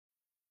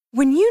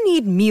When you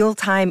need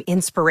mealtime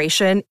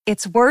inspiration,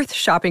 it's worth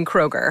shopping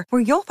Kroger,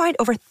 where you'll find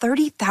over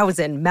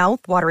 30,000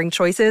 mouth-watering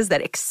choices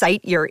that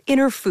excite your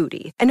inner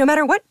foodie. And no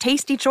matter what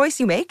tasty choice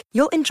you make,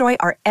 you'll enjoy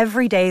our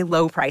everyday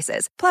low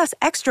prices, plus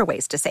extra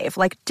ways to save,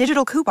 like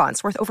digital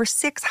coupons worth over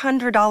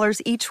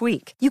 $600 each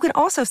week. You can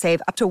also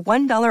save up to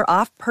 $1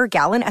 off per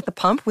gallon at the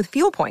pump with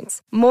fuel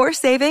points. More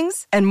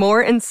savings and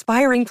more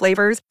inspiring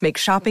flavors make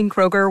shopping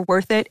Kroger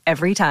worth it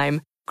every time.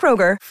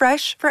 Kroger,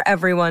 fresh for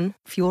everyone.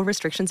 Fuel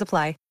restrictions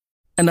apply.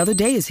 Another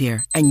day is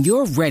here, and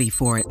you're ready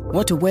for it.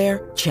 What to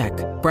wear? Check.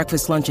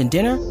 Breakfast, lunch, and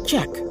dinner?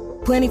 Check.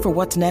 Planning for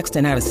what's next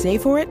and how to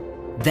save for it?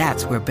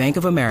 That's where Bank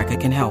of America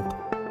can help.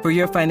 For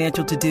your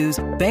financial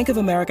to-dos, Bank of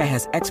America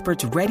has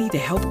experts ready to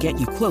help get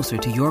you closer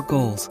to your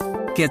goals.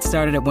 Get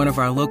started at one of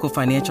our local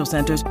financial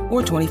centers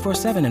or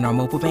 24/7 in our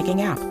mobile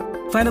banking app.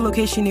 Find a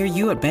location near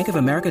you at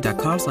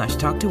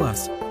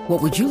bankofamerica.com/talktous.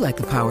 What would you like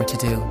the power to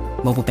do?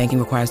 Mobile banking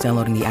requires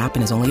downloading the app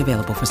and is only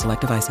available for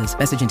select devices.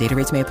 Message and data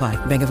rates may apply.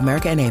 Bank of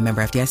America N.A.,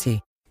 member FDIC.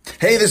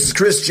 Hey, this is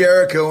Chris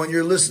Jericho, and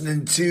you're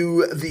listening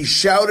to the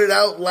Shout It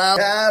Out Loud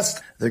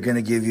cast. They're going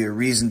to give you a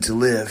reason to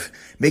live,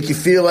 make you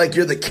feel like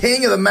you're the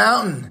king of the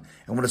mountain.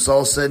 And when it's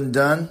all said and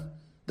done,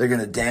 they're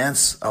going to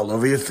dance all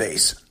over your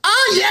face.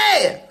 Oh,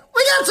 yeah!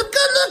 We got some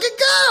good-looking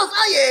girls!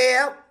 Oh,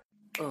 yeah!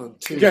 1,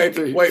 2,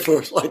 3, wait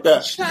for it like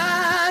that.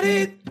 Shout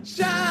it,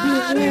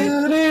 shout it,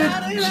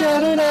 shout it,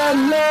 shout it out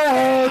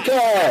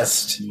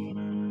loudcast.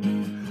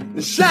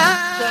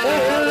 Shout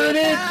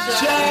it,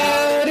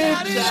 shout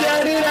it,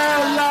 shout it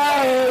out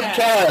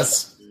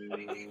loudcast.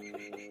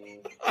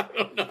 I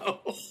don't know.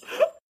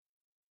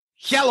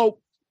 Hello.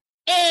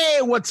 Hey,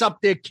 what's up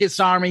there, Kiss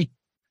Army?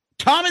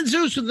 Tom and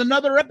Zeus with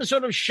another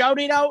episode of Shout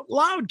It Out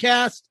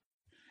Loudcast,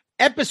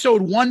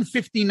 episode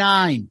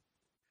 159.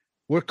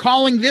 We're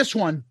calling this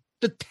one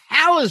The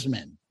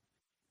Talismen.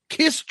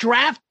 Kiss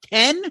Draft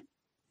 10,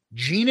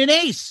 Gene and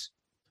Ace.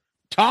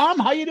 Tom,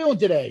 how you doing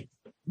today?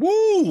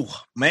 Woo,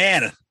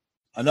 man.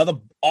 Another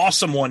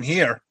awesome one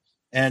here.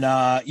 And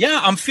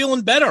I'm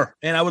feeling better.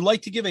 And I would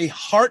like to give a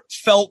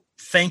heartfelt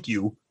thank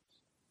you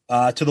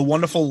to the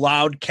wonderful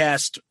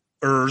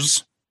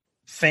Loudcasters,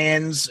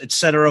 fans,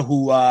 etc.,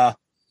 who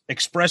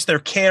expressed their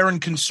care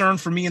and concern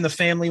for me and the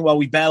family while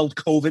we battled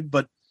COVID,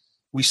 but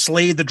we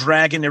slayed the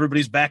dragon.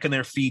 Everybody's back on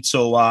their feet.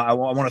 So I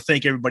want to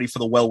thank everybody for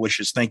the well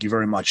wishes. Thank you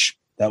very much.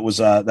 That was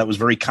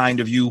very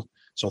kind of you.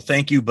 So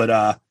thank you.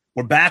 But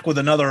we're back with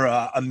another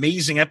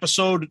amazing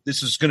episode.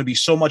 This is going to be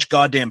so much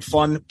goddamn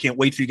fun. Can't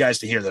wait for you guys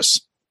to hear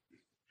this.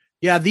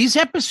 Yeah, these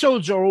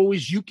episodes are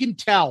always, you can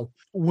tell.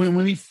 When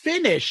we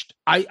finished,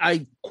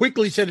 I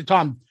quickly said to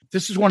Tom,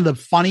 this is one of the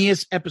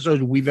funniest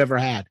episodes we've ever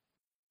had.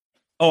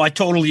 Oh, I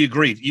totally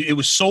agree. It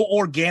was so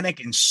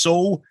organic and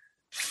so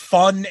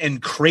fun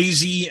and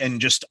crazy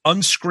and just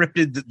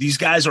unscripted. These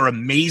guys are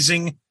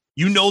amazing.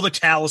 You know the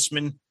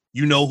Talismen.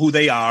 You know who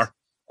they are.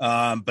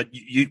 But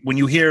when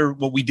you hear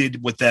what we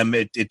did with them,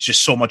 it's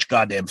just so much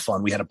goddamn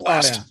fun. We had a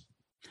blast.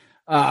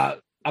 Oh, yeah.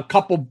 A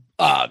couple,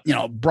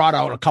 brought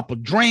out a couple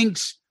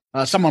drinks.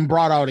 Someone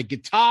brought out a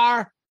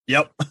guitar.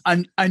 Yep.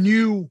 A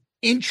new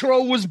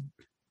intro was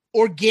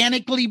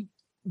organically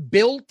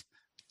built.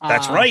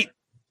 That's right.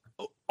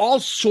 All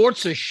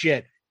sorts of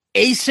shit.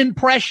 Ace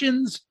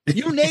impressions,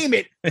 you name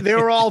it.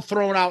 They're all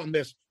thrown out in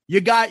this. You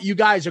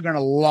guys are going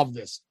to love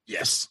this.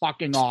 Yes. It's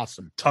fucking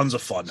awesome. Tons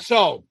of fun.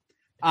 So,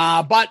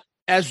 but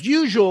as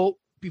usual,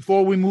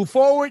 before we move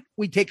forward,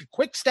 we take a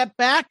quick step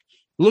back,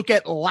 look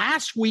at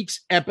last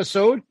week's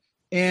episode.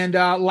 And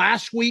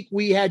last week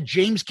we had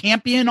James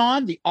Campion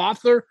on, the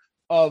author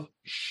of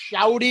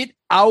Shout It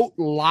Out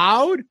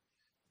Loud,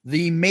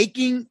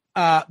 the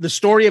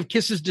story of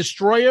Kiss's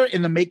Destroyer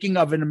in the making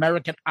of an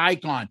American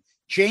icon.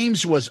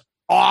 James was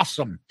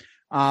awesome.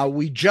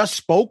 We just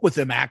spoke with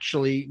him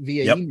actually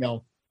via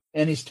email,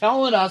 and he's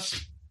telling us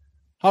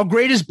how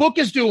great his book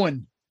is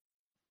doing.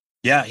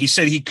 Yeah, he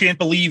said he can't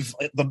believe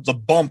the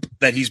bump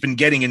that he's been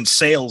getting in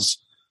sales.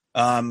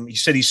 He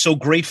said he's so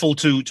grateful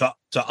to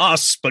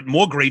us, but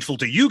more grateful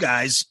to you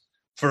guys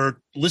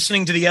for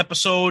listening to the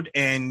episode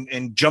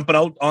and jumping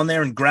out on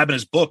there and grabbing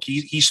his book.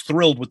 He's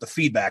thrilled with the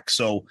feedback.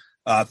 So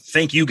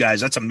thank you guys.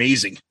 That's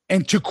amazing.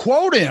 And to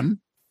quote him,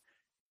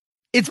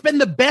 it's been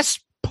the best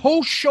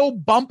post-show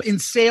bump in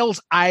sales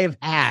I've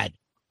had.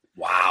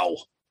 Wow.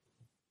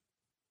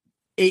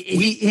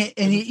 He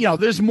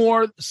there's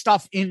more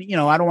stuff in,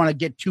 I don't want to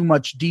get too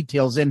much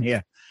details in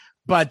here,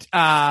 but,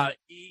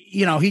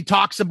 he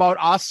talks about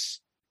us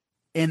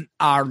and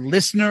our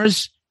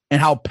listeners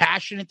and how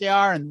passionate they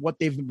are and what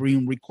they've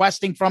been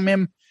requesting from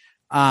him.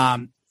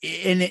 I'm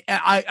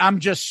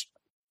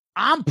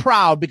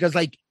proud because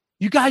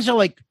you guys are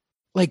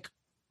like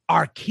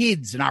our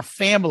kids and our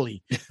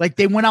family. Like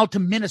they went out to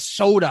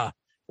Minnesota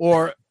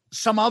or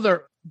some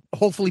other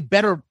hopefully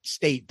better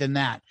state than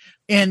that.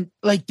 And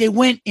they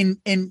went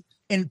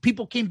and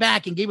people came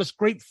back and gave us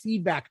great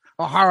feedback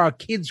on how our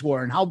kids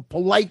were and how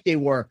polite they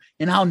were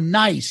and how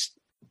nice.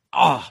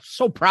 Oh,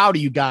 so proud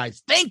of you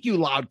guys. Thank you,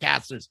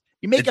 Loudcasters.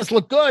 You make us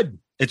look good.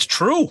 It's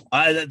true.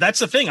 That's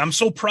the thing. I'm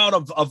so proud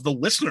of the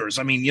listeners.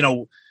 I mean,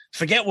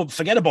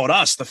 forget about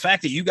us. The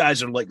fact that you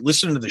guys are like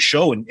listening to the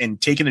show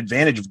and taking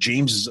advantage of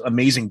James's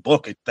amazing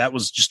book, that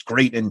was just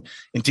great. And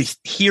to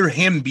hear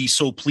him be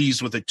so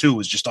pleased with it too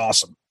is just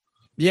awesome.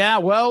 Yeah.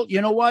 Well,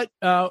 you know what?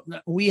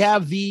 We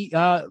have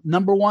the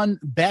number one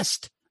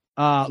best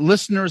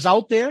listeners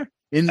out there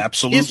in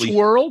Absolutely. Kiss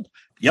world.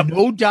 Yep.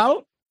 No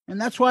doubt. And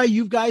that's why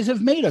you guys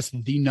have made us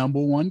the number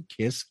one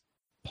Kiss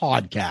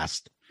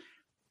podcast.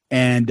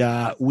 And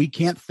we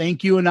can't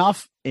thank you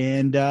enough.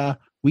 And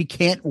we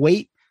can't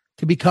wait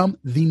to become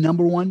the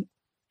number one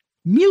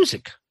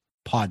music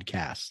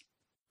podcast.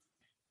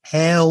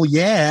 Hell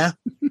yeah.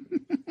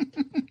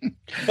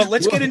 But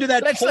let's get into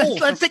that poll.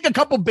 Let's take a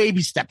couple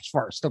baby steps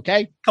first,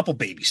 okay? Couple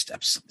baby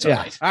steps. It's yeah.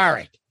 All right. All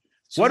right.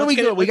 So what do we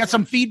do? We got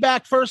some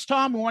feedback first,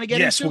 Tom. We want to get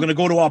Yes, into? we're going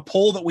to go to our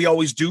poll that we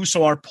always do.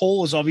 So our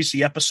poll is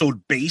obviously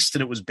episode based,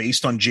 and it was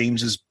based on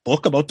James's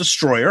book about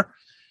Destroyer.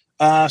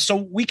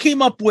 So we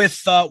came up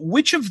with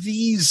which of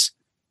these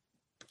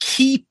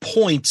key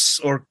points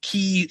or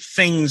key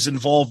things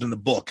involved in the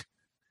book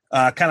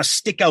kind of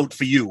stick out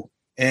for you.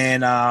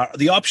 And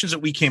the options that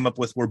we came up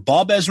with were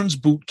Bob Ezrin's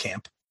boot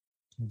camp,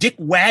 Dick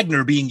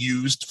Wagner being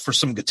used for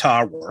some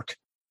guitar work,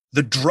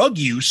 the drug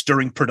use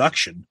during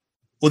production,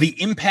 or the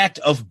impact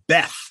of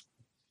Beth.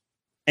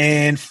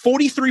 And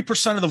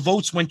 43% of the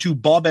votes went to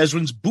Bob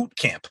Ezrin's boot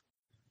camp.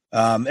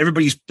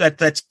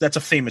 That's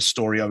a famous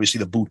story, obviously,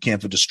 the boot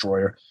camp of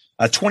Destroyer.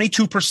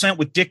 22%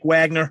 with Dick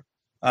Wagner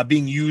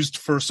being used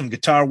for some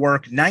guitar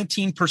work,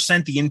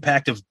 19% the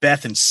impact of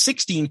Beth, and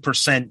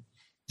 16%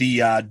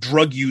 the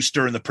drug use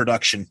during the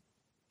production.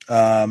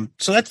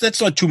 So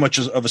that's not too much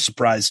of a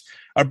surprise.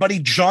 Our buddy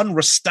John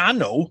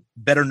Restano,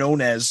 better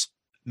known as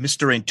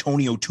Mr.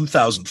 Antonio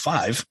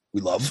 2005, we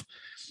love.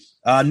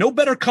 No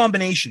better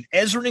combination.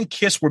 Ezrin and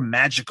Kiss were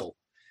magical.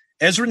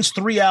 Ezrin's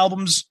 3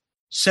 albums,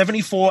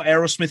 74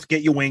 Aerosmith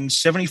Get Your Wings,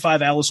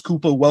 75 Alice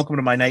Cooper, Welcome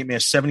to My Nightmare,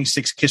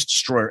 76 Kiss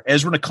Destroyer.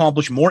 Ezrin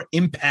accomplished more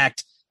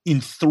impact in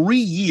 3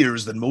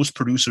 years than most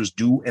producers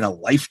do in a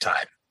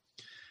lifetime.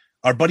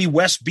 Our buddy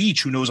Wes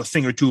Beach, who knows a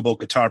thing or two about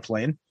guitar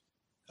playing.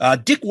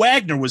 Dick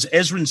Wagner was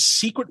Ezrin's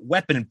secret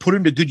weapon and put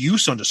him to good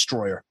use on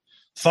Destroyer.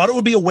 Thought it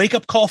would be a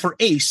wake-up call for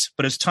Ace,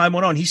 but as time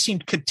went on, he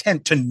seemed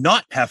content to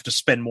not have to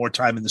spend more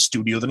time in the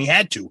studio than he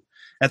had to.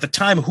 At the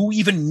time, who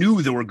even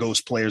knew there were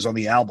ghost players on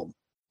the album?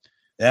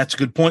 That's a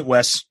good point,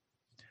 Wes.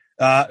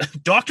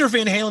 Dr.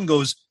 Van Halen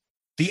goes,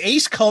 the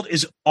Ace cult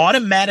is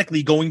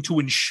automatically going to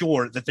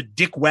ensure that the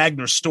Dick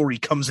Wagner story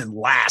comes in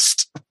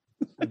last.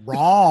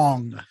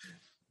 Wrong.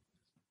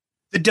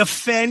 The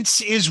defense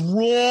is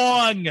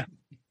wrong.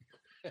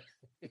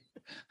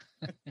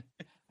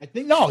 I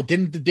think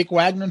didn't the Dick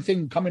Wagner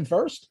thing come in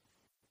first?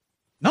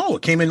 No,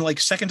 it came in like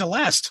second to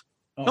last.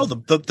 Oh. No,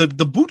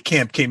 the boot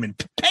camp came in.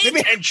 Pay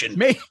attention.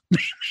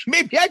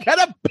 Maybe I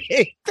gotta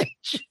pay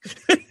attention.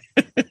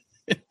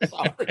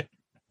 Sorry.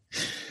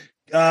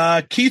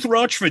 Keith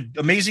Rochford,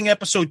 amazing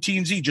episode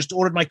TNZ. Just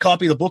ordered my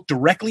copy of the book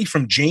directly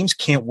from James.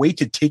 Can't wait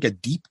to take a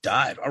deep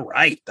dive. All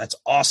right, that's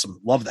awesome.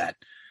 Love that.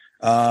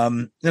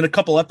 Then a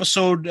couple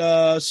episode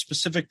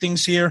specific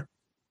things here.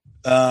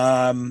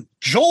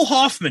 Joel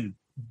Hoffman,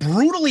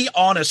 brutally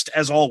honest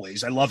as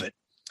always. I love it.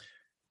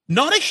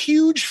 Not a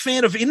huge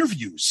fan of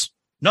interviews,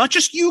 not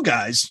just you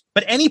guys,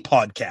 but any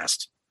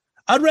podcast.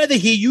 I'd rather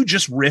hear you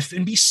just riff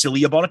and be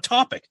silly about a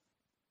topic.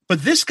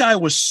 But this guy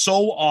was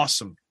so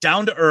awesome,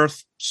 down to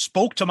earth,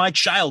 spoke to my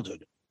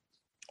childhood.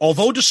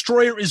 Although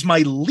Destroyer is my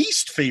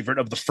least favorite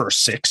of the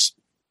first 6,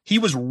 he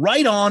was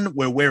right on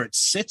where it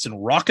sits in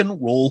rock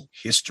and roll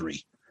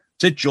history.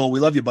 That's it, Joel. We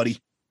love you, buddy.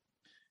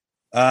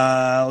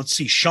 Let's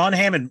see. Sean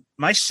Hammond.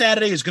 My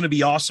Saturday is going to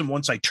be awesome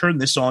once I turn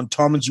this on.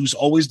 Tom and Zeus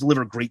always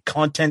deliver great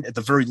content. At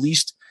the very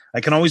least, I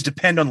can always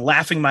depend on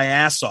laughing my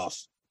ass off.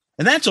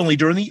 And that's only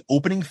during the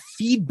opening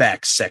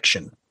feedback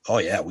section. Oh,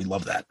 yeah. We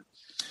love that.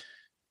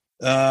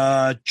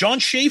 John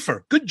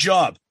Schaefer. Good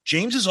job.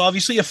 James is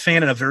obviously a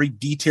fan and a very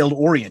detailed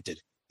oriented.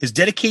 His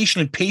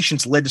dedication and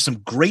patience led to some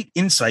great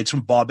insights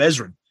from Bob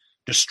Ezrin.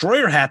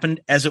 Destroyer happened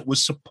as it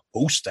was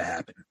supposed to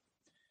happen.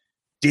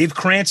 Dave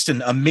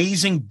Cranston,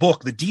 amazing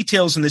book. The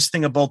details in this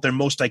thing about their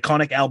most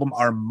iconic album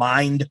are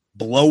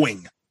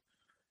mind-blowing.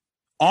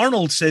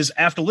 Arnold says,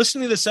 after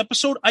listening to this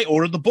episode, I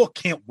ordered the book.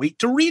 Can't wait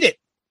to read it.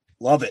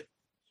 Love it.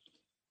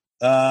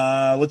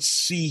 Let's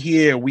see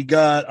here. We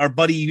got our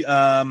buddy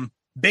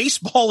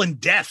Baseball and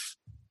Death.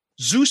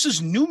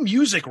 Zeus's new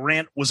music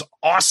rant was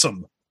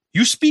awesome.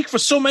 You speak for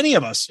so many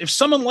of us. If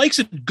someone likes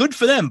it, good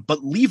for them,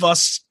 but leave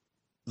us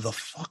the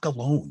fuck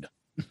alone.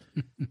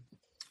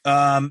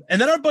 And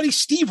then our buddy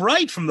Steve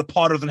Wright from the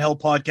Potter Than Hell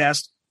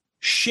podcast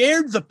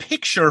shared the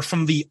picture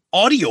from the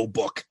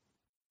audiobook.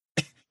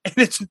 And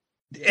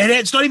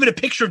it's not even a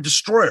picture of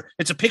Destroyer.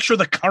 It's a picture of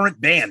the current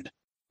band.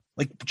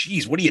 Like,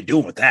 geez, what are you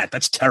doing with that?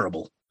 That's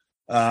terrible.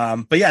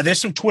 But yeah, there's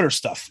some Twitter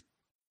stuff.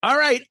 All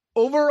right.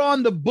 Over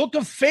on the Book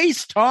of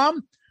Face,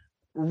 Tom,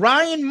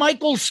 Ryan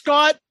Michael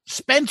Scott,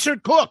 Spencer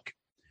Cook.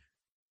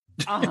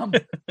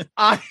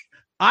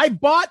 I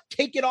bought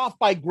Take It Off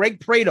by Greg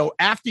Prato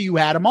after you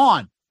had him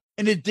on,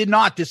 and it did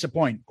not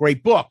disappoint.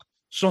 Great book.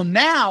 So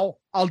now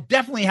I'll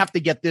definitely have to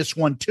get this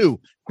one too.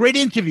 Great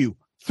interview.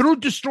 Threw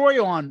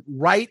Destroyer on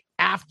right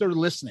after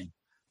listening.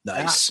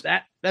 Nice.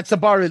 That's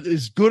about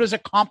as good as a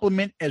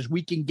compliment as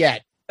we can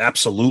get.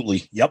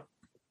 Absolutely. Yep.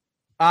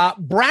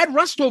 Brad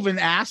Rustoven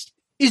asked,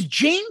 is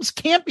James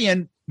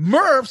Campion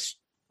Murph's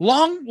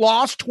long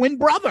lost twin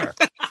brother?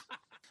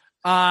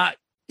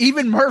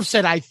 Even Murph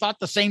said, I thought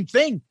the same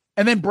thing.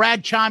 And then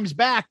Brad chimes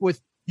back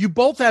with, you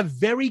both have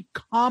very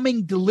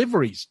calming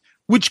deliveries,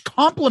 which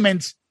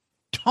compliments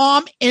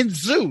Tom and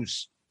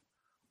Zeus.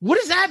 What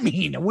does that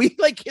mean? Are we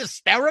like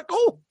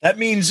hysterical? That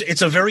means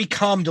it's a very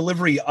calm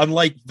delivery,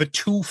 unlike the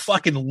two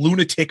fucking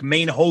lunatic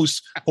main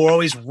hosts who are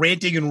always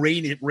ranting and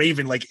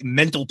raving like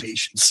mental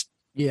patients.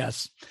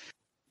 Yes.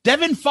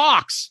 Devin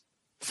Fox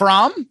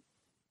from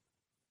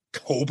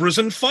Cobras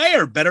and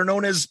Fire, better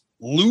known as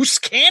Loose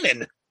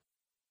Cannon.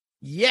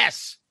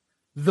 Yes.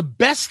 The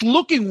best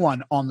looking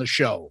one on the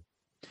show.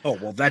 Oh,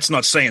 well, that's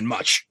not saying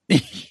much.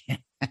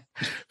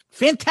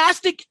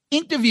 Fantastic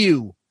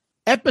interview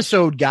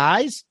episode,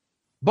 guys.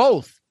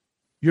 Both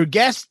your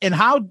guest and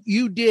how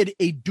you did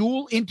a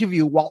dual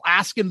interview while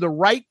asking the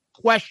right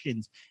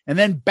questions and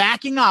then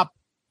backing up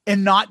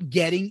and not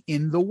getting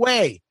in the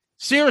way.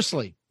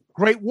 Seriously,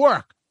 great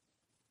work.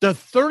 The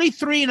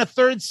 33 and a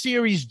third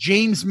series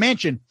James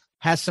mentioned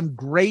has some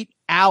great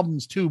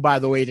albums too, by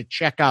the way, to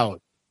check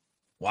out.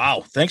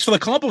 Wow. Thanks for the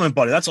compliment,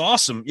 buddy. That's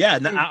awesome. Yeah.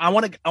 And I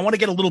want to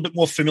get a little bit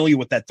more familiar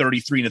with that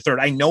 33 and a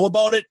third. I know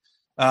about it,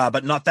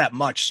 but not that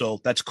much.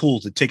 So that's cool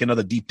to take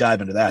another deep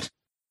dive into that.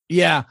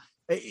 Yeah.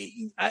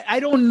 I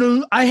don't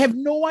know. I have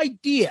no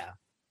idea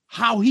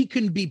how he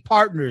can be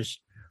partners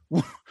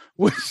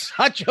with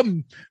such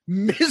a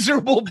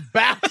miserable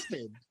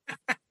bastard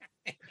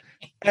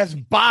as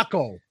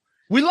Baco.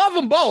 We love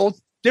them both,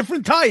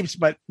 different types,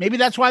 but maybe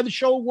that's why the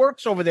show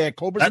works over there,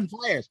 Cobras and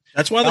Flyers.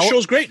 That's why the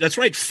show's great. That's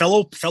right.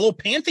 Fellow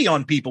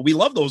Pantheon people. We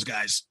love those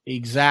guys.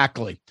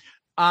 Exactly.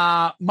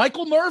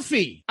 Michael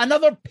Murphy,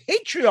 another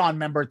Patreon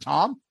member,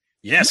 Tom.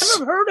 Yes.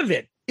 Never heard of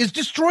it. Is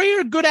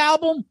Destroyer a good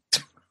album?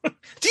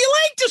 Do you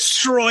like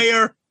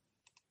Destroyer?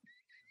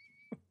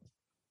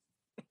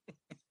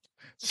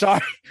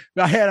 Sorry,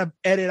 I had to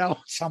edit out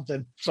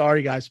something.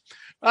 Sorry, guys.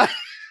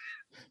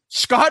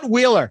 Scott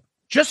Wheeler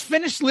just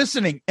finished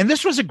listening, and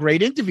this was a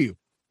great interview,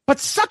 but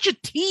such a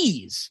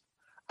tease.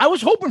 I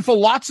was hoping for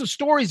lots of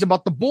stories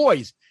about the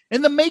boys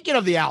and the making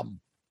of the album.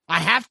 I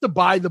have to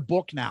buy the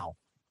book now.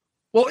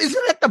 Well,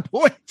 isn't that the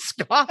point,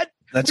 Scott?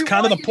 That's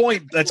kind of the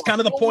point. That's kind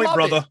of the point,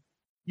 brother.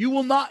 You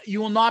will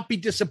not be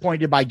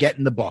disappointed by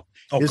getting the book.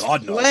 Oh, There's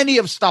God, no. plenty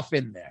of stuff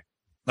in there.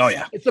 Oh,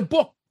 yeah. It's a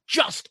book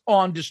just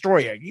on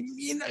Destroyer.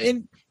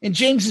 And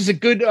James is a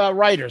good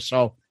writer,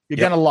 so you're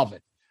going to love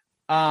it.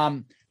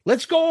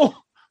 Let's go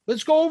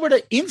over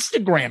to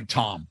Instagram,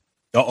 Tom.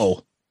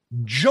 Uh-oh.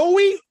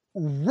 Joey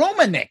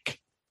Romanik.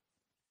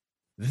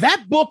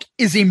 That book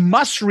is a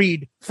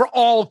must-read for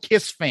all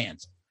Kiss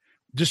fans.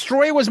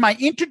 Destroyer was my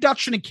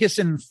introduction to Kiss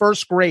in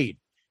first grade,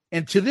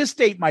 and to this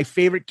date, my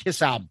favorite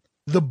Kiss album.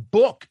 The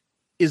book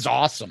is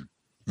awesome.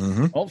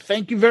 Mm-hmm. Well,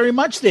 thank you very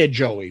much there,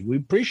 Joey. We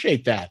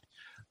appreciate that.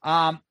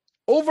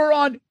 Over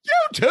on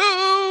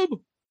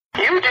YouTube,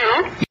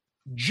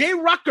 Jay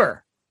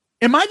Rucker.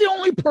 Am I the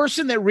only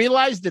person that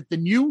realized that the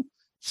new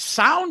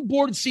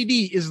soundboard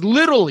CD is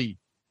literally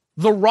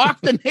the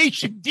Rock the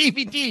Nation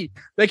DVD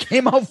that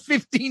came out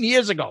 15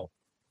 years ago?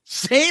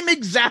 Same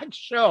exact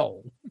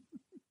show.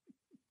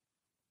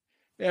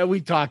 Yeah,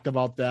 we talked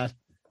about that.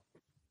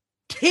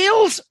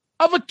 Tales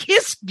of a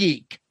Kiss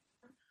Geek.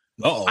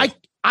 Uh-oh.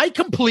 I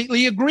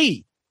completely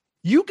agree.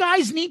 You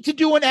guys need to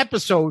do an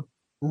episode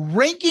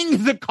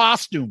ranking the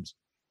costumes.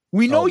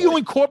 We know you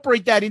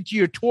incorporate that into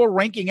your tour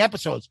ranking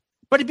episodes,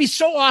 but it'd be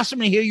so awesome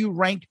to hear you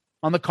rank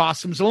on the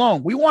costumes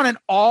alone. We want an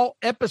all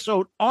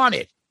episode on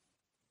it.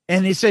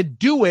 And they said,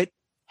 do it.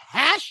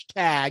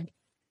 Hashtag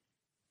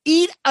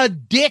eat a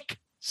dick,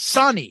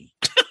 Sonny.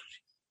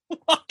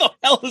 What the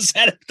hell does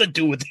that have to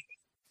do with it?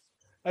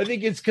 I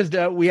think it's because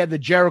we had the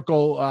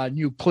Jericho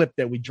new clip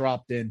that we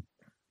dropped in.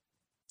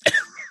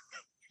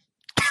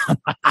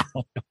 I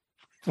don't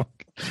know.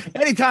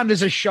 Anytime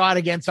there's a shot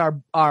against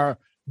our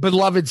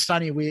beloved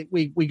Sonny,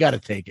 we got to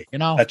take it. You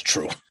know, that's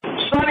true.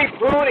 Sonny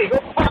Flooney, go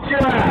fuck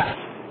your ass.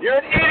 You're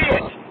an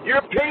idiot. Your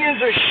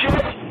opinions are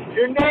shit.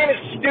 Your name is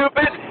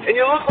stupid, and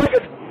you look like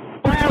a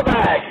bio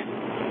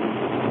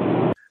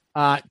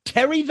bag.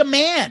 Terry the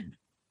Man.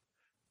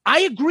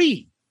 I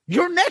agree.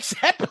 Your next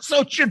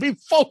episode should be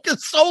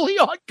focused solely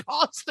on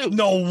costumes.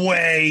 No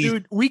way.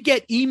 Dude, we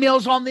get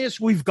emails on this.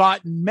 We've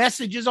got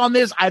messages on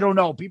this. I don't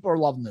know. People are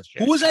loving this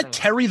shit. Who was that,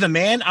 Terry the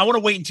Man? I want to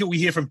wait until we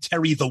hear from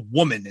Terry the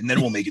Woman, and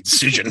then we'll make a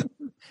decision.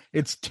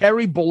 It's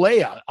Terry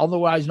Bollea,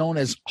 otherwise known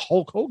as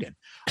Hulk Hogan.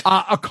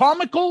 A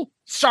comical,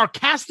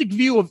 sarcastic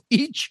view of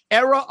each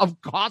era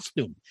of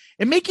costume.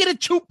 And make it a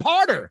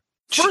two-parter.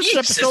 First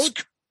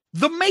episode,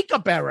 the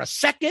makeup era.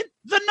 Second,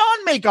 the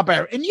non-makeup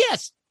era. And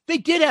yes, they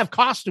did have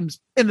costumes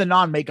in the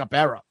non-makeup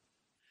era.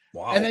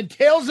 Wow. And then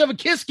Tales of a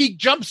Kiss Geek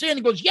jumps in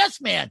and goes, yes,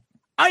 man,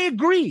 I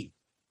agree.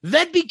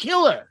 That'd be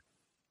killer.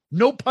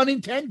 No pun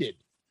intended.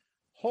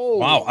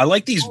 Wow, I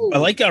like these. I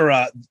like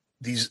our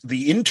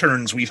the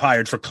interns we've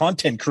hired for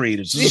content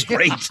creators. This is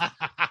great.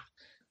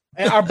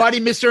 And our buddy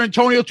Mr.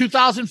 Antonio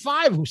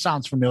 2005, who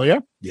sounds familiar.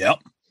 Yep.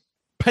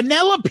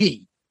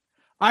 Penelope,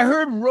 I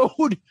heard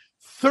rode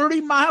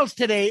 30 miles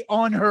today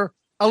on her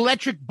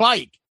electric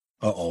bike.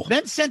 Uh-oh.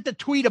 Then sent a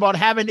tweet about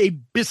having a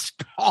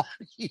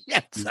biscotti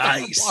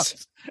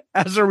nice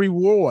as a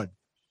reward.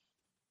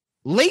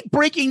 Late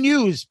breaking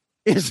news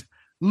is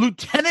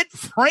Lieutenant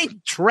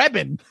Frank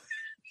Trebin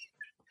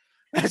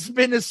has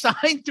been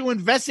assigned to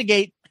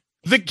investigate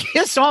the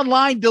Kiss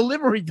Online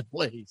delivery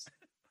delays.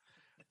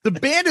 The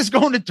band is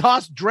going to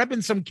toss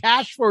Drebin some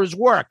cash for his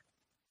work.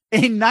 A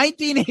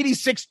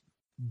 1986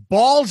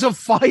 Balls of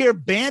Fire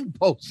band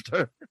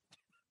poster.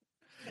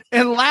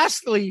 And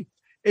lastly,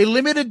 a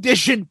limited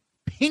edition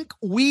pink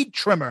weed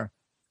trimmer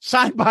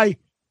signed by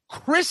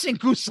Chris and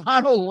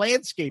Cusano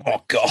Landscape.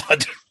 Oh,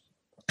 God.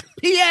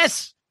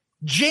 P.S.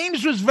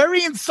 James was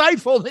very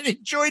insightful and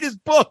enjoyed his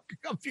book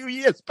a few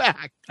years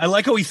back. I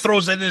like how he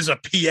throws it in as a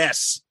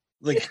P.S.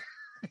 Like,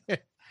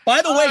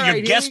 by the way, right,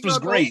 your guest was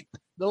great.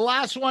 The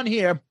last one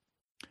here.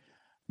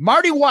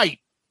 Marty White.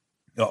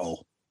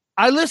 Uh-oh.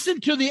 I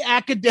listened to the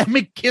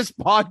Academic Kiss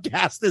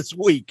podcast this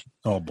week.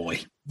 Oh,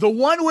 boy. The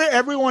one where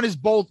everyone is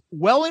both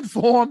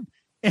well-informed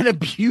and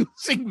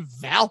abusing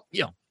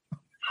Valium.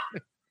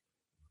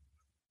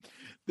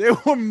 They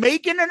were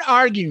making an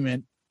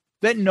argument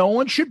that no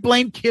one should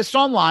blame Kiss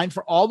Online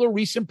for all the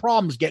recent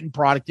problems getting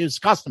product to its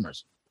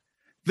customers.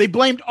 They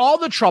blamed all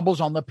the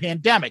troubles on the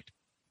pandemic.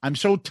 I'm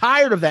so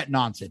tired of that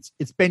nonsense.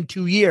 It's been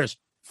 2 years.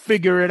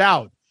 Figure it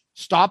out.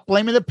 Stop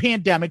blaming the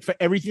pandemic for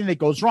everything that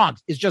goes wrong.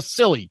 It's just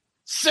silly.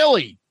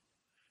 Silly.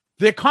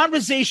 Their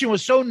conversation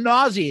was so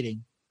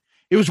nauseating.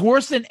 It was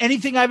worse than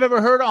anything I've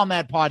ever heard on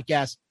that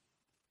podcast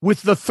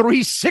with the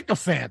three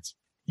sycophants.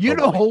 You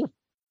know,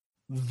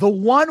 the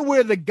one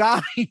where the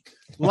guy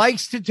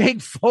likes to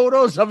take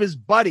photos of his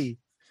buddy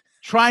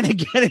trying to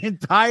get an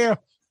entire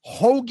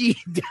hoagie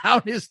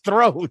down his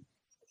throat.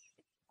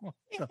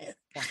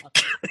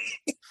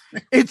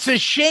 It's a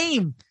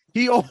shame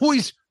he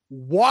always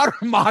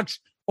watermarks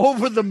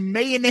over the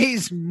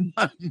mayonnaise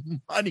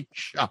money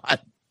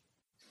shot.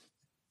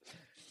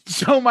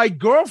 So my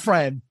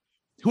girlfriend,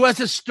 who has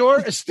a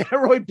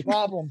steroid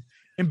problem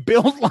and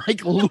built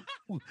like Lou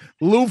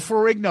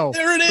Ferrigno,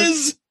 there it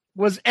is,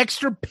 was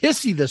extra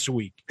pissy this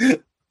week.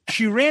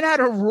 She ran out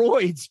of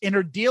roids and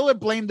her dealer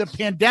blamed the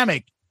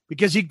pandemic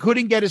because he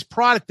couldn't get his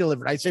product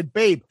delivered. I said,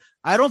 babe,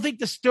 I don't think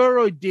the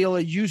steroid dealer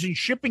using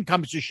shipping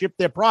companies to ship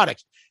their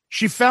products.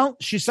 She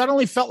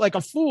suddenly felt like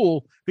a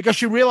fool because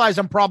she realized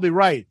I'm probably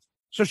right.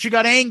 So she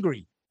got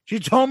angry. She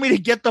told me to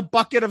get the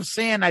bucket of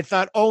sand. I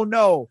thought, oh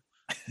no,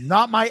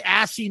 not my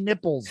assy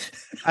nipples.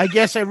 I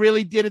guess I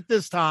really did it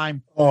this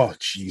time. Oh,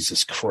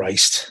 Jesus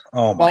Christ.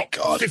 Oh my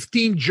God.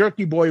 15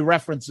 Jerky Boy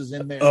references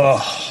in there.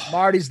 Oh.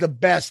 Marty's the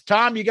best.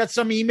 Tom, you got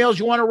some emails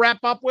you want to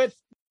wrap up with?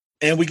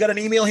 And we got an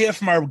email here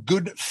from our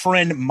good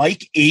friend,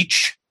 Mike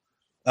H.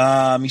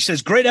 He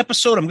says, great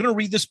episode. I'm going to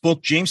read this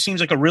book. James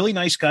seems like a really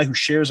nice guy who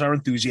shares our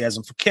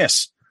enthusiasm for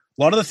Kiss.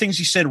 A lot of the things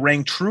he said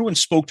rang true and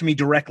spoke to me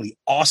directly.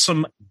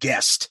 Awesome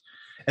guest.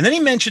 And then he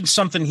mentioned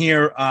something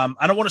here.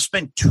 I don't want to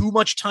spend too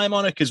much time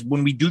on it because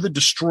when we do the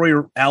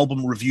Destroyer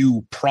album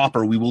review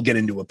proper, we will get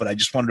into it. But I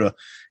just wanted to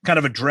kind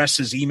of address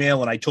his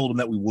email, and I told him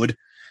that we would.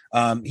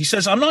 He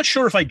says, I'm not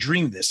sure if I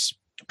dreamed this.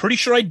 Pretty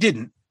sure I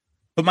didn't.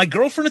 But my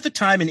girlfriend at the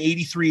time in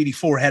 83,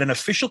 84 had an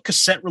official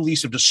cassette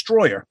release of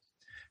Destroyer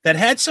that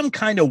had some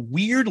kind of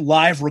weird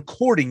live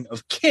recording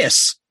of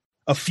Kiss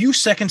a few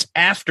seconds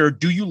after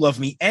Do You Love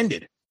Me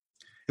ended.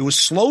 It was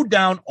slowed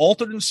down,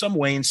 altered in some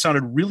way, and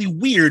sounded really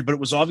weird, but it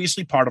was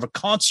obviously part of a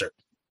concert.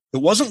 It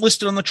wasn't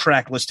listed on the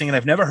track listing, and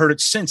I've never heard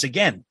it since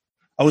again.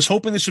 I was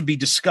hoping this would be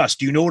discussed.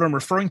 Do you know what I'm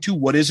referring to?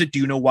 What is it? Do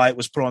you know why it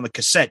was put on the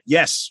cassette?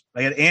 Yes,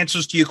 I had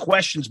answers to your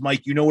questions,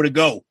 Mike. You know where to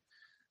go.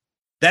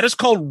 That is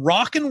called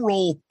Rock and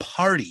Roll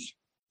Party,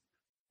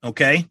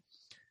 okay?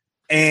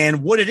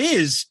 And what it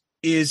is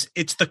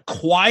it's the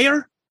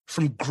choir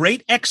from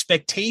Great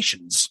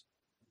Expectations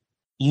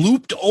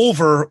looped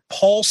over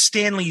Paul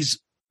Stanley's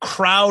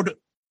crowd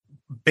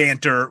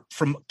banter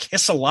from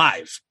Kiss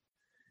Alive.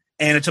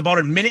 And it's about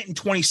 1 minute and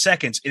 20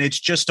 seconds. And it's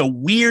just a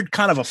weird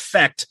kind of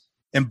effect.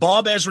 And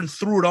Bob Ezrin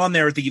threw it on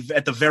there at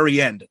the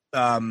very end.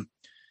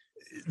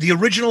 The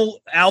original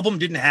album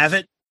didn't have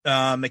it.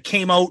 It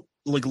came out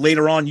like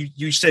later on.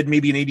 You said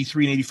maybe in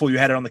 83 and 84, you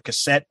had it on the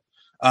cassette.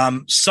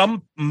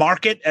 Some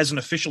mark it as an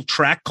official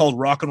track called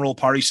Rock and Roll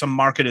Party. Some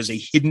mark it as a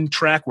hidden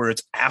track where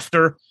it's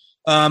after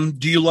Do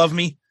You Love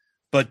Me?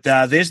 But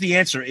there's the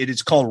answer. It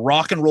is called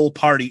Rock and Roll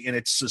Party, and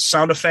it's the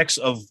sound effects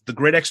of the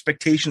Great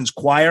Expectations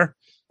choir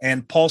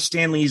and Paul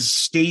Stanley's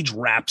stage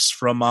raps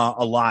from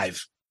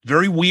Alive.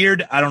 Very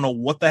weird. I don't know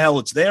what the hell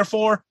it's there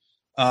for.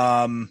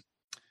 But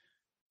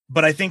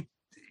I think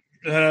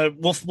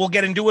we'll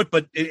get into it.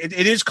 But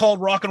it is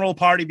called Rock and Roll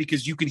Party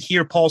because you can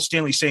hear Paul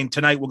Stanley saying,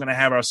 tonight we're going to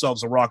have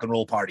ourselves a rock and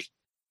roll party.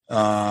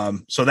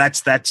 So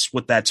that's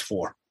what that's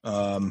for.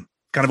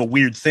 Kind of a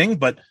weird thing,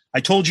 but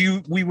I told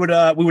you we would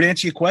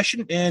answer your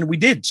question, and we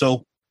did.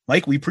 So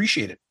Mike, we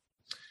appreciate it.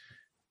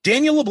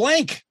 Daniel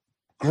LeBlanc,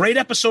 great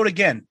episode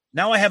again.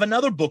 Now I have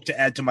another book to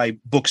add to my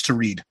books to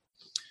read.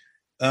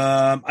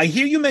 I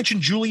hear you mention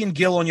Julian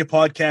Gill on your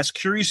podcast.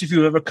 Curious if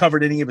you've ever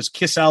covered any of his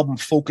Kiss album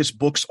focus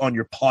books on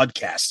your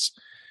podcasts.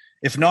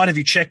 If not, have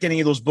you checked any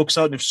of those books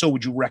out? And if so,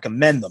 would you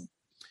recommend them?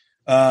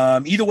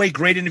 Either way,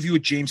 great interview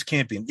with James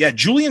Campion. Yeah,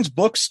 Julian's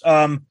books.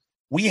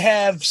 We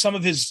have some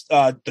of his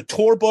the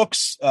tour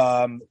books.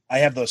 I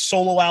have the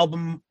solo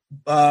album,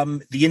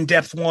 the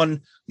in-depth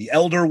one, the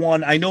Elder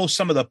one. I know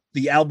some of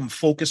the album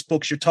focus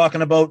books you're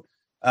talking about.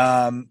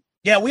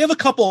 Yeah, we have a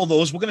couple of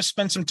those. We're going to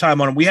spend some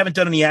time on them. We haven't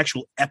done any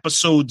actual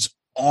episodes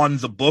on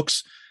the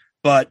books,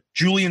 but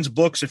Julian's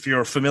books, if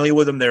you're familiar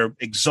with them, they're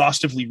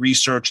exhaustively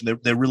researched.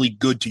 They're really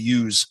good to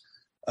use,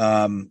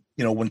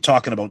 when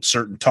talking about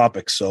certain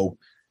topics. So,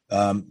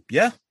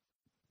 yeah.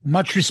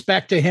 Much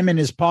respect to him and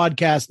his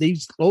podcast.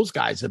 Those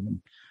guys have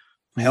been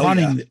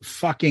running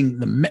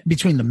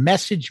between the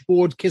message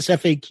board, Kiss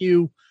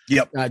FAQ,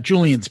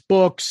 Julian's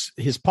books,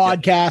 his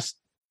podcast.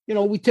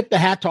 We tip the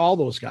hat to all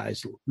those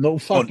guys. No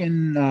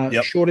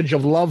fucking shortage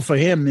of love for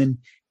him and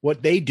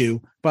what they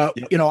do. But,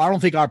 I don't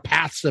think our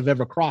paths have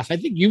ever crossed. I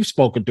think you've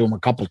spoken to him a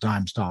couple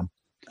times, Tom.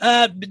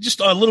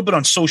 Just a little bit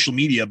on social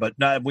media, but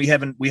we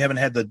haven't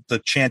had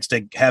the chance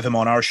to have him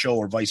on our show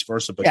or vice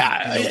versa. But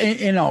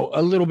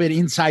a little bit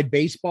inside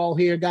baseball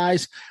here,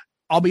 guys.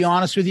 I'll be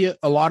honest with you.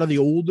 A lot of the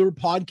older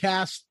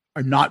podcasts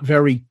are not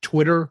very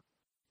Twitter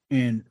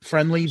and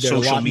friendly. They're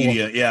social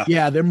media.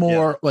 They're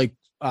more like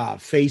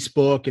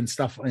Facebook and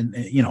stuff, and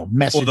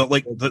message. Well,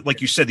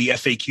 like you said, the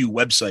FAQ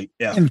website,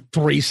 and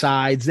 3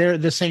 sides. They're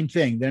the same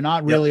thing. They're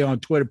not really on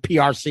Twitter.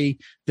 PRC.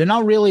 They're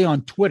not really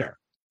on Twitter,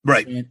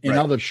 right? In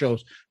other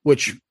shows,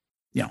 which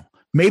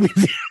maybe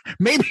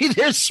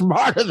they're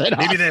smarter than us.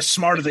 Maybe they're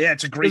smarter than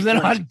it's a great. They're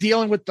not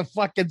dealing with the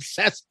fucking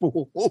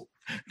cesspool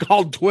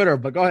called Twitter.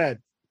 But go ahead.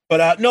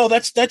 But no,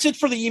 that's it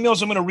for the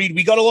emails I'm going to read.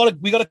 We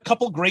got a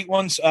couple great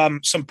ones,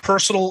 some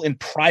personal and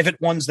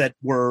private ones that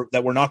we're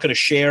not going to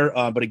share.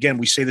 But again,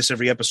 we say this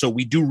every episode.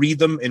 We do read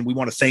them, and we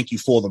want to thank you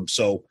for them.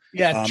 So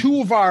 2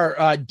 of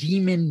our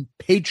Demon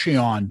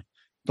Patreon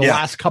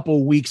last couple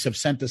of weeks have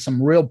sent us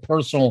some real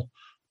personal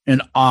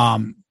and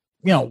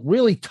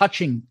really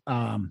touching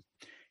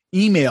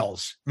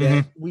emails.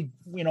 That we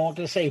not going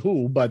to say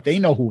who, but they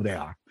know who they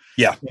are.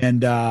 Yeah.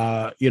 And,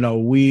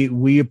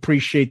 we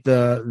appreciate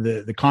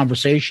the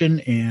conversation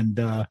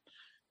and,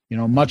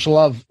 much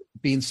love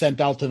being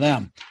sent out to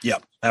them. Yeah,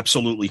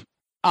 absolutely.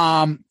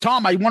 Tom,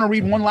 I want to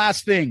read one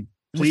last thing.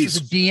 Please.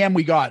 This is a DM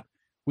we got.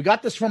 We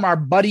got this from our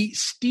buddy,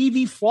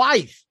 Stevie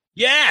Flythe.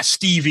 Yeah,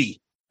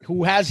 Stevie.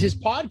 Who has his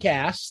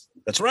podcast.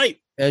 That's right.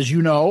 As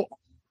you know,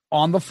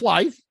 on the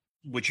Flythe.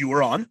 Which you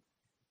were on.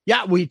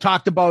 Yeah, we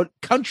talked about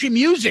country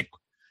music.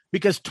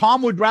 Because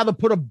Tom would rather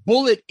put a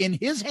bullet in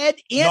his head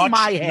and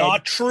my head.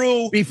 Not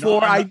true.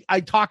 Before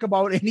I talk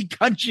about any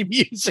country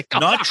music.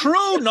 Not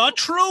true. Not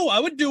true. I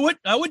would do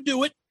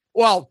it.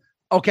 Well,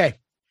 okay.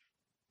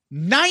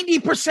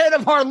 90%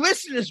 of our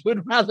listeners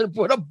would rather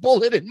put a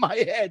bullet in my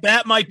head.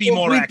 That might be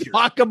more accurate.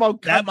 Talk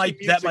about that might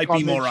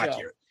be more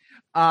accurate.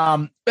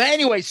 But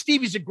anyway,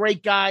 Stevie's a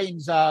great guy.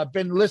 He's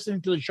been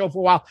listening to the show for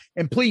a while.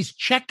 And please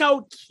check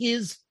out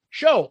his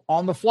show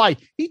On the Fly.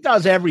 He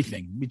does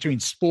everything between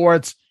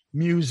sports,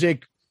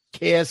 music,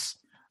 Kiss,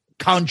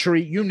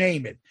 country, you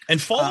name it.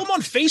 And follow him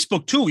on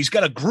Facebook too. He's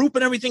got a group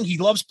and everything. He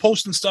loves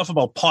posting stuff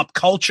about pop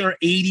culture,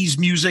 80s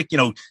music,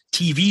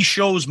 TV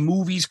shows,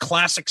 movies,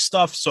 classic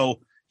stuff. So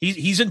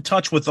he's in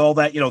touch with all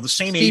that, the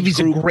same age group. He's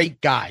a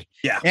great guy.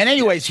 Yeah. And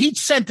anyways, he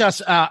sent us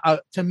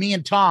to me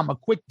and Tom a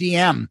quick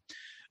DM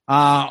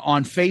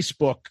on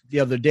Facebook the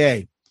other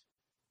day.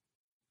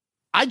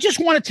 I just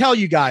want to tell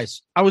you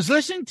guys, I was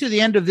listening to the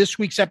end of this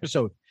week's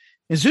episode.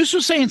 And Zeus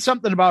was saying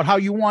something about how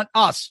you want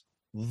us,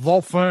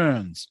 the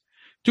fans,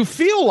 to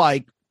feel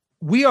like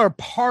we are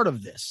part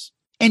of this.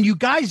 And you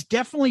guys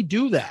definitely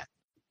do that.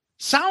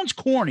 Sounds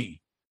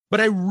corny, but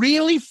I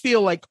really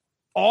feel like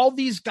all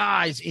these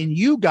guys and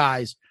you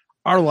guys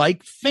are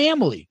like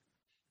family.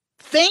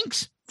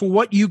 Thanks for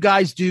what you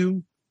guys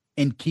do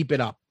and keep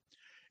it up.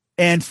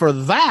 And for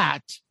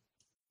that,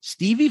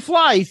 Stevie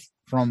Flythe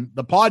from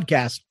the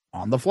podcast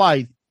On the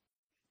Fly,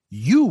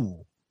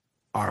 you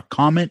are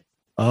comment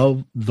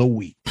of the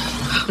week.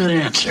 Good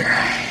answer.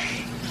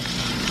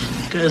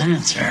 Good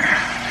answer.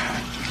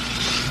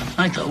 I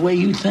like the way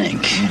you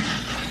think.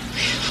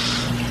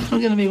 I'm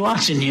going to be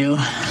watching you.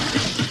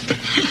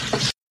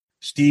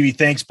 Stevie,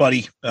 thanks,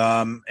 buddy.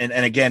 And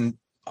again,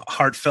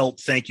 heartfelt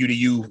thank you to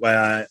you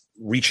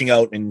reaching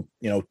out and,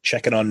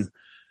 checking on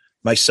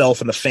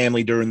myself and the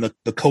family during the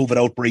COVID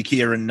outbreak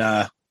here in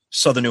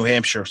Southern New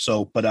Hampshire.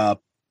 So, but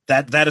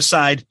that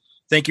aside,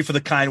 thank you for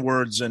the kind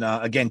words. And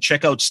again,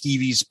 check out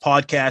Stevie's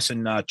podcast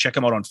and check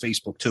him out on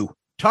Facebook too.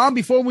 Tom,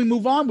 before we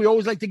move on, we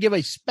always like to give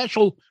a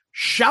special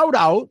shout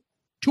out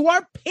to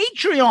our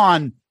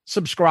Patreon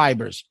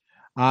subscribers.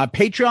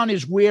 Patreon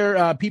is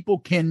where people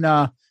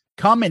can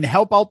come and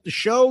help out the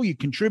show. You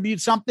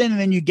contribute something and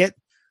then you get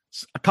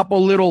a couple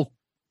little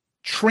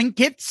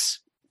trinkets,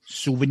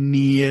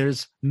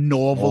 souvenirs,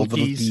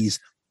 novelties,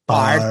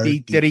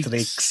 Party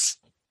Tricks.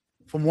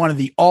 From one of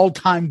the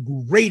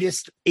all-time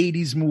greatest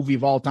 80s movie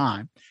of all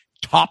time,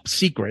 Top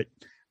Secret.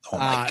 Oh,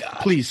 my God.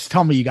 Please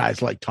tell me you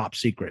guys like Top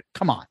Secret.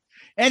 Come on.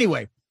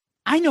 Anyway,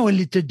 I know a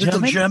little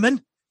German. Little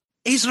German?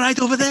 He's right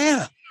over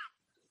there.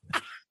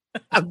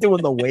 I'm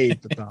doing the wave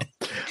to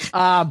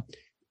Tom.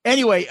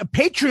 Anyway, a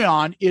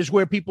Patreon is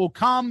where people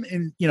come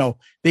and,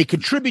 they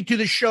contribute to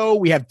the show.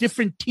 We have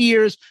different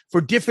tiers for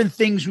different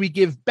things we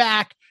give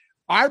back.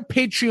 Our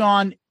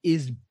Patreon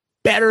is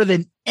better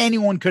than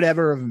anyone could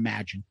ever have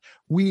imagined.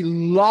 We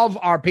love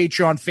our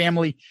Patreon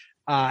family.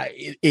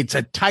 It's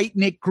a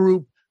tight-knit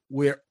group.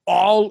 We're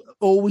all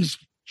always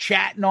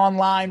chatting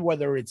online,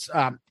 whether it's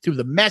through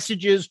the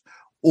messages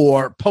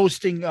or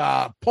posting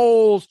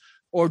polls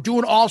or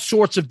doing all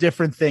sorts of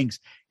different things.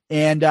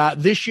 And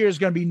this year is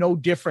going to be no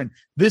different.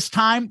 This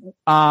time,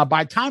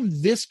 by the time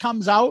this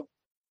comes out,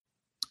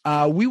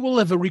 we will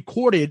have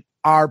recorded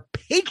our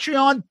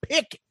Patreon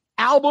pick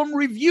album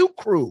review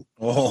crew.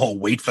 Oh,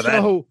 wait for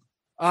that.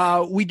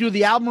 We do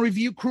the album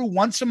review crew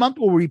once a month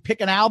where we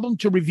pick an album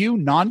to review,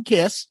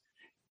 non-Kiss.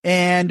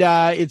 And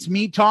it's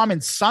me, Tom,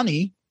 and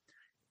Sonny.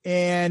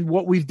 And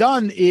what we've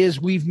done is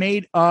we've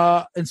made,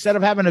 instead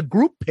of having a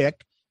group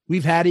pick,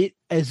 we've had it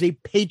as a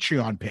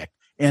Patreon pick.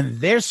 And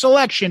their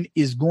selection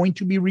is going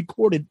to be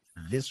recorded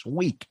this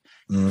week.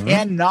 Mm-hmm.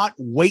 Cannot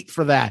wait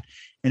for that.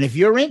 And if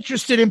you're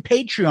interested in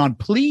Patreon,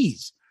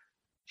 please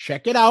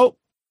check it out.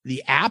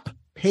 The app,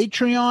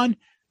 Patreon.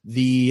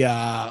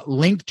 The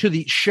link to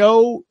the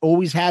show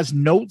always has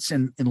notes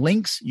and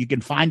links. You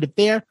can find it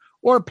there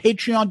or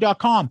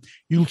patreon.com.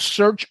 You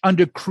search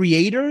under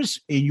creators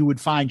and you would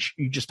find,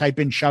 you just type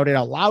in Shout It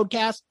Out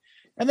Loudcast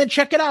and then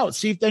check it out.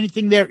 See if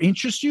anything there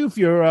interests you. If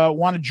you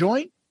want to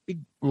join,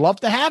 we'd love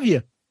to have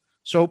you.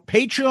 So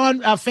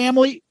Patreon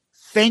family,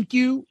 thank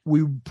you.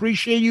 We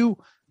appreciate you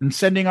and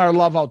sending our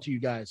love out to you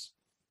guys.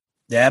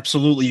 Yeah,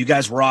 absolutely. You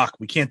guys rock.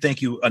 We can't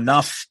thank you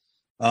enough.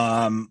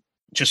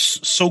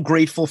 Just so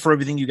grateful for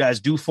everything you guys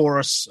do for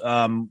us.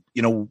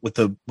 With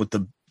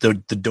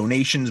the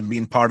donations and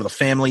being part of the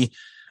family.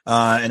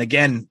 And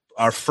again,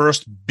 our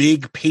first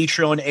big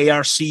Patreon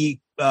ARC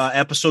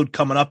episode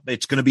coming up.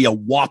 It's going to be a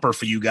whopper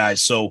for you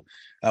guys. So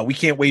we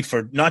can't wait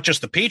for not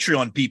just the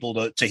Patreon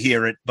people to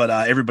hear it, but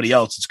everybody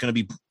else. It's going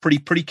to be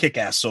pretty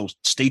kick-ass. So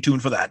stay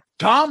tuned for that.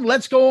 Tom,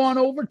 let's go on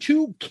over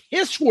to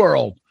Kiss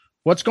World.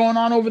 What's going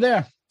on over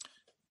there?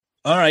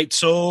 All right.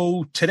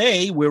 So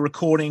today we're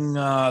recording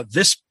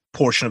this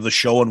portion of the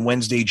show on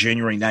Wednesday,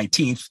 January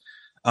 19th.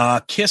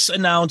 Kiss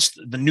announced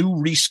the new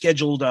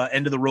rescheduled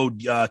end of the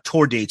road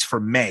tour dates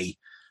for May.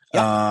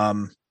 Yep.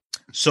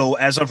 So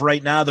as of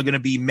right now, they're going to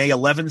be May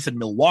 11th in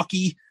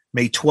Milwaukee,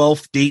 May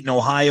 12th, Dayton,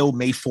 Ohio,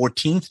 May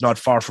 14th, not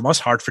far from us,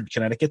 Hartford,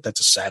 Connecticut. That's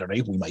a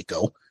Saturday. We might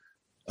go.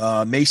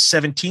 May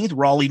 17th,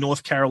 Raleigh,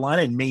 North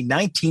Carolina, and May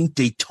 19th,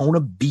 Daytona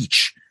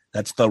Beach.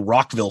 That's the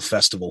Rockville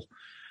Festival.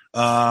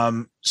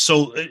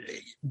 So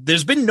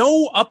there's been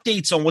no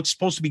updates on what's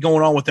supposed to be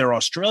going on with their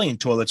Australian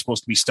tour that's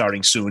supposed to be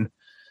starting soon.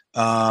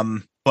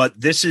 But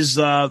this is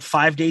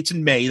 5 dates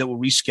in May that were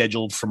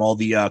rescheduled from all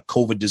the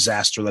COVID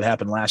disaster that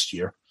happened last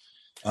year.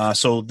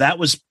 So that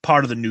was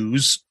part of the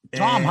news.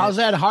 Tom, how's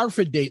that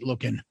Hartford date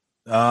looking?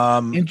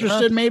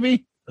 Interested,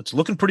 maybe? It's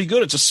looking pretty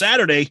good. It's a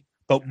Saturday,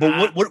 but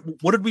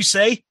what did we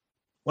say?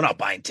 We're not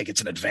buying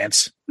tickets in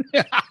advance.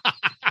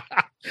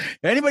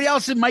 Anybody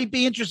else that might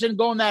be interested in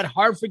going to that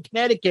Hartford,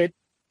 Connecticut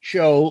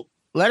show,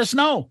 let us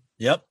know.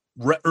 Yep.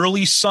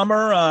 Early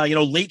summer,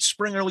 late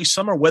spring, early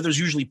summer. Weather's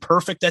usually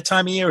perfect that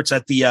time of year. It's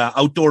at the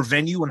outdoor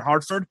venue in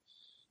Hartford,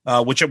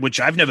 which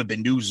I've never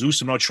been to.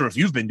 Zeus, I'm not sure if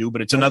you've been to,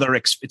 but it's another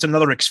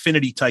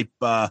Xfinity type,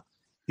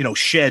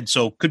 shed.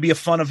 So could be a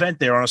fun event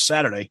there on a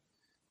Saturday.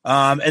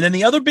 And then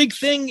the other big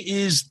thing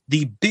is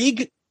the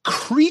big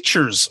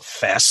Creatures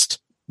Fest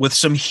with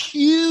some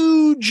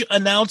huge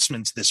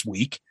announcements this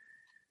week.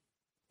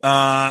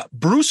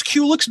 Bruce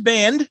Kulick's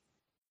band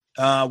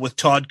with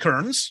Todd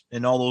Kearns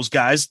and all those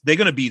guys, they're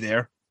going to be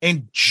there.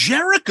 And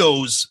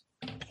Jericho's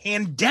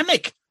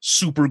pandemic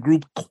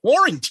supergroup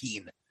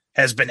Quarantine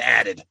has been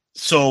added.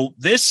 So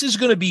this is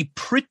going to be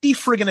pretty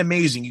friggin'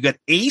 amazing. You got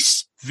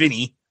Ace,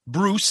 Vinny,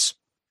 Bruce,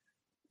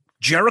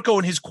 Jericho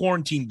and his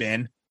Quarantine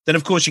band. Then,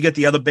 of course, you get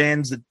the other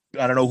bands that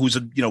I don't know who's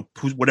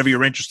whatever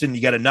you're interested in.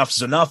 You got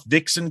Enough's Enough,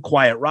 Vixen,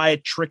 Quiet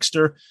Riot,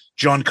 Trickster,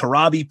 John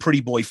Corabi, Pretty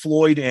Boy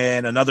Floyd,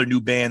 and another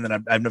new band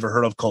that I've never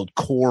heard of called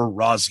Core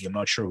Rozzy. I'm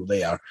not sure who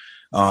they are.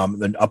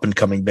 An up and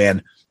coming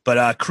band.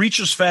 But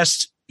Creatures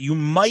Fest, you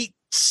might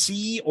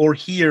see or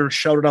hear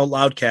Shout It Out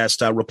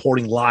Loudcast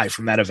reporting live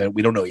from that event.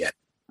 We don't know yet.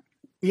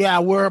 Yeah,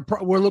 we're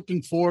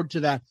looking forward to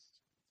that.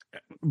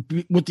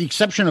 With the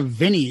exception of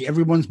Vinny,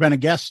 everyone's been a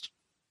guest.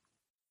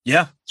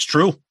 Yeah, it's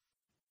true.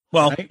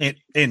 Well, right?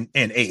 and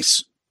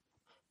Ace.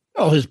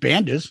 Oh, his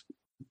band is.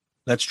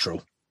 That's true.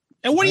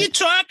 And what are you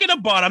talking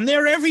about? I'm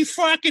there every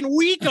fucking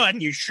week on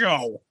your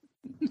show.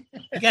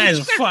 You guys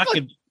are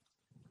fucking.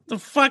 The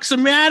fuck's the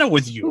matter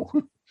with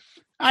you?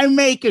 I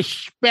make a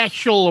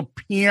special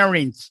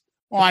appearance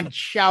on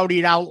Shout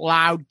It Out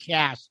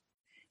Loudcast.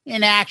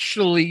 And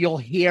actually, you'll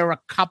hear a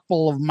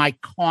couple of my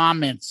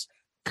comments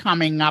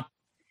coming up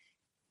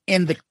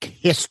in the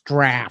Kiss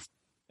draft.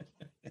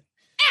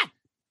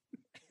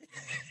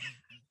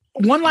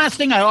 One last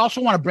thing I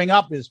also want to bring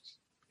up is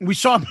we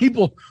saw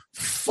people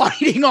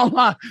fighting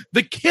online.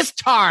 The Kiss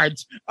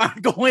tards are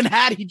going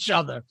at each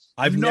other.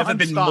 I've never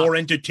been more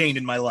entertained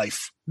in my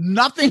life.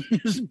 Nothing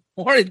is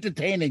more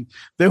entertaining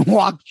than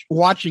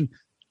watching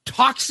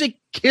toxic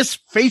Kiss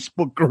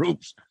Facebook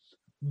groups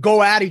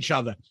go at each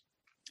other.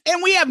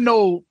 And we have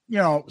no,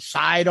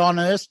 side on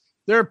this.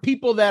 There are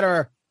people that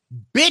are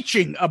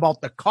bitching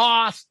about the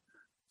cost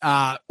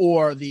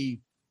or the,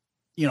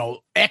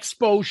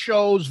 expo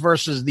shows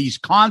versus these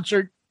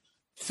concert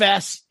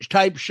fest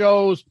type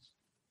shows.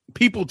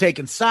 People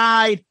taking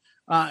side.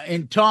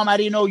 And Tom, I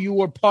didn't know you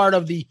were part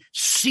of the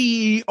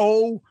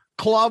CEO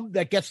club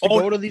that gets to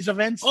go to these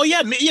events. Oh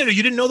yeah,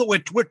 you didn't know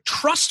that we're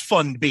trust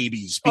fund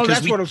babies. Because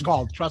that's what it was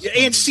called. Trust fund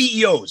and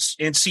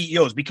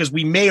CEOs, because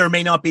we may or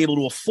may not be able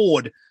to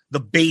afford the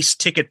base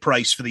ticket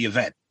price for the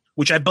event,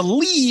 which I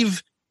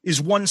believe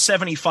is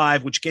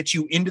 $175, which gets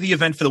you into the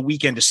event for the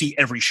weekend to see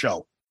every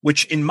show.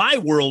 Which in my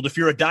world, if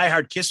you're a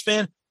diehard Kiss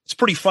fan, it's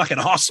pretty fucking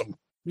awesome.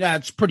 Yeah,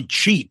 it's pretty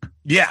cheap.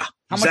 Yeah,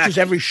 how much is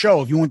every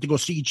show if you want to go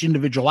see each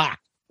individual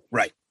act?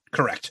 Right,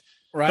 correct.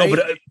 Right,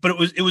 no, but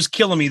it was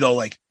killing me though.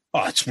 Like,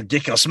 oh, it's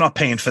ridiculous. I'm not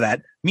paying for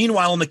that.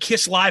 Meanwhile, in the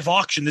Kiss live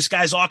auction, this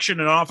guy's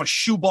auctioning off a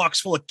shoebox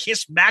full of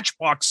Kiss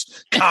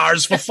Matchbox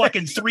cars for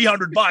fucking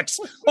 $300.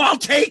 Oh, I'll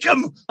take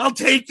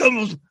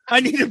them. I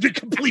need them to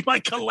complete my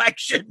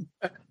collection.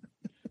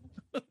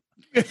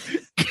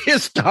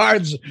 Kiss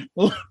cards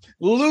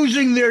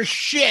losing their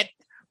shit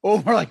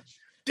over like,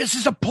 this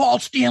is a Paul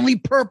Stanley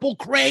purple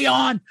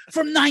crayon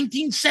from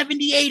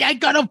 1978. I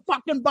gotta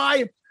fucking buy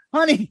it,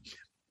 honey.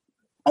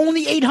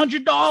 Only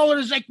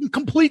 $800. I can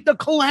complete the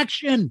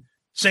collection.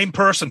 Same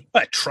person.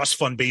 Trust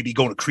fund baby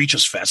going to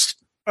Creatures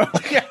Fest.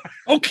 Okay.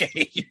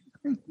 Okay.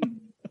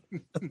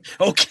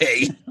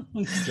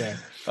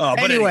 But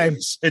anyway,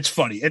 anyways, it's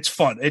funny. It's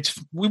fun.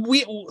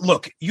 We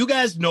look, you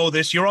guys know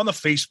this. You're on the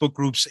Facebook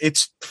groups.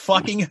 It's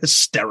fucking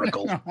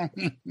hysterical.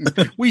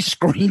 We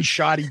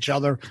screenshot each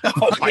other.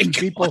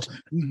 People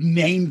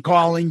name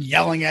calling,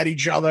 yelling at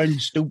each other and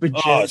stupid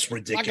shit. Oh, it's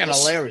ridiculous. Fucking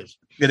hilarious.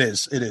 It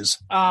is.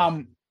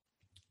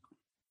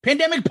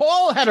 Pandemic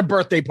Paul had a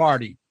birthday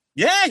party.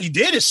 Yeah, he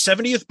did his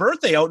 70th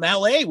birthday out in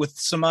LA with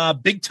some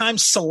big time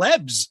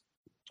celebs.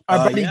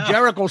 Our buddy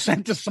Jericho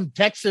sent us some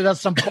texted us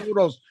some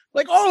photos.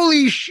 Like,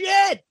 holy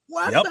shit,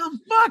 what the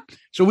fuck?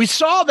 So we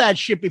saw that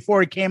shit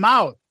before it came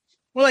out.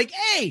 We're like,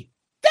 hey,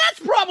 that's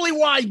probably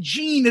why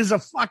Gene is a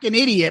fucking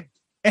idiot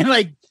and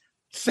like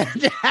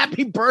sent a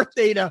happy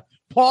birthday to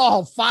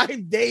Paul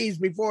 5 days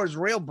before his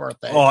real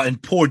birthday. Oh,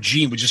 and poor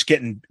Gene was just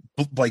getting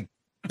like,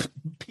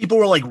 people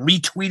were like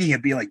retweeting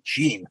it, being like,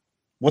 Gene,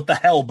 what the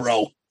hell,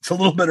 bro? It's a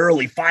little bit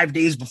early, 5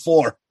 days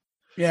before.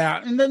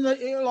 Yeah, and then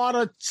a lot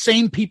of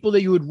same people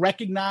that you would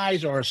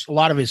recognize, or a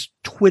lot of his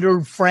Twitter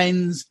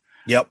friends.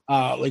 Yep.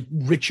 Like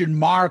Richard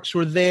Marx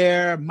were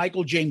there.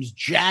 Michael James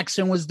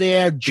Jackson was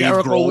there.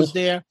 Jericho was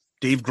there.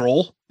 Dave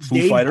Grohl,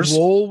 Foo Fighters.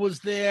 Grohl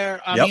was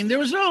there. I mean, there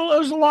was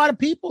a lot of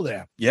people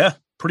there. Yeah,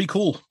 pretty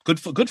cool. Good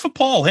for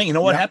Paul. Hey, you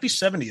know what? Happy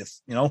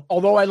 70th.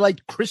 Although I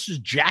liked Chris's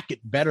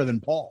jacket better than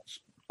Paul's.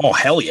 Oh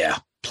hell yeah!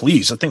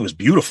 Please, I think it was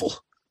beautiful.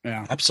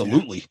 Yeah,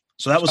 absolutely. Yeah.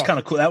 So that was kind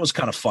of cool. That was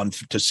kind of fun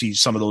to see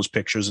some of those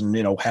pictures, and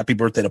happy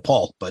birthday to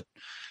Paul. But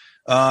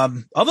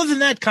other than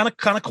that, kind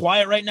of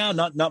quiet right now.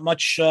 Not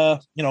much.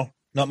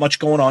 Not much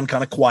going on.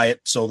 Kind of quiet.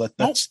 So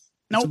that's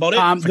about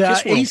it.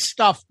 The Ace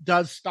stuff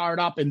does start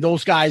up, and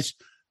those guys.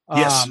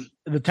 Yes.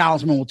 The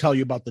Talismen will tell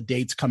you about the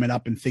dates coming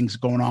up and things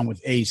going on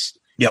with Ace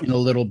in a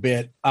little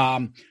bit.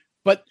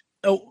 But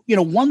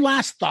one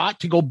last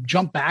thought to go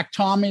jump back,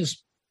 Tom,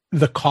 is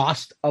the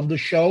cost of the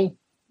show.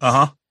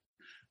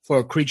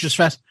 For Creatures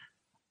Fest.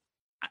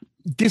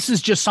 This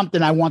is just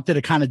something I wanted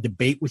to kind of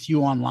debate with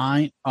you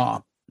online,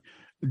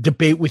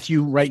 debate with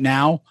you right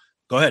now.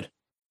 Go ahead.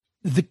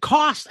 The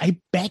cost, I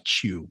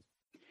bet you,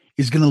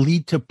 is going to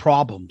lead to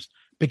problems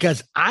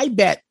because I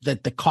bet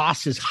that the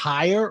cost is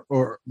higher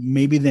or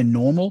maybe than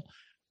normal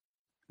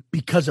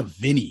because of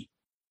Vinny.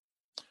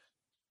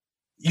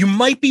 You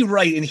might be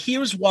right. And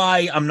here's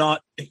why I'm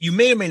not, you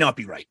may or may not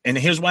be right. And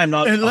here's why I'm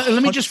not.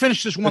 Let me just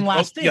finish this one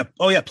last thing. Yeah.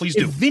 Oh yeah, please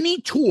do. If Vinny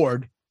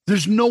toured,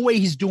 there's no way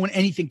he's doing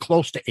anything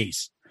close to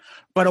Ace.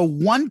 But a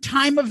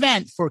one-time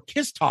event for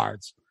Kiss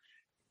Tards,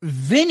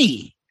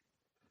 Vinny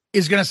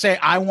is going to say,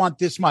 I want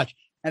this much.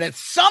 And at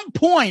some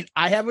point,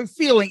 I have a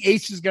feeling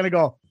Ace is going to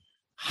go,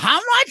 how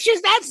much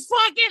is that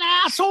fucking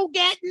asshole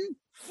getting?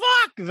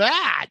 Fuck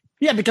that.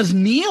 Yeah, because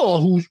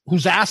Neil,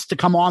 who's asked to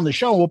come on the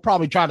show, we'll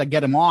probably try to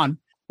get him on.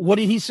 What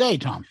did he say,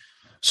 Tom?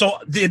 So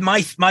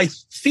my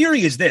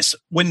theory is this.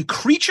 When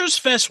Creatures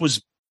Fest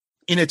was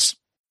in its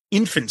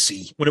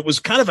infancy, when it was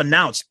kind of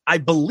announced, I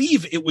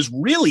believe it was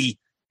really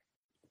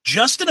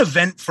just an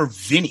event for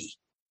Vinny.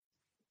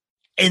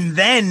 And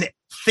then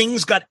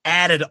things got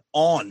added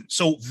on.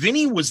 So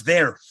Vinny was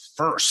there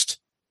first.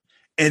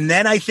 And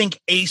then I think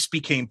Ace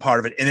became part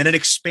of it. And then it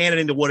expanded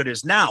into what it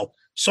is now.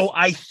 So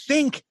I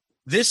think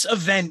this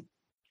event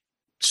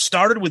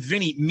started with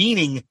Vinny,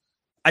 meaning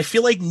I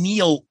feel like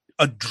Neil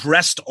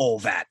addressed all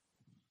that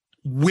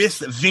with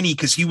Vinny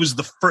because he was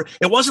the first.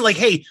 It wasn't like,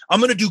 hey, I'm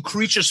going to do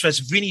Creatures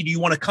Fest. Vinny, do you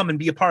want to come and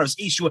be a part of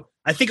this?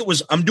 I think it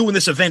was, I'm doing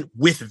this event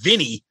with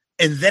Vinny,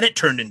 and then it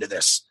turned into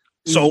this.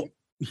 So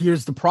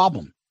here's the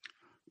problem.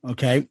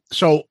 Okay.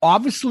 So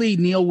obviously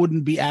Neil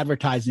wouldn't be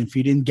advertising if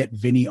he didn't get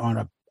Vinny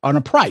on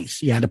a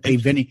price. You had to pay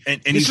Vinny.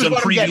 And he's done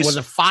previous.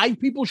 Whether 5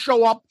 people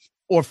show up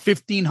or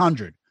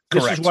 1,500.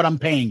 This is what I'm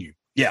paying you.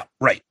 Yeah.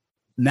 Right.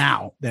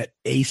 Now that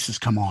Ace has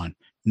come on,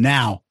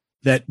 now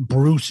that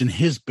Bruce and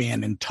his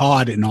band and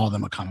Todd and all of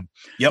them are coming.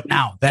 Yep.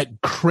 Now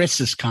that Chris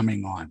is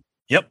coming on.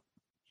 Yep.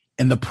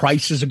 And the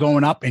prices are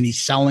going up and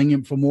he's selling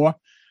him for more.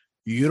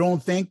 You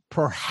don't think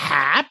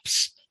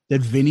perhaps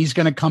that Vinny's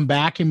going to come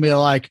back and be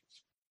like,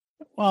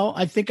 well,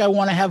 I think I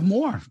want to have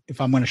more if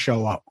I'm going to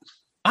show up.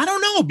 I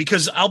don't know,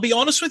 because I'll be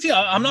honest with you.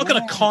 I'm not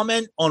going to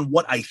comment on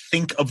what I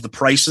think of the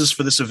prices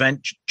for this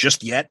event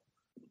just yet.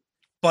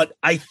 But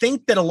I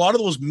think that a lot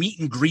of those meet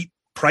and greet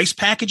price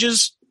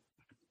packages,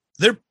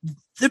 they're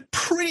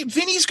pretty.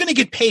 Vinny's going to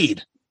get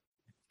paid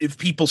if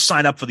people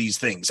sign up for these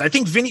things. I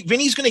think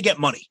Vinny's going to get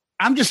money.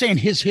 I'm just saying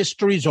his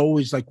history is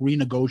always like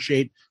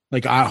renegotiate.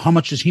 Like how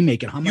much is he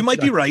making? How much? You might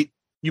be right.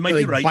 You might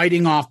be right.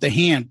 Biting off the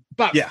hand.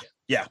 But yeah.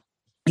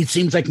 It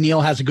seems like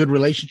Neil has a good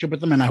relationship with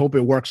them, and I hope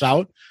it works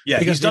out. Yeah,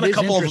 because he's done a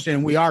couple of.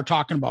 And we are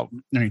talking about.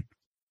 I mean,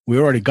 we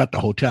already got the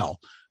hotel.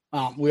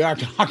 We are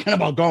talking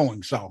about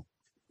going. So.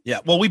 Yeah,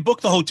 well, we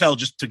booked the hotel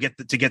just to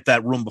get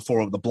that room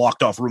before the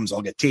blocked off rooms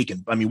all get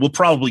taken. I mean, we're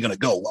probably going to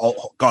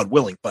go, God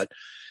willing. But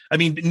I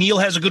mean, Neil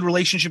has a good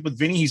relationship with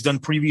Vinny. He's done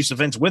previous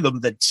events with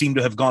him that seem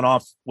to have gone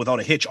off without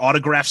a hitch.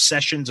 Autograph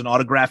sessions and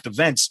autographed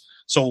events.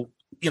 So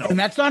and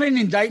that's not an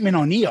indictment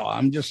on Neil.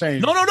 I'm just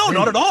saying. No,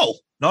 not at all.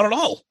 Not at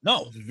all.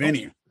 No,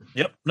 Vinny.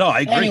 Yep. No,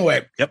 I agree.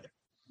 Anyway. Yep.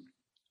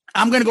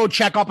 I'm going to go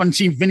check up and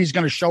see if Vinny's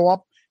going to show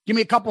up. Give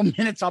me a couple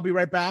minutes. I'll be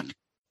right back.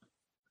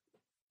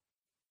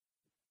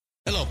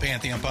 Hello,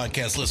 Pantheon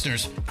podcast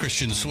listeners.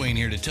 Christian Swain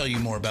here to tell you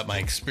more about my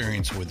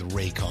experience with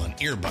Raycon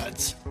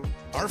earbuds.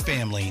 Our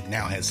family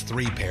now has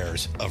 3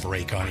 pairs of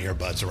Raycon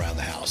earbuds around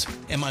the house,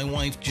 and my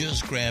wife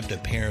just grabbed a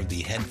pair of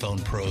the Headphone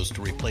Pros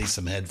to replace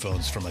some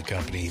headphones from a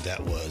company that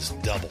was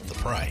double the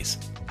price.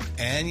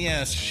 And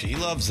yes, she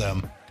loves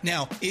them.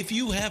 Now, if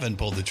you haven't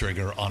pulled the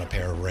trigger on a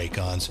pair of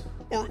Raycons,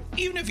 or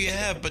even if you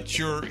have, but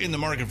you're in the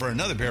market for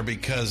another pair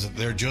because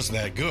they're just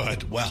that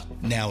good, well,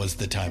 now is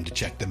the time to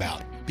check them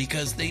out,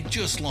 because they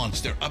just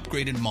launched their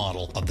upgraded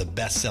model of the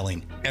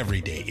best-selling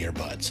everyday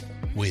earbuds.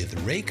 With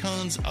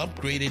Raycon's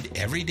upgraded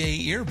everyday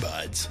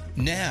earbuds,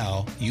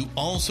 now you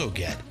also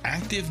get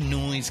active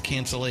noise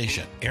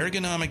cancellation,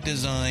 ergonomic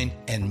design,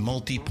 and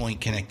multi-point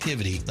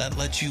connectivity that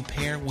lets you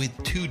pair with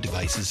 2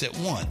 devices at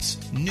once.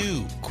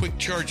 New quick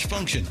charge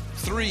function,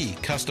 3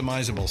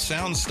 customizable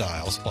sound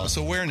styles, plus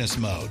awareness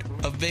mode.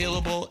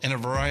 Available in a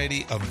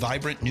variety of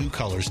vibrant new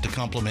colors to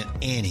complement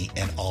any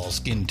and all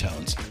skin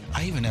tones.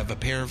 I even have a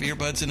pair of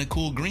earbuds in a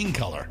cool green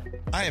color.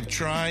 I have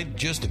tried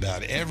just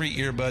about every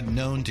earbud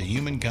known to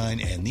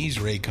humankind, and these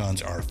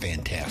Raycons are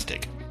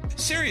fantastic.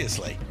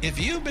 Seriously, if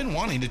you've been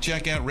wanting to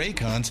check out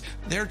Raycons,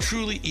 there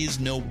truly is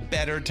no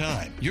better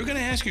time. You're going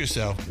to ask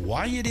yourself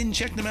why you didn't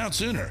check them out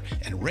sooner,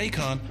 and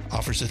Raycon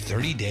offers a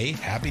 30-day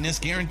happiness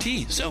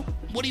guarantee. So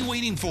what are you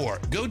waiting for?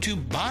 Go to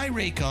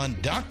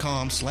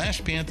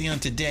buyraycon.com/Pantheon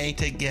today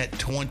to get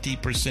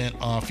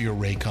 20% off your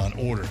Raycon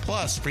order,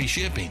 plus free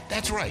shipping.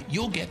 That's right,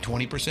 you'll get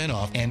 20%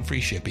 off and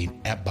free shipping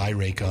at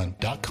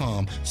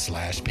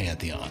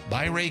buyraycon.com/Pantheon.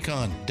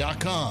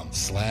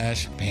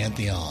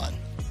 buyraycon.com/Pantheon.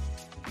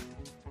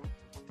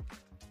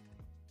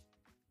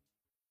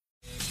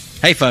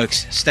 Hey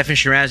folks, Stefan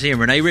Shirazi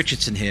and Renee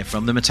Richardson here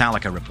from the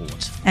Metallica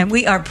Report. And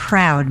we are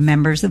proud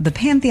members of the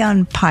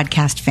Pantheon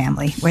podcast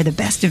family, where the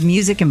best of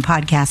music and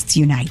podcasts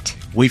unite.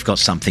 We've got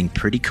something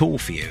pretty cool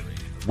for you.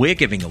 We're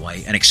giving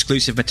away an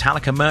exclusive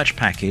Metallica merch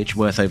package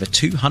worth over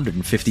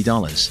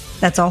 $250.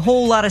 That's a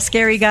whole lot of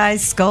Scary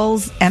Guys,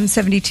 Skulls,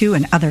 M72,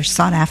 and other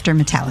sought-after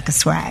Metallica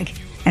swag.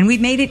 And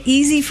we've made it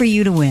easy for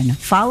you to win.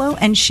 Follow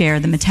and share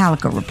the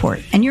Metallica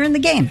Report, and you're in the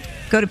game.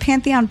 Go to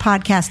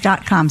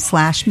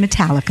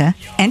pantheonpodcast.com/Metallica,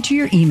 enter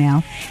your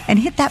email, and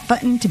hit that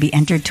button to be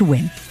entered to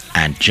win.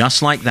 And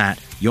just like that,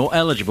 you're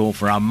eligible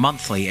for our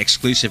monthly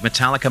exclusive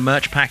Metallica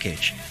merch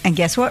package. And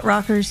guess what,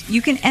 rockers?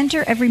 You can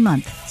enter every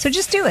month, so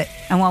just do it.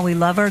 And while we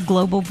love our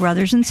global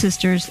brothers and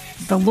sisters,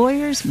 the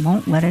lawyers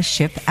won't let us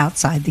ship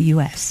outside the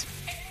U.S.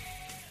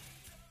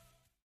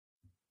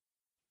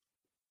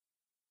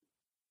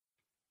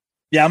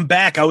 Yeah, I'm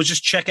back. I was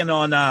just checking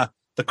on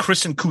the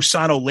Chris and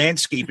Cusano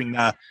landscaping.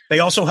 They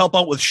also help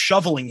out with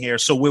shoveling here.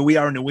 So where we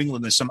are in New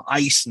England, there's some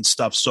ice and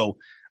stuff. So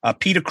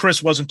Peter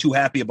Chris wasn't too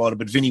happy about it,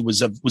 but Vinny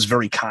was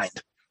very kind.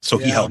 So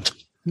he helped.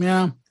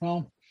 Yeah.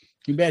 Well,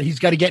 you bet he's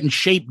got to get in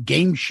shape,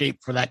 game shape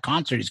for that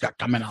concert he's got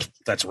coming up.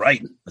 That's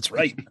right. That's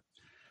right.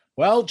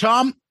 Well,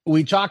 Tom,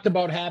 we talked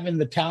about having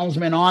the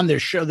Talismen on their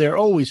show.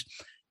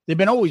 They've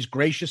been always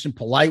gracious and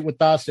polite with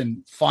us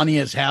and funny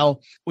as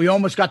hell. We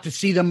almost got to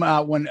see them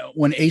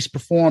when Ace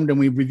performed and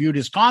we reviewed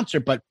his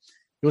concert, but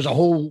it was a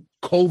whole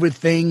COVID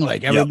thing.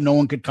 Like no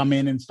one could come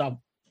in and stuff.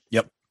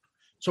 Yep.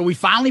 So we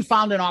finally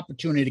found an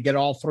opportunity to get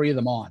all three of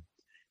them on.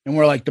 And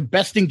we're like, the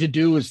best thing to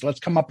do is let's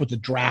come up with a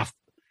draft.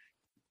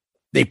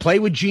 They play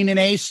with Gene and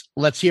Ace.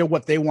 Let's hear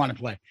what they want to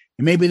play.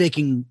 And maybe they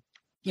can,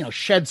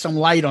 shed some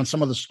light on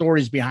some of the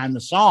stories behind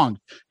the song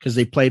because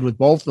they played with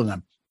both of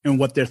them and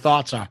what their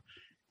thoughts are.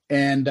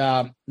 And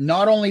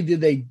not only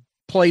did they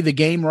play the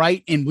game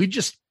right, and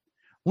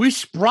we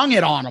sprung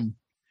it on them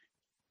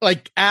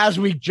like as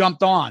we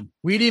jumped on.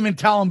 We didn't even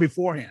tell them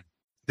beforehand.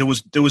 There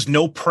was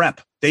no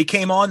prep. They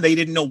came on. They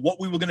didn't know what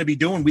we were going to be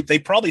doing. They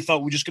probably thought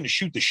we were just going to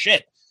shoot the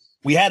shit.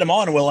 We had them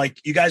on, and we're like,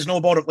 you guys know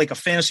about it, like a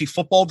fantasy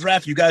football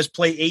draft? You guys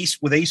play Ace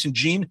with Ace and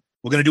Gene?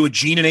 We're going to do a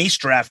Gene and Ace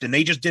draft. And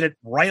they just did it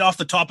right off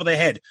the top of their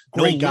head.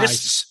 Great no guys.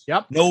 lists.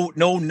 Yep.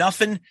 No,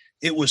 nothing.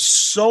 It was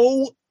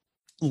so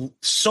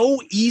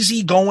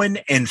easy going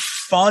and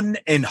fun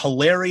and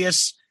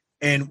hilarious.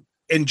 And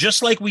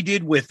just like we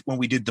did when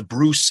we did the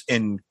Bruce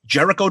and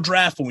Jericho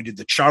draft, when we did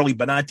the Charlie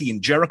Benanti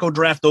and Jericho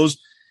draft,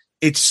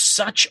 it's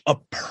such a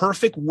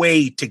perfect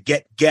way to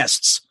get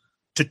guests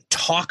to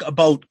talk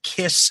about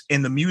Kiss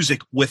and the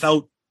music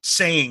without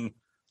saying,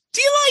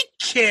 do you like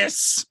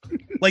Kiss?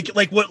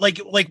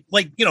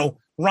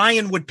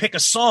 Ryan would pick a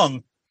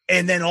song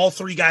and then all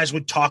three guys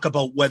would talk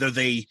about whether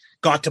they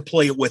got to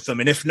play it with them.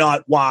 And if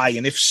not, why?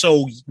 And if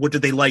so, what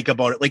did they like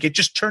about it? Like, it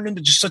just turned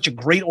into just such a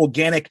great,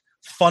 organic,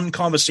 fun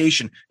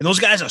conversation. And those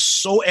guys are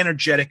so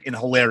energetic and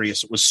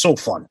hilarious. It was so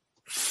fun.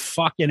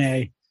 Fucking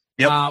A.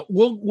 Yep.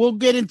 We'll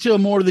get into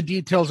more of the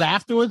details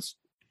afterwards,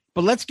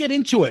 but let's get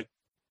into it.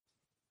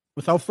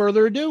 Without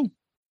further ado,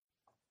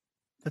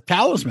 the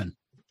Talismen.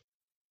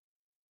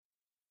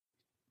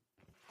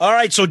 All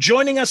right, so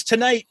joining us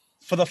tonight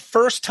for the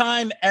first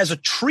time as a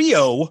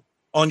trio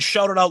on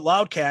Shout It Out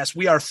Loudcast,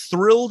 we are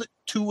thrilled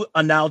to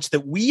announce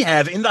that we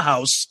have in the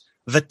house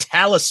the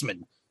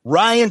Talismen,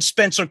 Ryan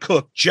Spencer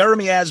Cook,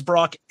 Jeremy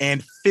Asbrock,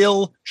 and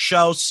Phil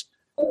Schaus.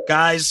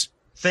 Guys,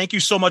 thank you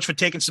so much for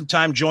taking some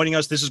time joining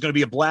us. This is going to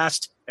be a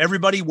blast.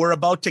 Everybody, we're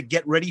about to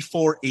get ready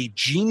for a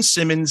Gene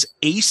Simmons,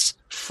 Ace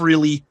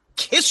Frehley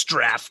Kiss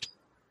draft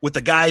with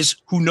the guys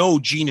who know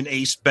Gene and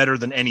Ace better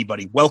than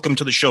anybody. Welcome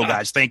to the show,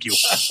 guys. Thank you.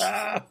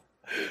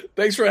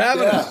 Thanks for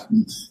having us.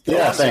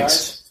 Yeah,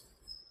 thanks.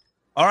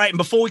 All right, and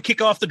before we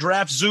kick off the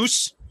draft,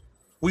 Zeus,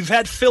 we've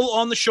had Phil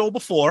on the show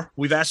before.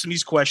 We've asked him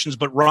these questions,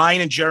 but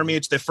Ryan and Jeremy,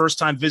 it's their first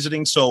time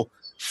visiting, so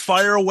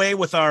fire away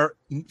with our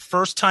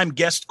first-time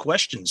guest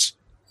questions.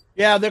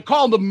 Yeah, they're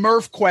called the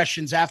Murph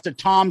questions after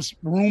Tom's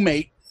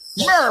roommate,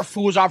 Murph,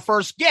 who was our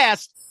first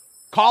guest.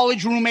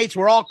 College roommates,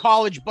 we're all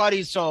college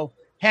buddies, so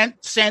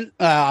hence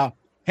the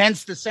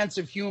sense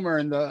of humor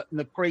and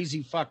the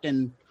crazy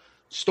fucking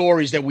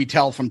stories that we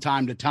tell from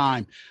time to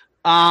time.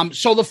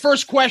 So the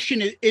first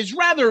question is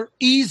rather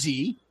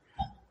easy,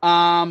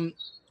 and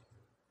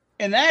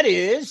that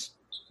is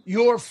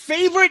your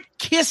favorite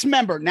Kiss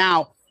member.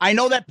 Now, I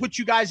know that puts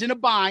you guys in a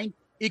bind.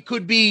 It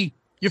could be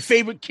your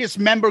favorite Kiss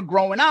member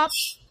growing up.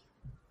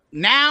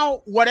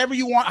 Now, whatever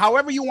you want,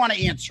 however you want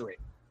to answer it.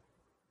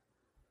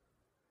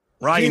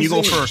 Ryan, you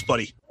go first,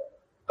 buddy.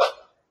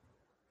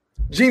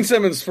 Gene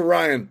Simmons for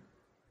Ryan.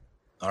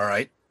 All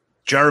right.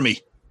 Jeremy.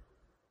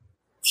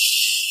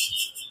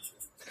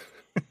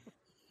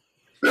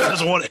 He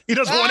doesn't want to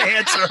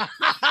answer.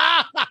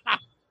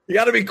 You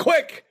got to be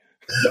quick.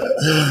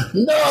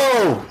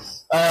 No.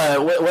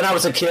 When I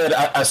was a kid,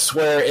 I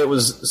swear it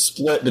was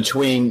split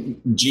between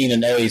Gene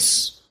and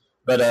Ace.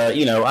 But,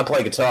 I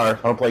play guitar.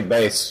 I don't play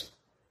bass.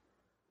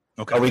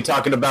 Okay. Are we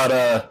talking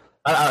about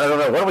I don't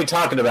know. What are we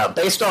talking about?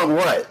 Based on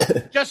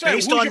what? Just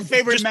who's your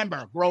favorite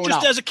member growing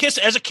up? Just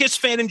as a Kiss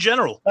fan in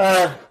general.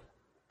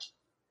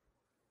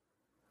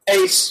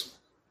 Ace.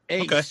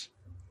 Okay.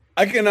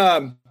 I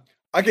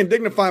can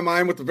dignify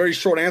mine with a very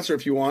short answer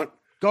if you want.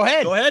 Go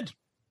ahead.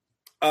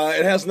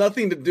 It has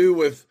nothing to do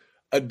with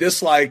a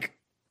dislike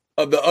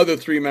of the other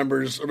three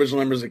original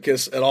members of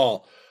Kiss at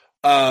all.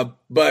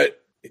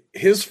 But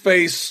his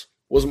face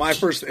was my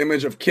first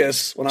image of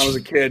Kiss when I was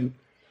a kid.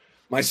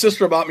 My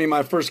sister bought me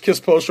my first Kiss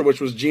poster,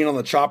 which was Gene on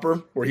the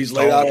chopper, where he's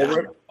laid out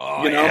over it.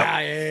 Oh,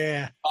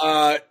 yeah.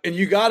 And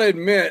you got to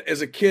admit,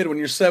 as a kid, when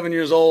you're 7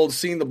 years old,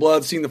 seeing the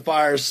blood, seeing the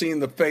fire, seeing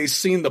the face,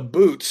 seeing the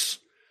boots,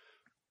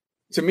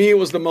 to me, it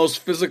was the most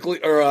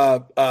physically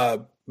or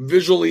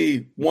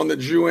visually one that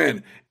drew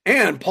in.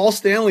 And Paul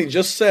Stanley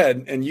just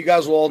said, and you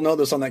guys will all know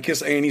this on that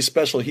Kiss A&E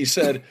special, he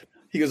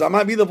goes, I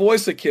might be the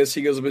voice of Kiss.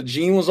 He goes, but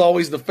Gene was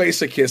always the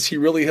face of Kiss. He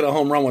really hit a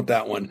home run with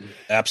that one.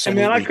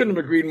 Absolutely. And man, I couldn't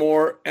have agreed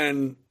more.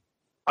 And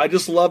I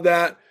just love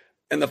that.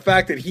 And the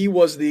fact that he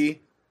was the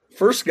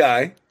first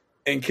guy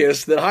in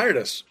Kiss that hired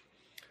us.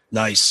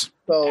 Nice.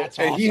 So, that's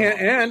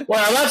awesome.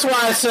 Well, that's why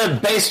I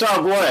said based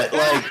on what?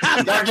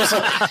 Like, they're just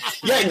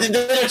like,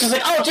 they're just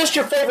like, oh, just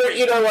your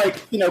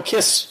favorite,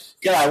 Kiss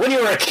guy when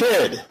you were a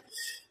kid.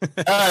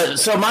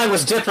 So mine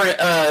was different.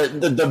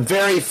 The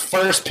very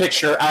first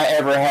picture I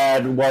ever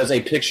had was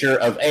a picture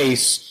of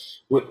Ace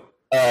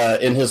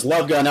in his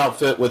Love Gun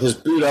outfit with his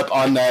boot up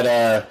on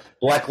that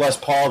Black Les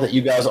Paul that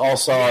you guys all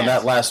saw on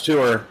that last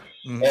tour.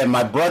 Mm-hmm. And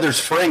my brother's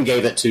friend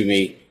gave it to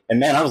me. And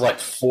man, I was like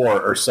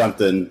 4 or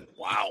something.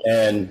 Wow.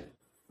 And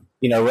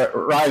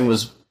Ryan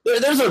was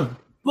there's a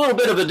little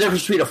bit of a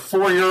difference between a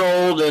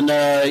 4-year-old and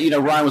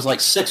Ryan was like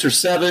 6 or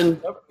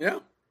 7. Yeah.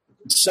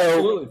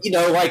 So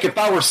like if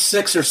I were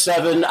 6 or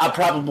 7, I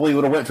probably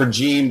would have went for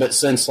Gene. But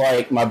since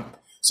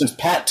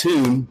Pat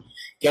Toon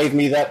gave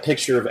me that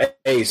picture of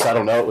Ace, I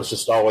don't know. It was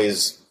just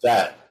always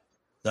that.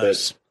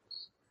 Nice.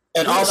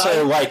 And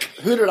also, when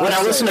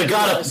I listened to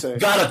God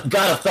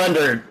of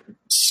Thunder,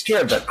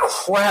 scared the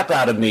crap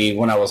out of me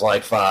when I was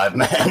like 5,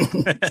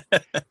 man.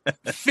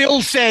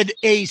 Phil said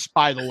Ace,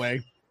 by the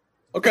way.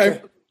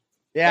 Okay.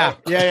 Yeah.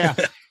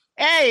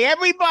 Hey,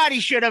 everybody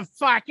should have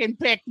fucking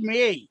picked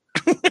me.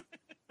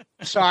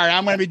 Sorry,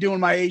 I'm going to be doing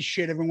my Ace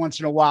shit every once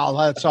in a while.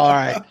 That's all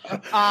right.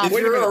 If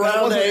you're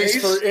around Ace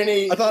for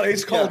any... I thought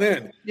Ace called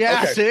in.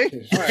 Yeah, okay.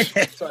 See? All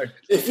right, sorry.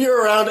 If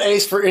you're around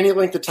Ace for any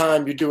length of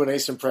time, you do an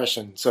Ace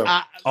impression. So,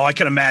 I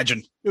can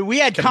imagine. We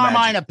had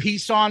Carmine a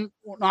piece on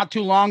not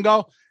too long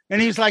ago,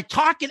 and he's like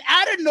talking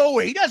out of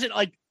nowhere. He doesn't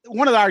like...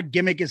 One of our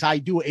gimmick is I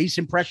do Ace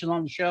impressions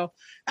on the show.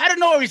 Out of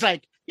nowhere, he's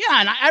like,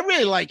 yeah, and I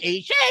really like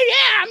Ace. Hey,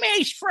 yeah, I'm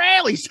Ace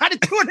Frehley. He started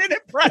doing an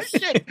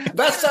impression.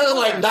 that sounded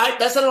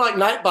like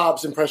Night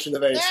Bob's impression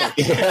of Ace.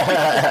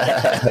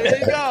 Yeah. There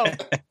you go.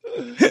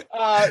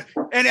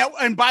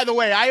 And by the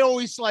way, I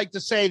always like to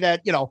say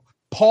that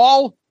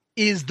Paul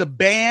is the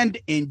band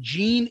and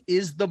Gene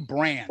is the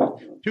brand.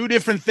 2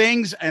 different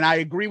things, and I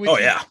agree with you.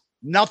 Yeah.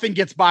 Nothing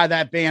gets by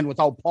that band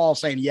without Paul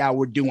saying, "Yeah,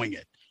 we're doing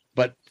it."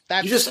 But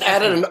that's you just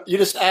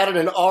added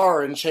an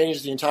R and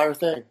changed the entire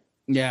thing.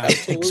 Yeah,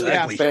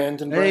 exactly. Yeah.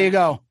 There you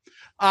go.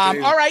 All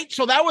right,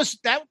 so that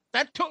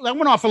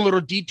went off a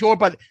little detour,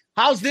 but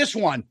how's this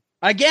one?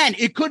 Again,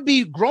 it could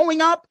be growing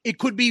up, it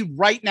could be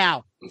right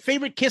now.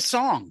 Favorite Kiss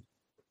song?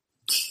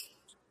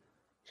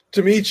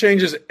 To me,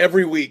 changes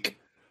every week.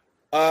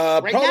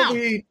 Probably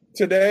now.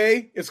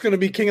 Today, it's going to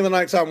be King of the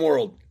Nighttime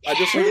World. I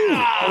just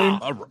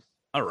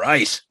all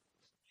right.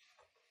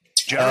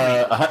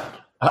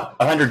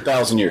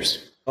 100,000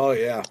 years. Oh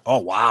yeah. Oh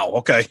wow.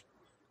 Okay.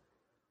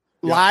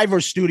 Live or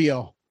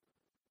studio?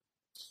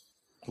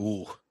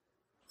 Ooh.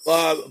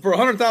 For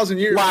 100,000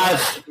 years.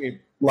 Live.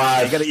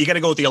 You got to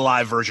go with the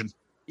live version.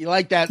 You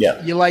like that?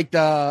 Yeah. You like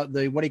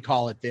the what do you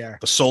call it there?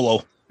 The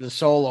solo. The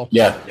solo.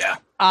 Yeah.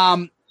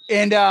 And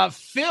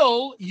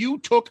Phil, you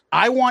took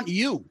 "I Want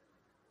You."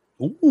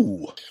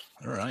 Ooh. All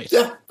right.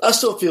 Yeah, I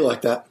still feel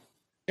like that.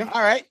 Yeah.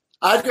 All right.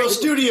 I'd go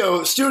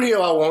studio.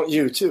 I Want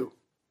You too.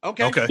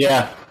 Okay.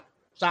 Yeah.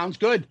 Sounds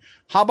good.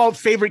 How about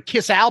favorite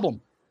Kiss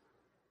album?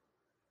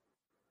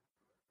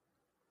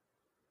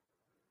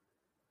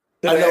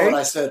 I know what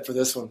I said for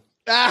this one.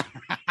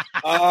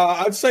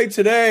 I'd say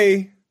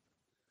today,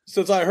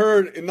 since I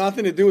heard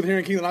nothing to do with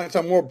hearing King of the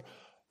Nighttime World,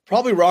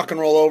 probably Rock and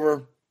Roll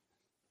Over.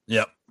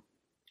 Yep.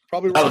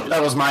 Probably.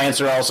 That was my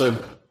answer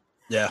also.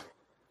 Yeah.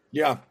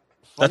 Yeah.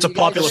 That's a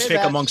popular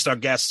pick amongst our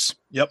guests.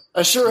 Yep.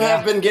 I sure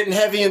have been getting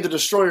heavy into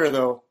Destroyer,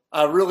 though.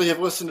 I really have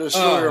listened to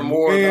Destroyer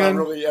more than I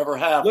really ever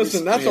have.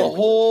 Listen, that's a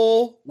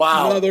whole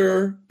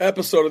another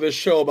episode of this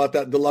show about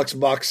that deluxe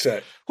box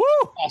set. Woo!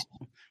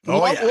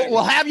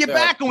 We'll have you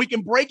back and we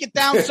can break it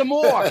down some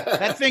more.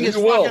 That thing is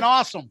fucking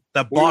awesome.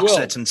 That box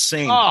set's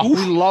insane. Oh,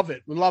 we love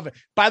it. We love it.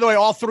 By the way,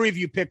 all 3 of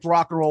you picked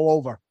Rock and Roll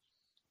Over.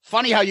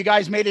 Funny how you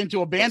guys made it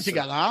into a band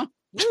together, huh?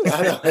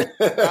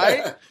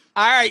 Right?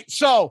 All right.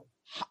 So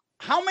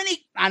how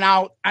many,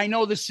 now I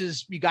know this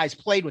is, you guys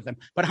played with them,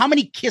 but how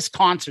many Kiss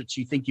concerts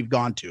do you think you've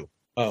gone to?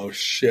 Oh,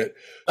 shit.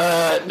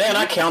 Man,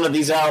 I counted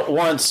these out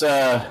once.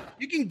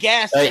 You can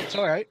guess. It's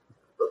all right.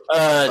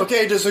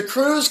 Okay, does a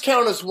cruise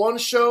count as one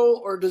show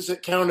or does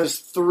it count as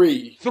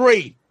 3?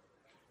 3.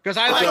 Because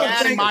I like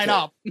adding mine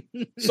up.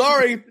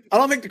 Sorry, I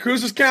don't think the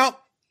cruises count.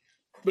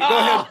 But go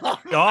ahead.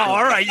 Oh,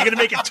 all right. You're going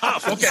to make it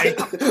tough. Okay.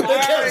 They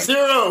count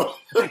 0.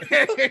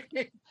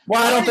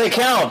 Why don't they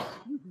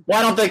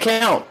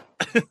count?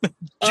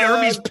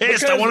 Jeremy's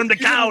pissed. I want him to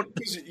count.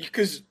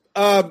 Because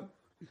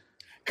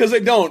they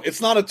don't.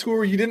 It's not a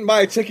tour. You didn't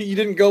buy a ticket. You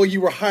didn't go.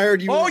 You were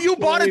hired. You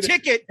bought a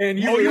ticket. And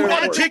you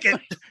bought a ticket.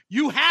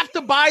 You have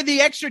to buy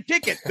the extra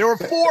ticket. There were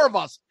 4 of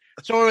us.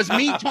 So it was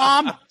me,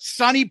 Tom,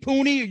 Sonny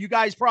Pooney, you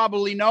guys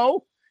probably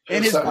know,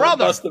 and his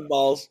brother. Busting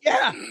balls.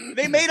 Yeah.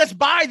 They made us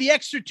buy the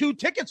extra 2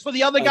 tickets for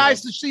the other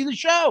guys to see the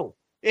show.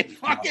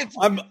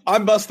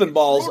 I'm busting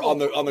balls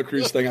on the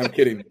cruise thing. I'm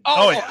kidding.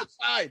 Yeah.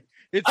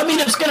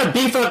 It's going to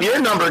beef up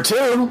your number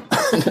too.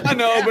 I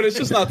know, but it's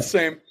just not the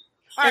same.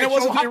 And it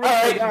wasn't the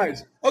original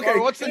guys. Okay,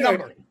 what's the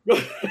number?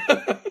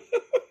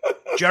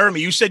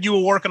 Jeremy, you said you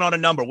were working on a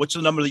number. What's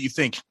the number that you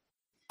think?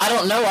 I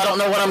don't know. I don't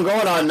know what I'm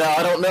going on now.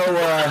 I don't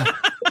know.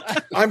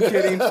 I'm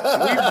kidding. We've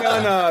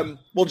done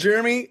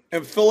Jeremy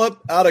and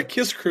Philip out of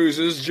Kiss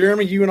Cruises.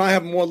 Jeremy, you and I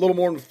have a little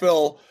more than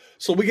Phil,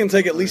 so we can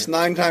take at least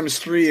 9 times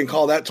 3 and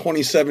call that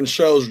 27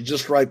 shows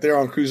just right there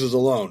on cruises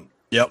alone.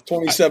 Yep,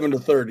 27 to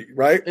 30.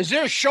 Right? Is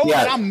there a show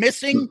that I'm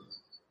missing?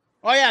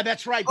 Oh yeah,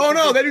 that's right. Oh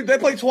no, they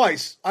play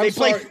twice. They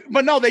play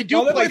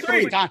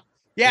 3 times.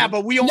 Yeah,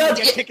 but we only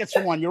get tickets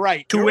for 1. You're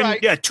right.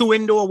 2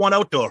 indoor, 1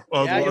 outdoor.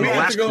 We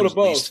have to go to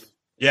both.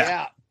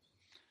 Yeah.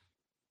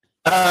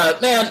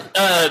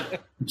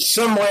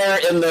 Somewhere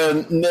in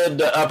the mid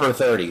to upper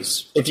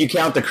 30s, if you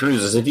count the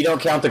cruises. If you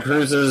don't count the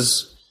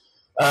cruises,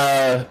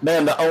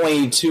 the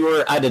only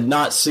tour I did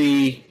not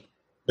see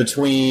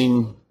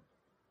between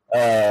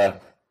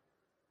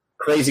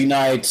Crazy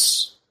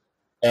Nights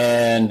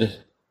and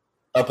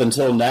up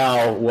until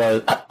now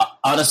was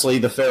honestly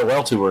the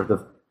farewell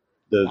tour.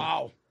 The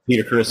wow.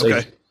 Peter Criss.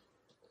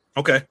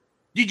 Okay.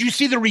 Did you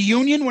see the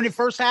reunion when it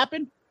first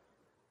happened?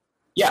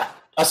 Yeah,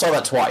 I saw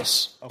that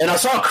twice. Okay. And I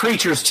saw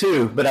Creatures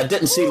too, but I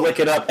didn't see Lick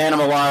It Up,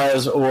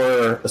 Animalize,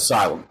 or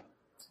Asylum.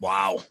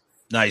 Wow.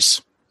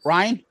 Nice.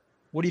 Ryan,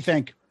 what do you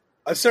think?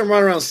 I said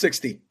right around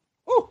 60.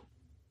 Ooh.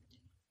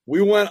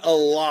 We went a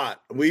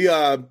lot. We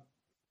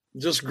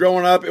just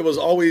growing up, it was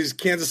always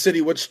Kansas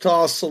City,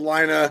 Wichita,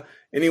 Salina,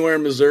 anywhere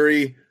in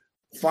Missouri,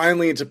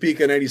 finally in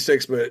Topeka in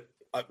 86. But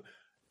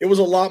it was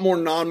a lot more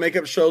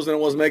non-makeup shows than it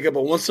was makeup.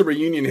 But once the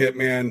reunion hit,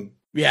 man,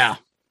 yeah,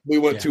 we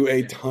went to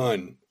a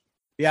ton.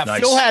 Yeah,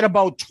 nice. Phil had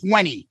about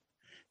 20.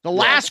 The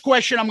last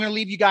question I'm going to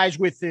leave you guys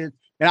with is,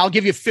 and I'll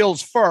give you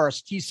Phil's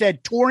first. He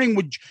said touring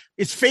with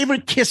his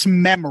favorite Kiss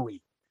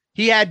memory.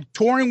 He had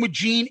touring with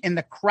Gene in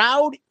the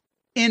crowd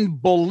in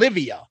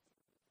Bolivia.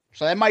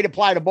 So that might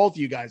apply to both of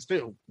you guys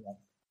too.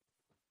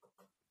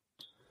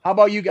 How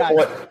about you guys?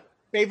 What?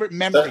 Favorite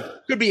memory?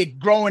 Could be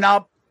growing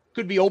up,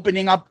 could be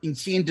opening up and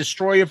seeing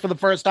Destroyer for the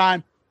first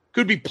time,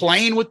 could be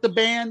playing with the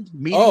band,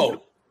 meeting,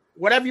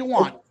 whatever you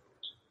want.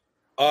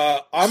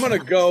 I'm going to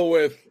go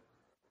with,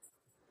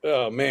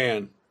 oh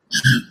man.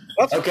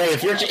 Okay,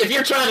 if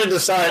you're trying to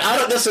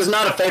decide, this is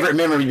not a favorite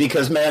memory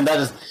because, man,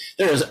 there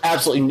is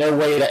absolutely no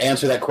way to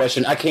answer that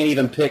question. I can't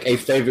even pick a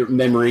favorite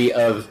memory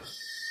of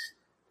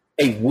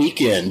a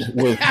weekend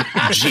with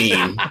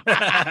Gene.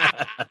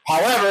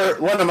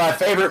 However, one of my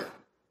favorite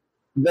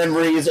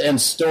memories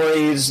and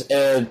stories,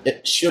 and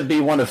it should be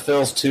one of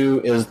Phil's too,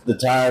 is the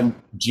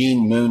time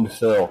Gene mooned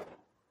Phil.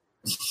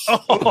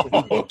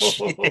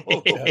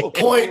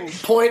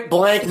 Point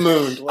blank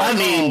moon. I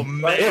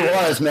mean, it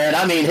was, man.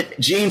 I mean,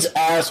 Gene's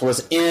ass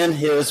was in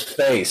his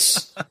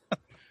face,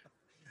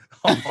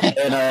 and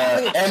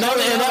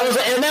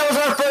that was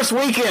our first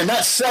weekend.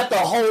 That set the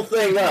whole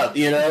thing up,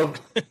 you know.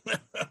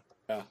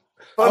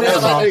 Funny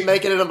enough, I didn't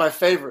make it into my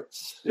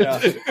favorites.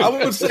 Yeah, I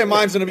would say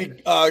mine's going to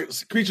be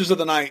Creatures of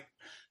the Night.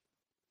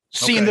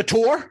 Seeing the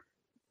tour?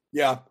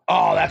 Yeah.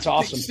 Oh, that's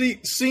awesome.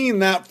 Seeing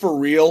that for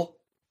real.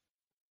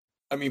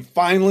 I mean,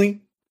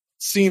 finally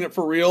seeing it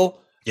for real.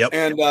 Yep.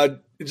 And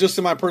just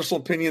in my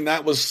personal opinion,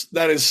 that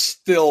is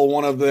still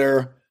one of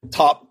their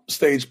top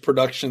stage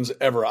productions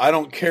ever. I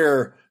don't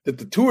care that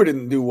the tour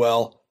didn't do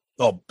well.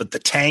 Oh, but the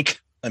tank.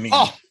 I mean,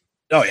 oh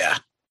yeah,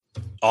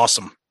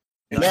 awesome.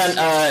 Man,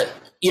 I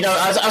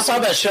saw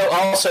that show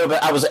also,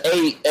 but I was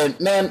 8, and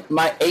man,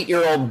 my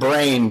 8-year-old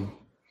brain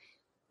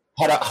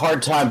had a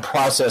hard time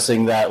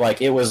processing that.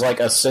 Like, it was like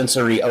a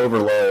sensory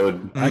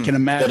overload. I can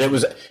imagine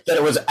that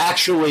it was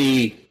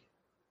actually.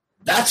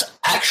 That's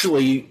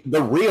actually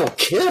the real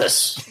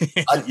Kiss.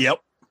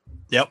 Yep.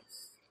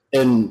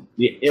 And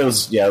it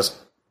was,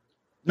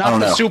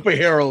 not the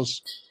superheroes.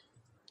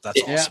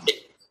 That's awesome.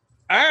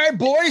 All right,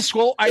 boys.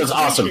 Well, I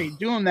appreciate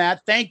doing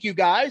that. Thank you,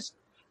 guys.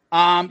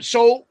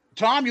 So,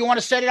 Tom, you want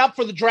to set it up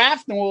for the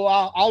draft, and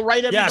I'll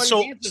write everybody's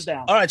answers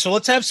down. All right, so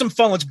let's have some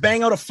fun. Let's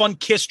bang out a fun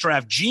Kiss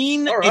draft.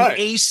 Gene and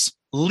Ace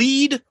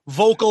lead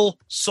vocal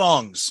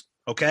songs.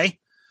 Okay.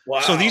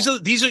 Wow. So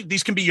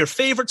these can be your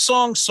favorite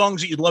songs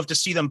that you'd love to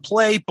see them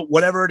play, but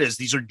whatever it is,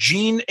 these are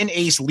Gene and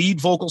Ace lead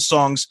vocal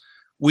songs.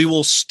 We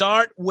will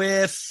start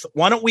with,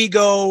 why don't we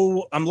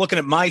go, I'm looking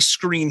at my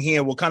screen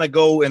here. We'll kind of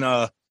go in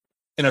a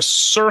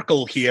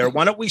circle here.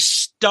 Why don't we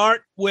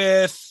start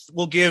with,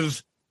 we'll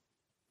give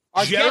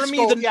our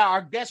Jeremy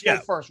our guest go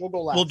first. We'll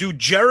go last. We'll do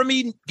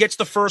Jeremy gets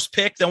the first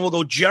pick, then we'll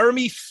go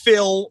Jeremy,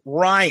 Phil,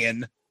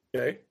 Ryan,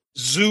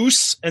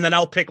 Zeus, and then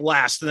I'll pick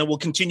last, and then we'll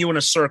continue in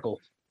a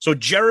circle. So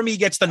Jeremy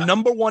gets the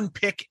number 1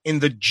 pick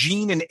in the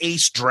Gene and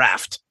Ace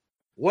draft.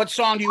 What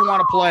song do you want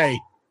to play?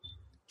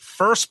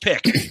 First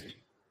pick.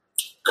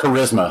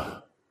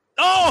 Charisma.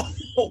 Oh,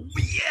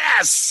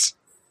 yes.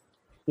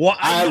 Well,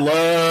 I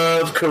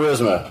love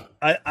Charisma.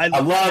 I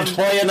loved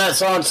playing that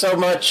song so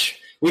much.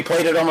 We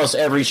played it almost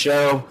every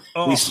show.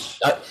 Oh. We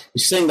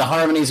sing the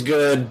harmonies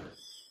good.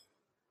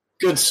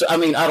 I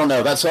mean, I don't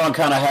know. That song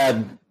kind of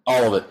had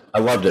all of it. I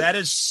loved it. That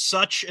is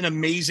such an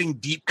amazing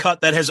deep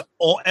cut. That has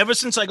ever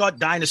since I got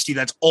Dynasty,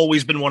 that's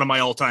always been one of my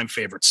all-time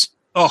favorites.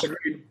 Oh,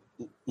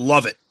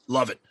 love it.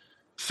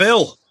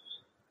 Phil.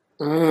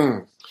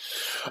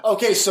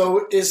 Okay,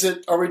 so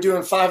are we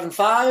doing 5 and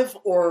 5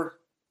 or?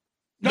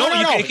 No.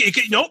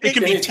 It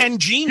can be 10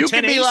 Gene, you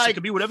 10 can be Ace. like, it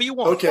could be whatever you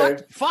want. Okay.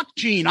 Fuck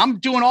Gene. I'm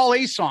doing all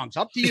Ace songs.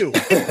 Up to you.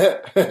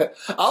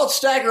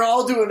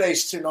 I'll do an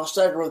Ace tune. I'll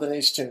stagger with an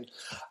Ace tune.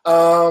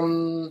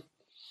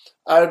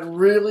 I'd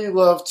really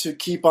love to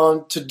keep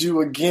on to do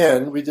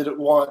again. We did it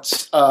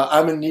once.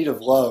 I'm in Need of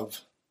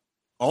Love.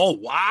 Oh,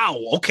 wow.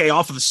 Okay,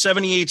 off of the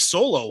 78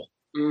 solo.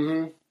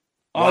 Mm-hmm.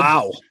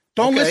 Wow.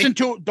 Don't listen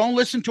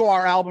to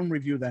our album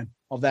review then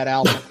of that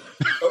album.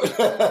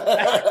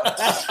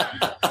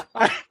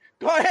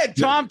 Go ahead. ahead,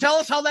 Tom. Tell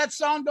us how that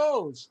song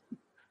goes.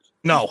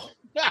 No.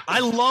 I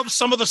love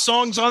some of the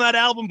songs on that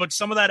album, but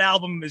some of that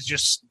album is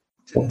just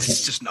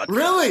not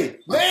really,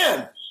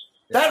 man.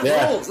 That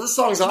rules. This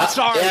song's awesome.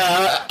 Sorry.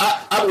 Yeah,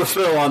 I'm with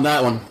Phil on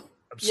that one.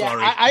 I'm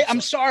sorry. I'm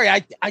sorry.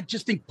 I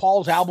just think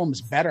Paul's album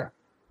is better.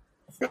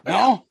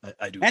 No,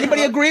 I do.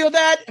 Anybody agree with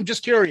that? I'm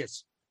just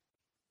curious.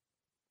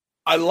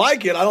 I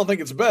like it. I don't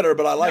think it's better,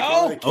 but I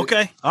like it.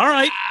 Okay. All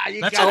right.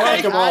 That's I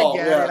like them all.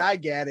 I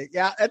get it.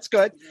 Yeah, that's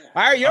good.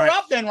 All right, you're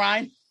up then,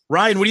 Ryan.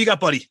 Ryan, what do you got,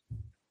 buddy?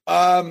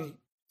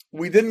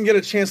 We didn't get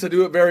a chance to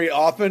do it very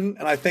often,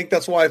 and I think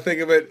that's why I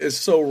think of it as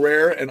so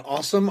rare and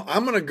awesome.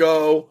 I'm going to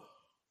go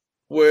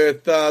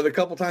with the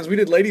couple times we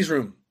did Ladies'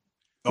 Room.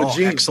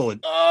 Gene.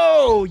 Excellent.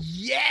 Oh,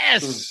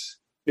 yes.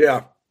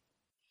 Yeah.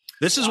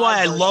 This is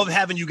why I love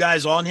having you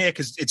guys on here,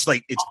 because it's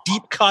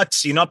deep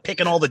cuts. You're not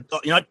picking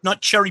you're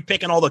not cherry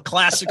picking all the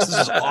classics. This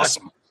is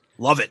awesome.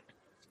 Love it.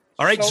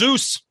 All right,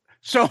 Zeus.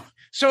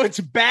 So it's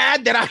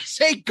bad that I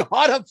say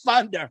God of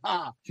Thunder,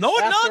 huh? No,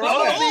 it's not.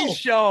 All these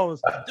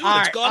shows. Dude, all it's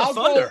right, God of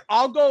Thunder.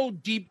 I'll go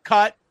deep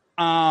cut.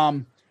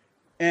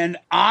 And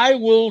I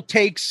will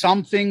take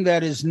something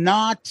that is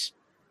not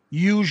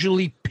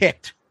usually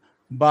picked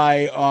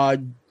by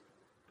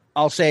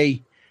I'll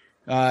say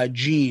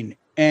Gene.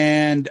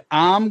 And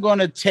I'm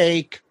gonna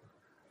take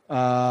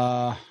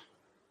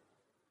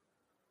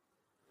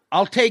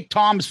I'll take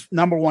Tom's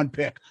number one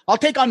pick. I'll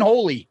take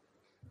Unholy.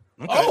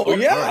 Okay. Oh,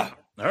 yeah.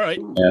 All right.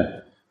 Yeah.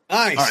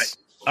 Nice.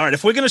 All right.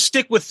 If we're going to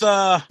stick with,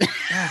 I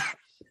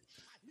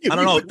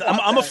don't know.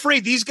 I'm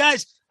afraid these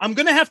guys, I'm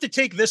going to have to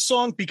take this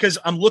song because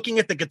I'm looking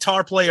at the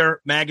Guitar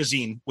Player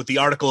magazine with the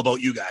article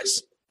about you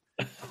guys,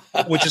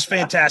 which is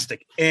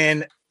fantastic.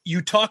 And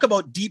you talk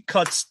about deep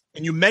cuts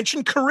and you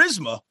mentioned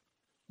Charisma,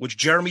 which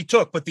Jeremy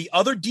took. But the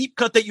other deep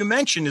cut that you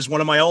mentioned is one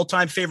of my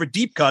all-time favorite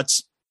deep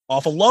cuts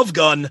off of Love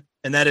Gun,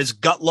 and that is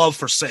Gut Love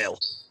for Sale.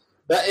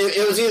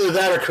 It was either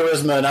that or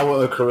Charisma, and I went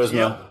with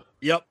Charisma.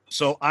 Yep.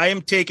 So I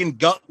am taking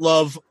Gut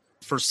Love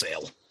for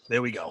Sale.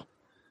 There we go.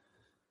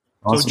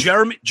 Awesome.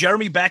 So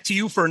Jeremy, back to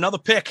you for another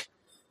pick.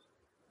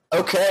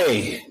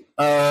 Okay.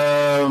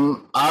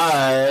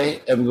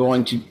 I am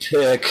going to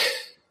pick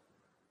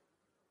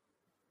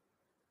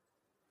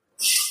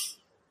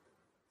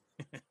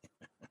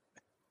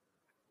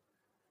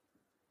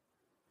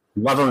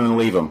Love 'Em and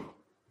Leave 'Em.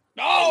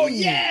 Oh,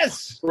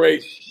 yes.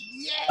 Great.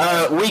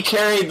 We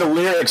carried the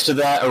lyrics to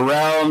that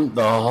around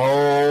the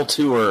whole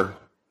tour,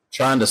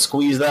 trying to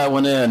squeeze that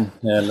one in.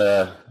 And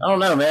I don't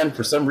know, man.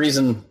 For some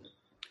reason,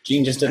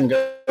 Gene just didn't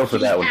go for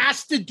that one. He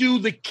has to do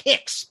the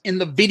kicks in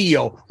the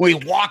video where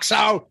he walks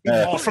out.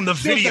 From the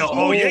video.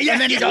 Oh, yeah.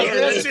 And then he does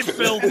this. That's it,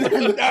 Phil.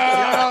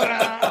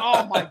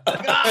 Oh, my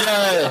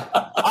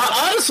God.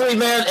 Honestly,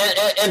 man,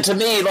 and to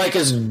me, like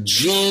as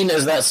Gene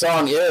as that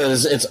song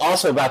is, it's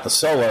also about the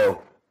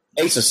solo.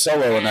 Ace's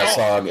solo in that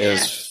song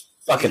is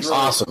fucking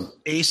awesome.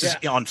 Ace is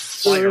on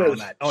fire on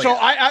that. Oh, so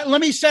I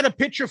let me set a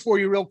picture for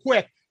you real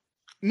quick.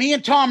 Me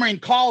and Tom are in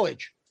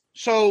college.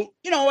 So,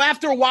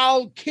 after a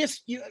while,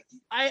 Kiss,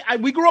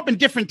 we grew up in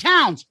different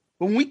towns.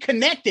 When we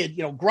connected,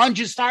 grunge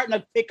is starting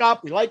to pick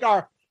up. We like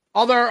our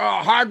other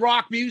hard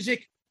rock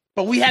music,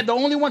 but we had the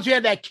only ones who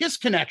had that Kiss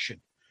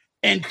connection.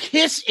 And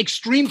Kiss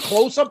Extreme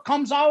Close-Up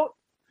comes out.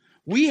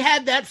 We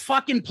had that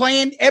fucking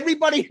playing.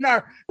 Everybody in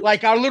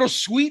our little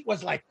suite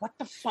was like, what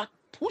the fuck?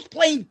 Who's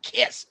playing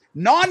Kiss?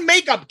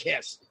 Non-makeup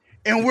Kiss.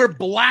 And we're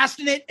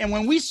blasting it. And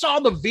when we saw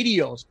the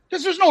videos,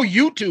 because there's no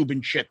YouTube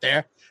and shit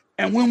there.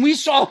 And when we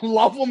saw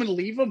Love 'Em and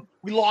Leave 'Em,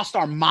 we lost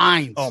our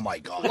minds. Oh, my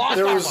God.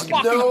 There was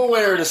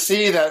nowhere to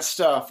see that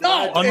stuff.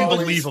 No,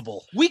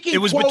 unbelievable. We can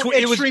quote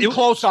Extreme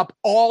Close-Up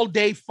all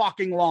day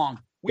fucking long.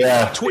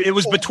 It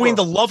was between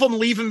the Love 'Em,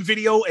 Leave 'Em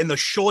video and the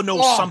Sure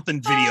Know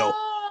Something video.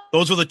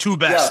 Those were the two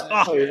best.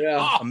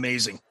 Yeah.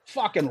 Amazing.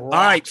 Fucking rock.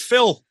 All right,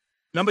 Phil,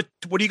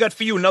 what do you got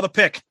for you? Another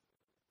pick.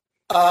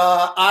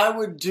 I'm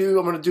going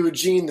to do a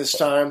Gene this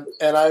time,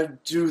 and I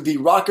do the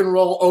rock and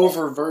roll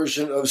over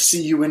version of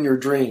See You in Your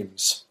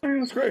Dreams.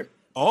 That's great.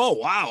 Oh,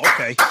 wow.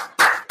 Okay.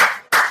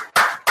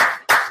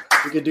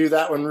 We could do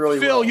that one really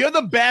Phil, well. you're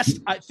the best.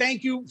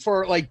 Thank you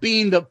for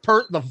being the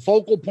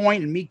focal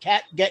point and me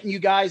getting you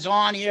guys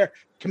on here,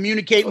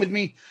 communicating with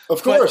me.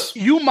 Of course.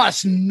 But you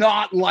must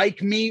not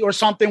like me or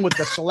something with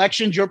the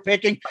selections you're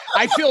picking.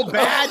 I feel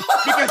bad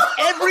because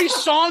every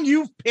song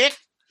you've picked,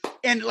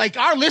 and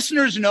our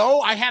listeners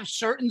know, I have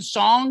certain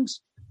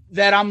songs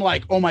that I'm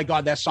like, oh my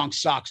God, that song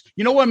sucks.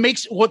 You know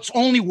what's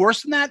only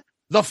worse than that?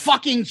 The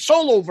fucking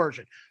solo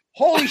version.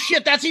 Holy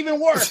shit, that's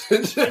even worse.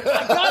 God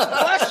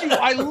bless you.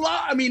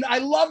 I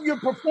love your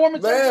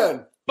performance.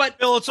 Man. But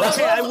Phil, it's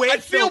okay. I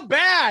feel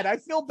bad. I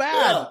feel bad.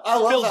 Yeah, I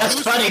love that.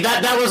 That's funny.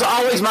 That was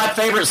always my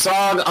favorite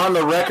song on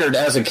the record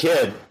as a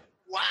kid.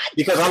 What?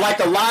 Because I like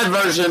the live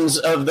versions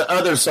of the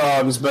other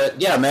songs,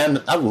 but yeah,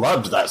 man, I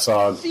loved that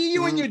song. See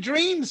You in Your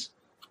Dreams.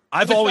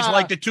 I've always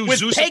liked it too.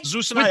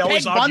 Zeus and I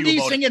always argue Bundy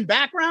about singing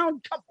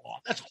background. Come on,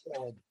 that's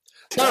horrible.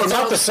 No,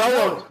 not the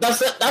solo.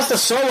 That's the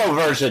solo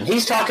version.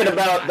 He's talking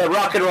about the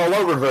rock and roll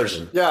over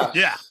version. Yeah.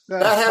 Yeah.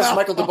 That has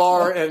Michael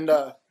DeBar and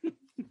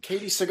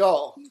Katie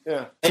Seagal.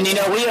 Yeah. And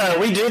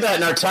we do that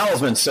in our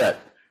Talismen set.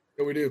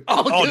 Yeah, we do.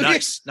 Oh, dude,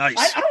 nice. I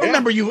don't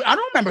remember you. I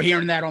don't remember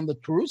hearing that on the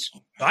cruise.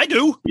 I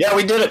do. Yeah,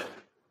 we did it.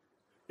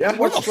 Yeah.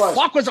 What the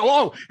fuck was it?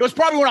 Oh, it was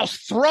probably when I was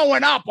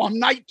throwing up on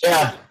night two.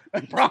 Yeah.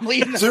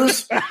 Probably.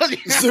 Zeus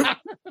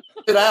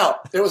it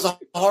out. It was a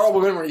horrible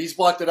memory. He's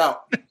blocked it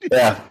out.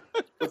 Yeah.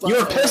 You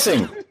were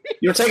pissing.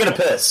 You were taking a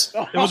piss.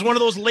 It was one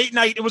of those late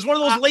night. It was one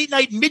of those late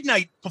night,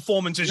 midnight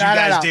performances you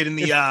guys did in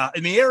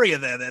the area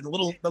there. That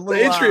little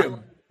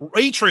atrium.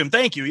 Atrium.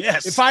 Thank you.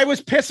 Yes. If I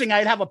was pissing,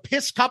 I'd have a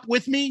piss cup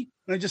with me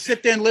and I'd just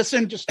sit there and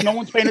listen. Just no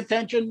one's paying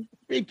attention.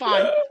 Be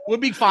fine. We'll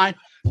be fine.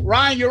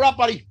 Ryan, you're up,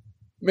 buddy.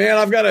 Man,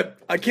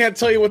 I can't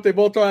tell you what they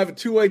both are. I have a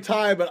two-way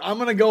tie, but I'm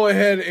going to go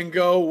ahead and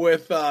go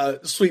with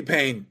Sweet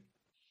Pain.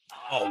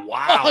 Oh,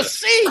 wow. Oh,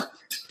 see?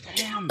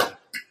 Damn.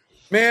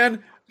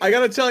 Man, I got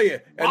to tell you,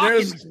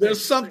 and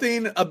there's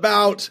something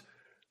about,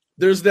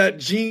 there's that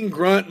Gene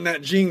grunt and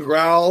that Gene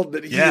growl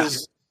that he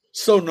is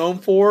so known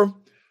for.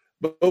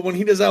 But when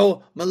he does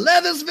that, my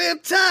leather's been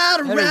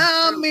tied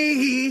around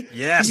me.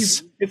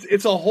 Yes.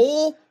 It's a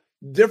whole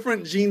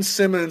different Gene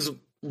Simmons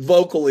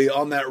vocally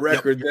on that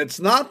record. That's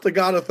not the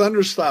God of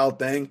Thunder style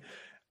thing.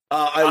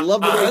 I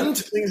love the way he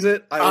sings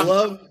it. I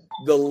love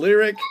the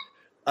lyric.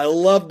 I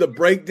love the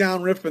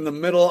breakdown riff in the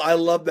middle. I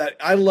love that.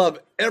 I love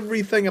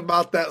everything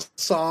about that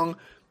song.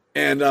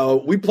 And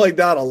we played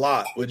that a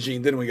lot with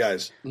Gene, didn't we,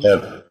 guys?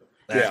 Yeah.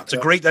 That's a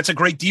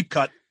great deep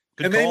cut.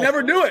 Good and call. they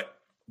never do it.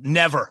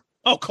 Never.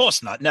 Oh, of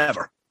course not.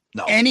 Never.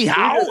 No.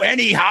 Anyhow.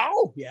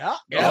 Yeah.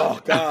 Oh,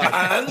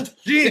 God. And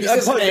Gene,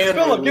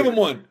 Philip, give him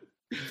one.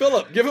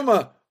 Philip, give him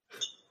a.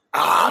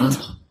 And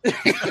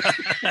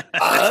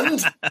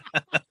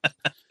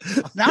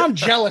Now I'm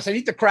jealous. I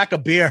need to crack a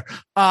beer.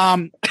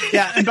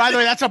 Yeah, and by the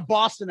way, that's a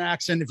Boston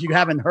accent if you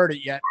haven't heard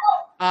it yet.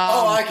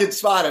 I can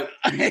spot it.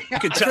 You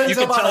can tell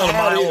a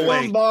mile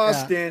away. From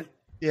Boston.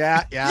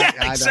 Yeah,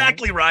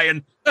 exactly,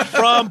 Ryan.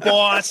 From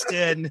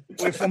Boston.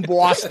 We're from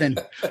Boston.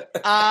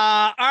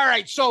 All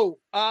right, so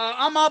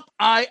I'm up.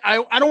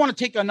 I don't want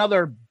to take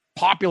another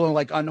popular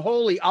like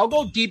Unholy. I'll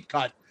go deep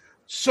cut.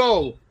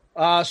 So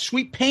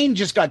Sweet Pain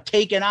just got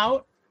taken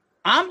out.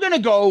 I'm gonna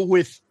go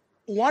with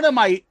one of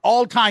my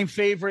all-time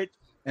favorite,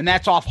 and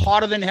that's off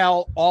Hotter Than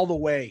Hell, All the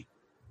Way.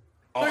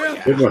 Oh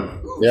yeah, good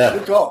one. Yeah,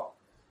 good call.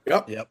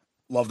 Yep.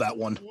 Love that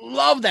one.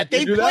 Love that.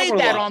 They played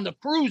that on the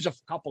cruise a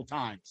couple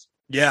times.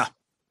 Yeah.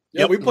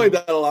 Yeah, we played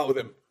that a lot with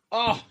him.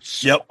 Oh,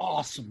 so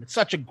awesome. It's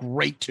such a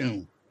great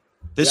tune.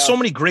 There's so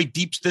many great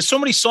deeps. There's so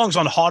many songs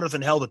on Hotter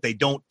Than Hell that they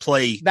don't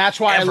play. That's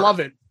why ever. I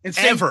love it.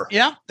 Ever.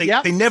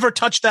 They never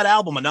touch that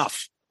album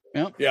enough.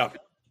 Yeah.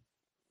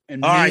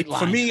 And all right,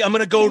 for me, I'm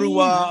gonna go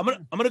to I'm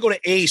gonna go to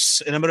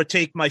Ace, and I'm gonna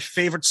take my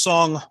favorite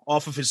song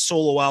off of his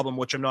solo album,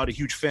 which I'm not a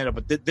huge fan of,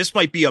 but this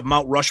might be a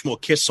Mount Rushmore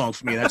Kiss song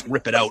for me, and that's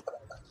 "Rip It Out."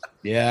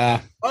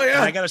 Yeah. Oh yeah.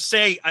 And I gotta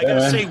say,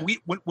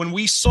 when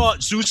we saw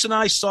Zeus and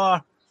I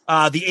saw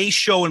the Ace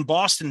show in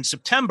Boston in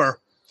September,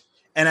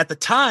 and at the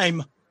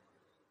time,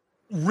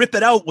 "Rip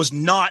It Out" was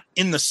not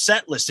in the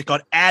set list. It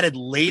got added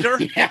later,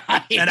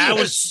 and I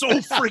was so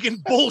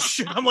friggin'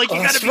 bullshit. I'm like, you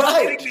gotta be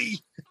kidding me.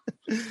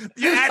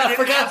 I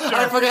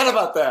forgot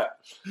about that.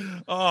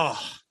 Oh,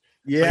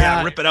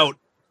 yeah. Rip It Out.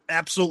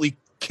 Absolutely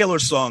killer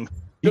song.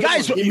 You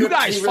guys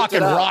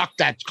fucking rocked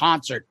that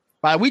concert.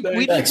 But we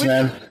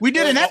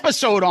did an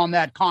episode on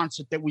that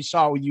concert that we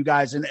saw with you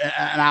guys and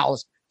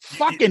Alice.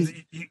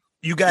 Fucking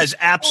you guys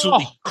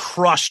absolutely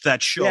crushed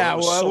that show. Yeah,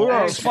 we were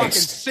awesome. fucking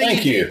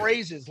singing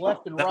praises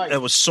left and right.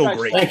 That was so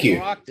great. Thank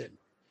you.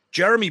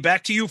 Jeremy,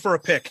 back to you for a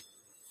pick.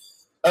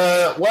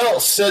 Well,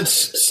 since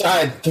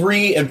side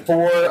 3 and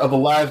 4 of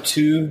Alive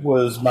 2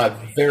 was my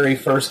very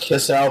first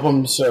Kiss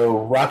album, so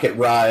Rocket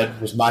Ride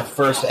was my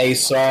first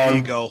Ace song. There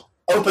you go.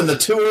 Open the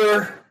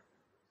tour.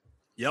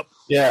 Yep.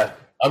 Yeah,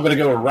 I'm going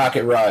to go with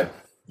Rocket Ride.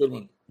 Good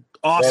one.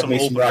 Awesome.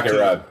 Rocket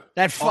Ride.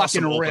 That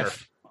fucking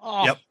riff.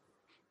 Oh. Yep.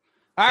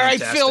 All right,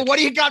 Phil, what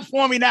do you got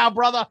for me now,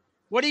 brother?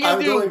 What are you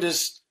going to do?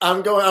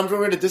 I'm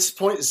going to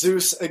disappoint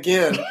Zeus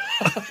again.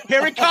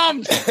 Here it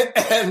comes.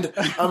 And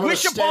I'm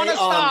Wish upon a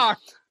star.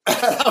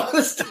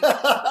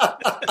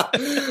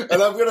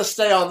 And I'm going to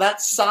stay on that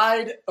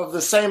side of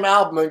the same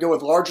album and go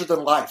with Larger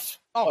Than Life.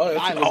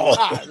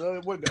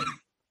 We're good.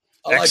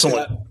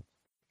 Excellent.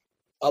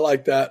 I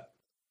like that.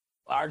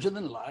 Larger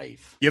Than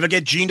Life. You ever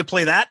get Gene to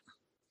play that?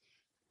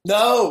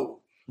 No.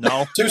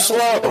 Too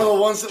slow. One of the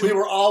ones that we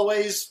were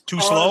always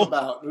too slow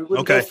about. We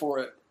wouldn't go for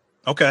it.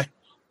 Okay.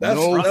 That's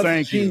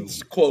thank Gene's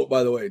you. quote,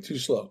 by the way. Too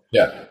slow.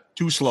 Yeah.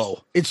 Too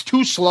slow. It's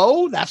too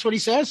slow? That's what he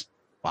says?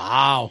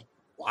 Wow.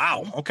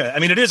 Okay. I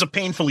mean, it is a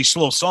painfully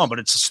slow song, but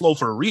it's slow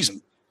for a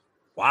reason.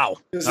 Wow.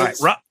 All right.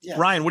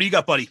 Ryan, what do you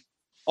got, buddy?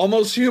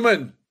 Almost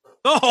Human.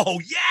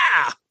 Oh,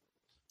 yeah.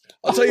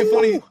 I'll tell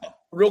you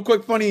real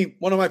quick, one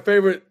of my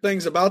favorite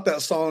things about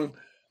that song,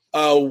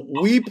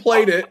 we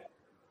played it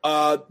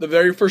the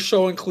very first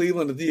show in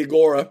Cleveland at the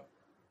Agora,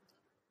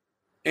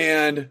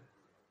 and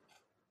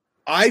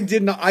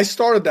I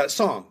started that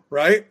song,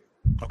 right?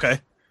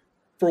 Okay.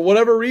 for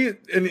whatever reason,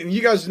 and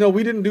you guys know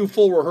we didn't do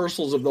full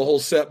rehearsals of the whole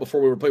set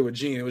before we were playing with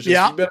Gene. It was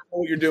just you better know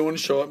what you're doing,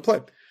 show up and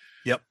play.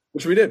 Yep.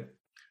 Which we did.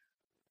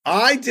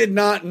 I did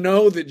not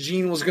know that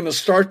Gene was going to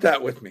start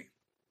that with me.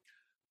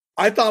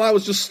 I thought I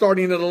was just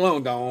starting it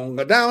alone. Down,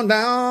 down,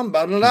 down,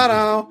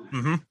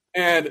 down.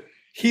 And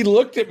he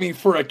looked at me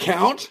for a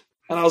count,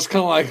 and I was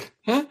kind of like,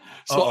 huh?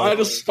 So I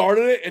just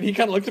started it, and he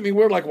kind of looked at me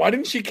weird, like, why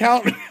didn't you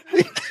count?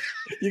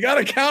 You got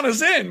to count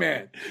us in,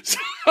 man. So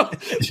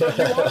if you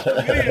watch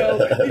the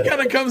video, he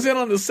kind of comes in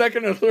on the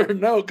second or third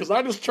note because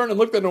I just turned and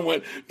looked at him and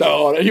went,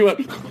 no. And he went,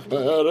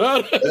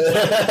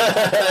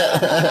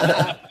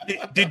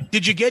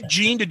 Did you get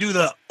Gene to do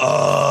the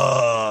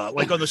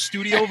like on the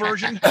studio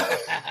version?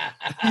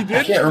 He didn't.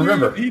 I can't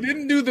remember. He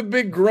didn't do the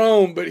big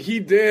groan, but he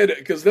did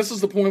because this is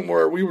the point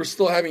where we were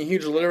still having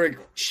huge lyric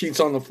sheets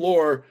on the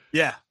floor.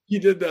 Yeah, he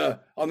did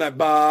on that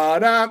ba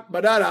da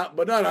ba da da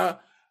ba da da.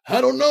 I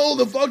don't know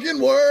the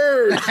fucking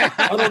words.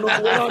 I don't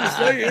know what I'm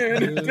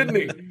saying, didn't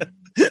he?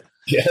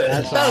 Yeah,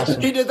 that's awesome.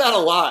 He did that a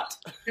lot.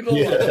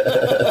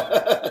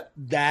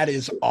 That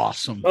is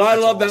awesome. But I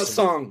love that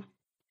song.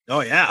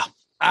 Oh, yeah.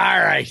 All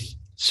right.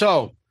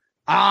 So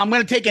I'm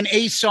going to take an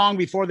Ace song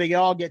before they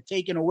all get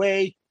taken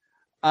away.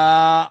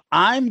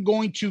 I'm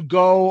going to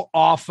go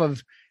off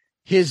of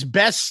his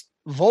best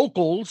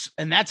vocals,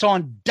 and that's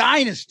on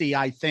Dynasty,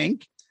 I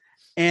think.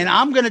 And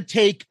I'm going to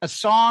take a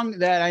song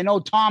that I know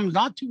Tom's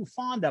not too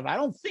fond of. I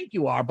don't think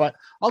you are, but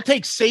I'll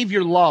take Save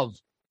Your Love.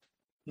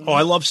 Oh,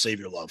 I love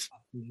Save Your Love.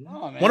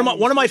 Oh,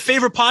 one of my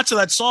favorite parts of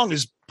that song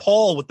is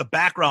Paul with the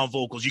background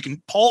vocals. You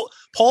can Paul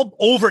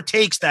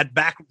overtakes that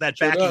backing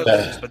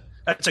vocals, but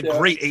that's a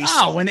great Ace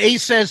song. When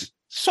Ace says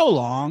so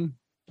long.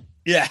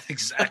 Yeah,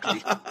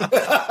 exactly.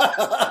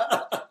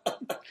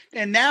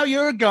 And now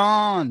you're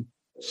gone.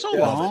 So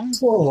long.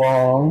 So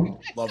long.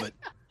 Love it.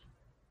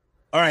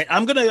 All right,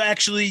 I'm gonna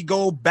actually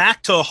go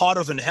back to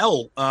Harder Than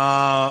Hell.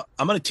 I'm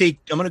gonna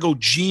go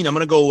Gene. I'm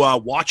gonna go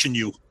Watching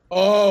You.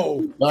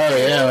 Oh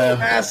yeah, man.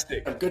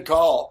 Fantastic. Good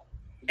call.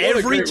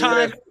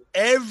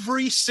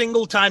 Every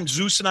single time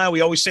Zeus and I,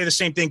 we always say the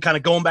same thing, kind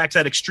of going back to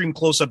that extreme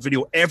close-up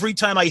video. Every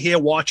time I hear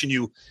Watching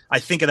You, I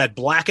think of that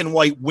black and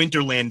white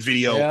Winterland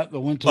video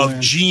of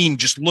Gene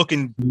just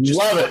looking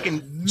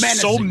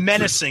so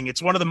menacing.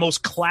 It's one of the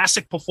most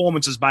classic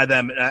performances by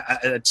them.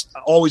 I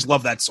always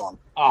love that song.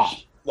 Oh,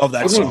 love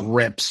that song.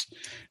 Rips.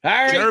 All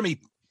right. Jeremy.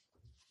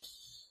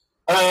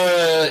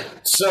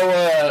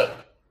 So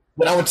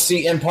when I went to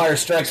see Empire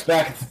Strikes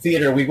Back at the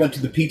theater, we went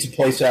to the pizza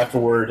place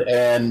afterward,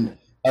 and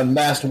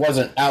Unmasked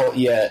wasn't out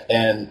yet,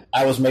 and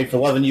I Was Made for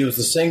Loving You was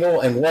the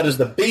single. And what is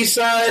the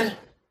B-side?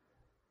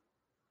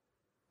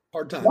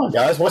 Hard Times. Come on,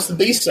 guys. What's the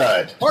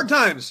B-side? Hard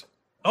Times.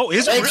 Oh,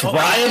 is it? Thanks,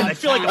 Brian. I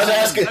feel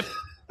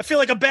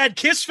like a bad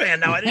Kiss fan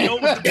now. I didn't know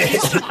it was the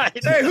B-side.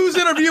 Hey, who's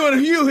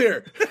interviewing you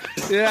here?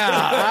 Yeah,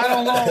 I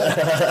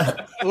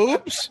don't know.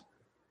 Oops.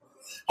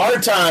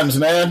 Hard Times,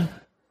 man.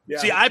 Yeah.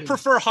 See, I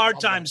prefer Hard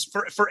Times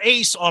for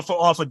Ace off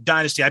of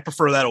Dynasty. I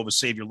prefer that over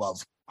Save Your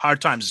Love.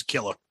 Hard Times is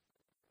killer.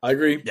 I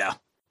agree. Yeah.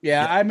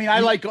 I mean,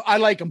 I like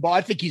him, but I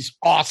think he's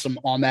awesome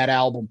on that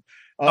album.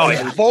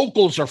 His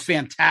vocals are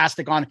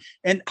fantastic on,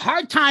 and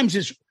Hard Times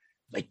is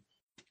like,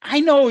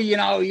 I know, you're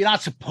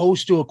not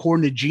supposed to,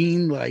 according to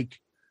Gene, like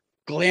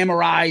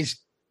glamorize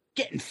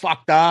getting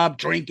fucked up,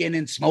 drinking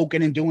and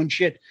smoking and doing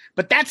shit.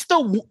 But that's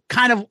the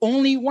kind of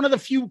only one of the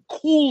few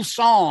cool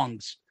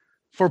songs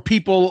for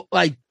people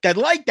like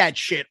that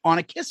shit on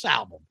a Kiss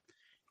album.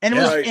 And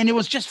it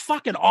was just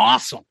fucking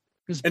awesome.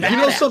 And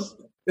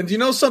do you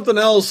know something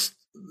else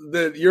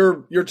that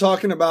you're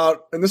talking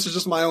about? And this is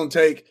just my own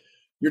take.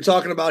 You're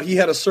talking about he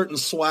had a certain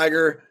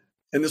swagger,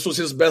 and this was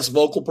his best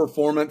vocal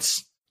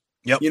performance.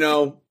 Yep.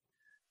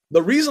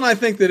 The reason I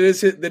think that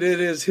it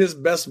is his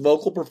best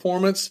vocal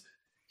performance,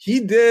 he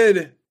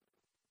did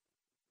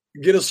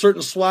get a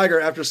certain swagger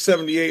after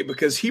 78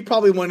 because he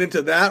probably went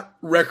into that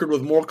record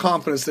with more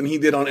confidence than he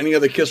did on any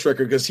other Kiss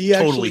record because he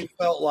actually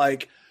felt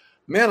like,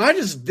 man, I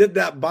just did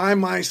that by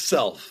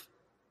myself.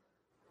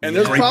 And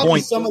there's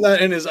probably some of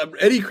that in his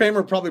Eddie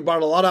Kramer probably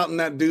brought a lot out in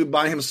that dude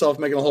by himself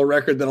making a whole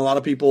record than a lot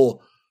of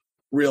people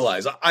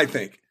realize, I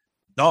think.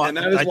 No, and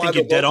that is why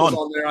the vocals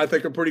on there I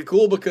think are pretty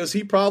cool because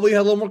he probably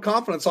had a little more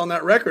confidence on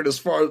that record as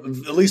far as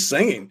at least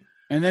singing.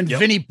 And then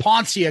Vinnie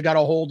Poncia got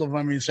a hold of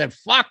him and said,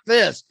 fuck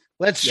this.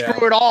 Let's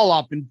screw it all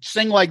up and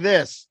sing like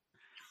this.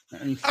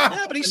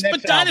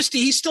 But Dynasty,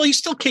 he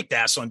still kicked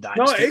ass on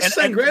Dynasty. No, Ace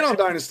sang great on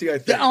Dynasty, I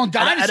think. On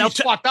Dynasty, he's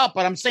fucked up,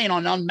 but I'm saying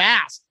on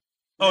Unmasked.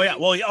 Oh, yeah.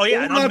 Well,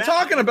 we're not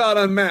talking about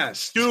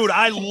Unmasked. Dude,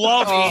 I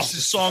love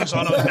Ace's songs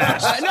on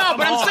Unmasked. No,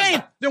 but I'm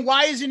saying, then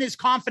why isn't his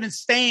confidence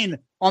staying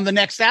on the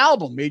next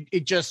album?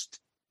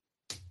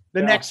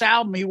 Next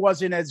album, he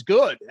wasn't as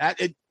good.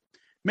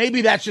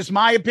 Maybe that's just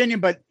my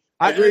opinion, but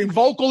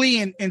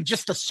vocally and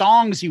just the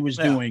songs he was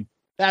doing,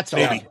 that's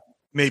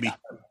maybe.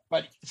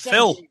 But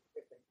Phil,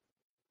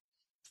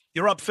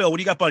 you're up, Phil. What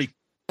do you got, buddy?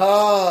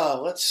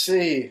 Let's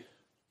see.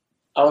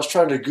 I was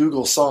trying to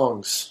Google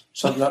songs,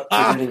 so I'm not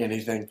forgetting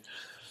anything.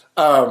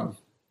 You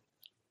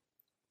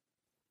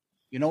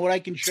know what I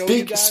can show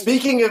you guys?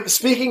 Speaking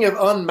of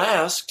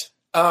Unmasked,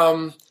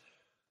 I've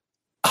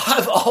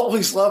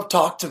always loved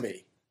 "Talk to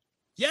Me."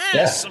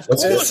 Yes, of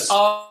course.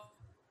 I'm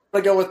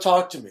gonna go with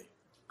 "Talk to Me."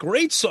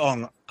 Great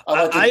song.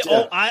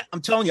 I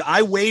I'm telling you,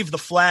 I wave the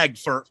flag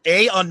for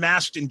A,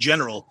 Unmasked in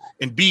general,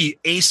 and B,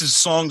 Ace's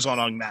songs on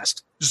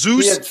Unmasked.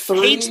 Zeus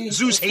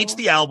hates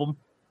the album.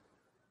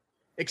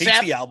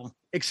 Hates the album.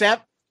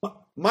 Except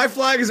my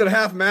flag is at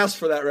half mast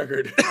for that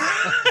record.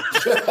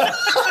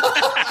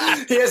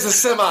 He has a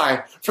semi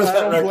for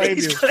that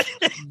record.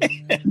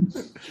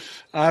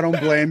 I don't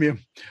blame you.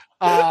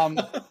 All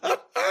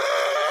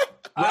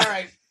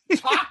right.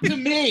 Talk to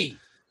me.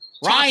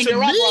 Ryan,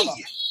 you're up, brother.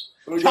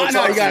 You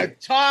gotta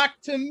talk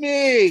to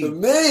me. To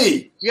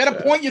me. You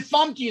gotta point your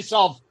thumb to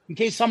yourself in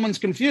case someone's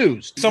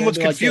confused. Someone's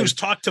confused.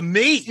 Talk to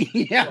me.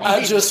 Yeah,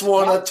 I just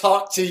want to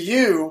talk to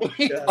you.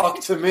 Talk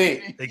to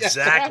me.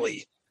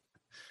 Exactly.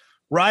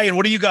 Ryan,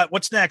 what do you got?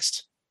 What's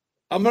next?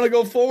 I'm going to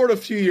go forward a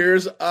few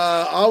years.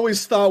 I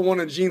always thought one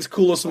of Gene's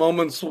coolest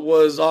moments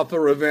was off of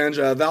Revenge.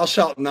 Thou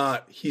Shalt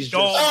Not. He's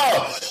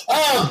just...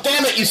 Oh,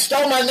 damn it. You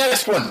stole my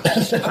next one. one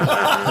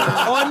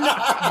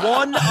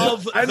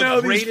of I know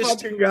the greatest these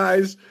fucking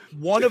guys.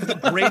 One of the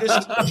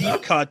greatest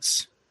deep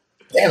cuts.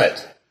 Damn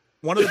it.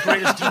 One of the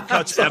greatest deep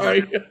cuts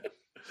ever.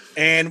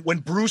 And when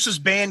Bruce's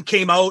band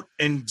came out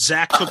and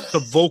Zach took the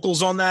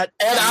vocals on that.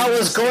 And I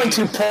was going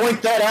to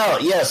point that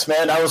out. Yes,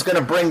 man. I was going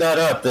to bring that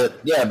up.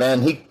 Yeah,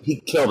 man,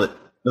 he killed it.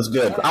 It was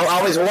good. I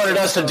always wanted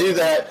us to do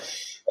that.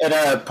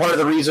 And part of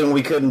the reason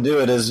we couldn't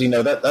do it is,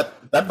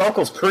 that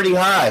vocal's pretty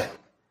high.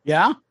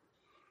 Yeah?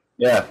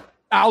 Yeah.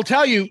 I'll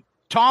tell you,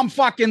 Tom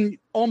fucking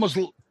almost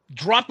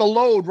dropped the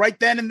load right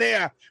then and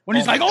there when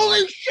he's like,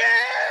 holy shit,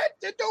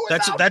 they're doing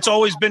that's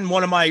always been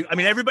one of my,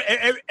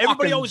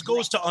 everybody always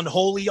goes to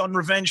Unholy on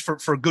Revenge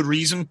for good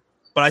reason.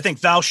 But I think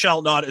Thou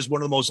Shalt Not is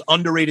one of the most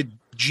underrated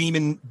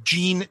Gene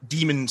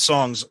Demon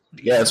songs.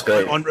 Yeah, it's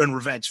great. On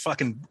Revenge.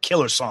 Fucking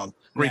killer song.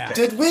 Great pick.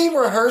 Did we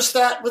rehearse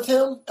that with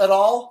him at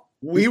all?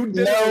 No,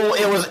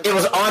 it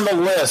was on the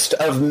list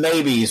of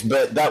maybes,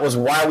 but that was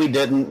why we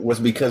didn't, was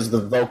because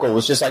the vocal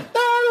was just like,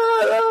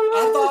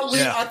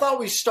 I thought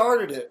we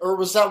started it, or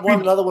was that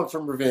another one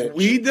from Revenge?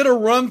 We did a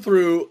run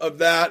through of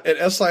that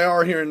at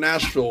SIR here in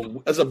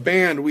Nashville. As a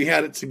band, we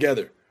had it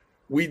together.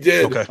 We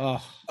did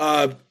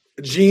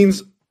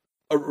Gene's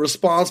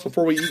response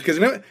before we eat,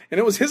 and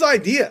it was his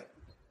idea.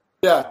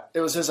 Yeah, it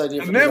was his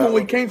idea. And then when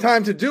we came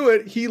time to do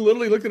it, he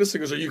literally looked at us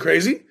and goes, "Are you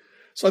crazy?"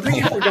 So I think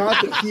he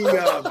forgot that he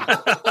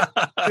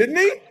didn't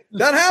he?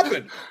 That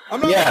happened.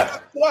 I'm not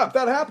left.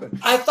 That happened.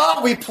 I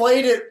thought we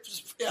played it.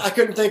 I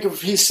couldn't think if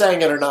he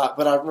sang it or not,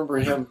 but I remember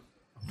him.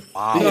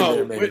 Wow.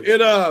 No,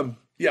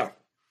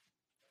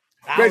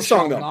 great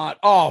song though.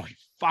 Oh,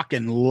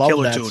 fucking love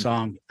Killer that tune.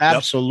 song.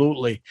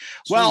 Absolutely.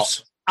 Yep. Well,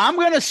 I'm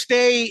going to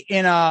stay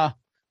in a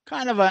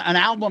kind of an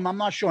album. I'm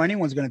not sure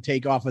anyone's going to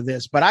take off of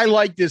this, but I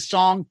like this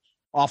song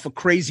off of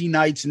Crazy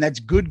Nights, and that's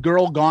Good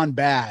Girl Gone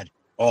Bad.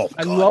 Oh,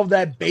 I love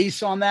that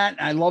bass on that.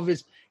 I love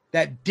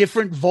that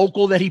different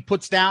vocal that he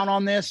puts down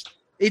on this.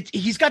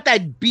 He's got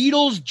that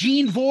Beatles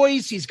Gene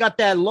voice. He's got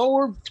that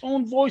lower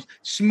tone voice,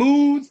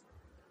 smooth.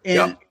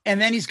 And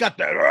then he's got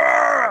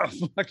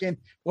the fucking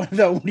what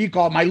do you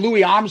call it? My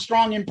Louis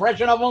Armstrong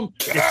impression of him.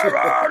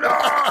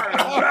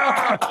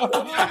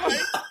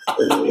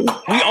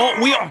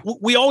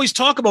 we always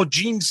talk about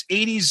Gene's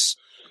 80s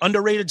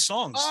underrated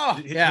songs. Oh,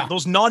 yeah.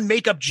 Those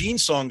non-makeup Gene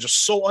songs are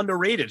so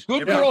underrated.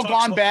 Good Girl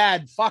Gone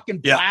Bad, fucking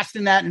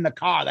blasting that in the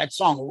car. That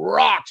song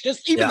rocks.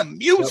 Just even the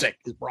music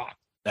is rock.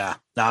 Yeah,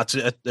 no,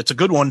 it's a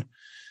good one.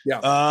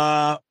 Yeah.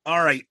 All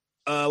right.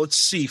 Let's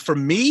see. For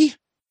me,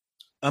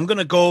 I'm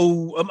gonna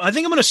go. I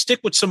think I'm gonna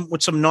stick with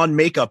some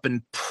non-makeup,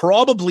 and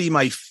probably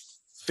my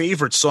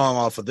favorite song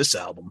off of this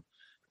album.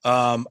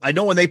 I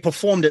know when they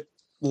performed it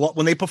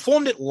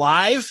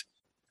live,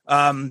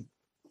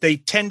 they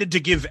tended to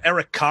give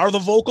Eric Carr the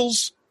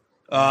vocals.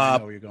 I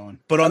know where you're going.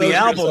 But on the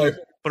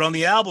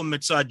album,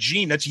 it's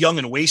Gene. That's Young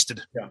and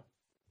Wasted. Yeah.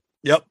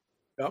 Yep.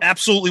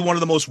 Absolutely one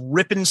of the most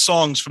ripping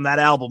songs from that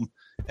album.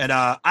 And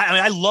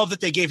I love that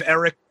they gave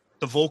Eric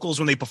the vocals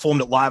when they performed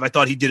it live. I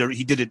thought he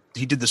did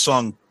the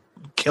song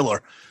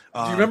killer.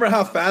 Do you remember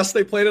how fast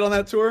they played it on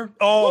that tour?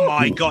 Oh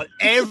my God.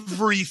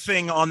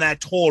 Everything on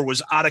that tour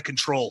was out of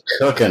control.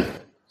 Cooking.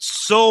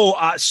 So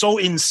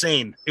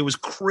insane. It was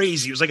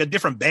crazy. It was like a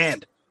different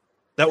band.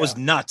 That was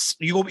nuts.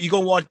 You go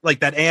watch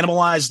like that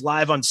Animalized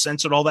live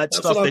uncensored, all that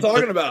stuff. That's what I'm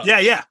talking about.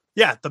 Yeah.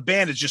 The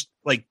band is just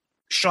like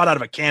shot out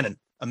of a cannon.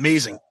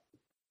 Amazing.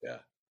 Yeah.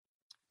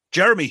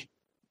 Jeremy.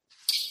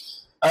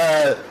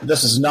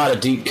 This is not a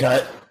deep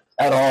cut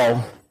at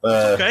all.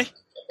 Okay.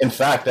 In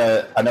fact,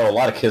 I know a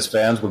lot of Kiss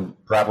fans would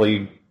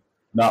probably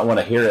not want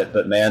to hear it,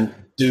 but man,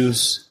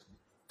 Deuce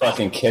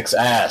fucking kicks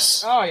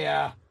ass. Oh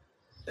yeah.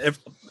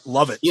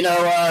 Love it.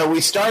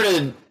 We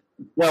started,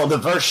 the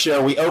Verse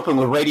show, we opened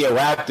with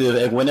Radioactive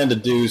and went into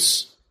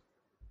Deuce,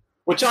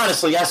 which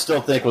honestly I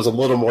still think was a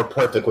little more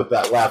perfect with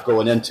that laugh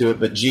going into it,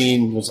 but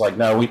Gene was like,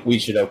 no, we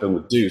should open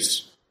with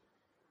Deuce.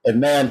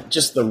 And man,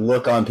 just the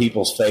look on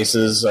people's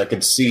faces, I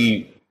could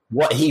see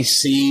what he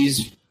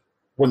sees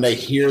when they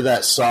hear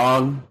that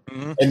song.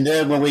 Mm-hmm. And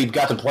then when we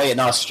got to play it in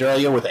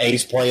Australia with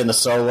Ace playing the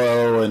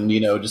solo and,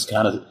 just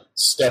kind of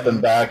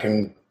stepping back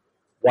and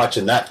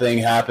watching that thing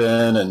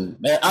happen. And,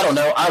 man, I don't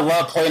know. I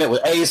love playing it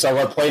with Ace. I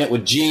love playing it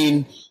with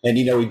Gene. And,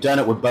 we've done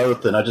it with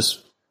both. And I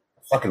just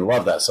fucking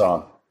love that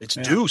song. It's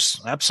Deuce.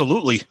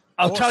 Absolutely.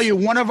 I'll tell you,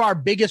 one of our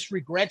biggest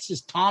regrets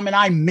is Tom and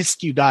I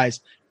missed you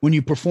guys when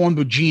you performed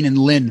with Gene and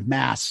Lynn,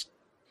 Mass.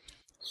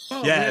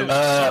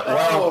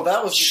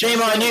 That was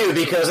shame on you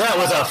because that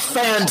was a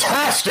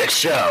fantastic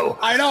show.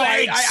 I know.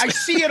 I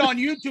see it on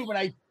YouTube and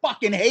I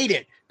fucking hate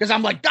it because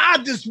I'm like,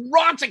 God, this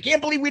rocks. I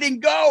can't believe we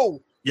didn't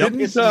go. Yep.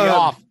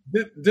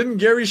 Didn't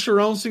Gary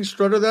Sharon sing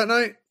Strutter that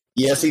night?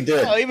 Yes, he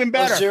did. Oh, even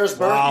better. Jared's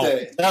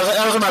birthday.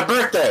 That was my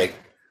birthday.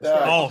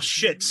 Oh,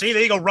 shit. See,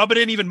 there you go. Rub it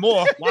in even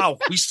more. Wow,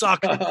 we suck.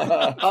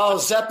 Oh,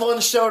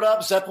 Zeppelin showed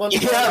up. Zeppelin.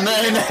 Yeah,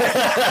 man.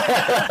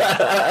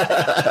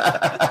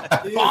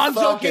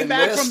 Bonzo came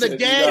back from the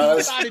dead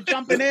and started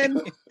jumping in.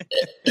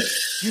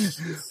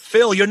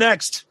 Phil, you're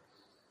next.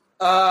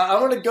 I'm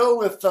going to go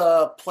with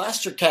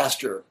Plaster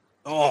Caster.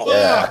 Oh,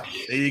 yeah.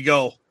 There you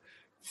go.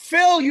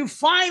 Phil, you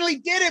finally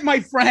did it,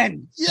 my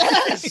friend.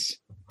 Yes.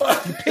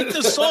 You picked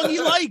the song he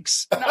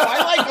likes. No,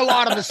 I like a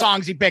lot of the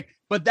songs he picked,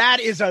 but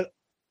that is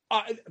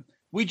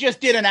we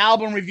just did an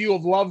album review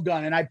of Love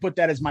Gun, and I put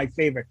that as my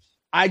favorite.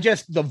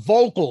 The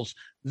vocals,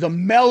 the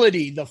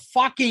melody, the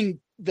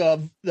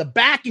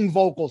backing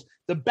vocals,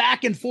 the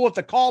back and forth,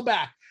 the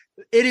callback.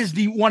 It is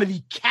one of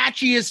the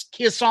catchiest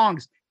Kiss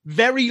songs.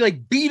 Very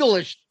like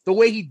Beatles-ish, the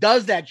way he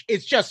does that.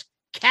 It's just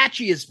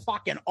catchy as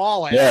fucking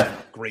all. Yeah,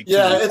 great.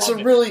 Yeah, it's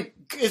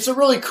a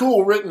really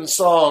cool written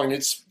song.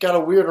 It's got a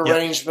weird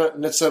arrangement,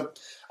 and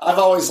I've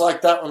always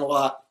liked that one a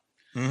lot.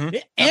 Mm-hmm.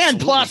 And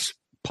plus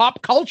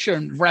pop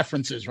culture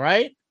references,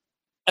 right?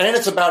 And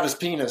it's about his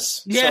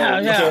penis. Yeah, so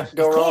you can't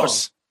go wrong.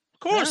 Of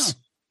course.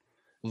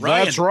 Yeah.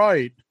 That's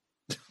right.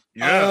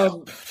 Yeah.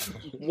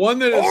 One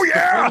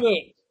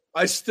that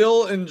I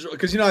still enjoy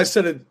because I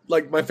said it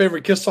like my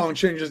favorite Kiss song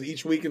changes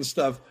each week and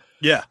stuff.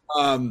 Yeah.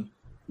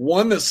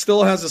 One that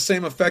still has the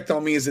same effect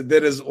on me as it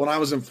did as when I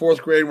was in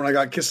fourth grade when I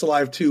got Kiss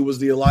Alive 2 was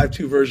the Alive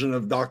 2 version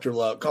of Dr.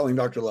 Love, Calling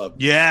Dr. Love.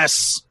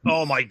 Yes.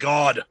 Oh my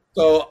God.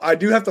 So I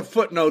do have to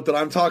footnote that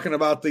I'm talking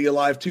about the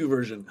Alive 2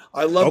 version.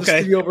 I love the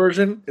studio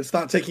version. It's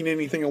not taking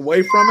anything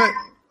away from it.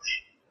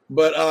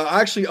 But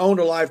I actually owned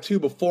Alive 2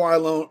 before I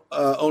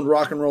owned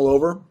Rock and Roll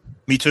Over.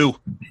 Me too.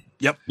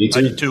 Yep. Me too.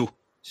 I did too.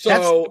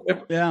 So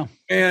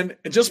and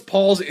just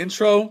Paul's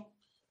intro.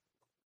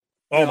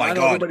 Oh my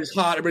God. Everybody's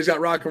hot. Everybody's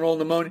got rock and roll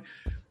pneumonia.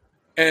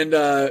 And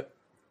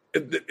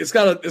it's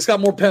got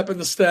more pep in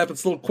the step.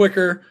 It's a little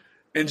quicker.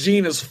 And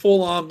Gene is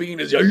full on being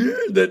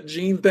that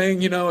Gene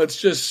thing, it's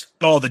just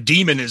the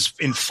demon is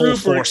in full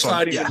force.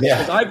 Exciting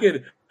because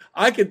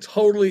I could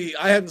totally.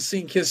 I hadn't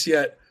seen Kiss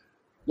yet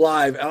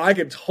live, and I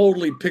could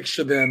totally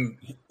picture him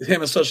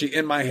especially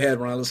in my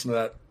head when I listen to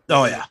that.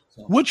 Oh yeah.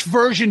 Which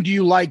version do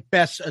you like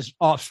best as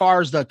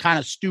far as the kind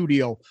of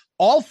studio?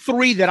 All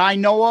three that I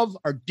know of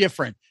are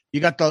different.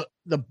 You got the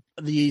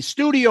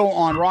studio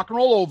on Rock and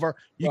Roll Over.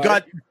 You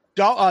got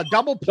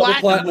double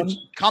platinum, which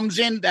comes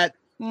in that.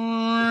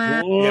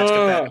 That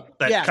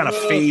kind of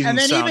phase and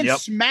then sound. Even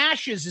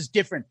Smashes is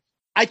different.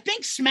 I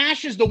think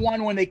Smash is the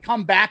one when they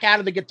come back out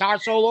of the guitar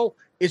solo.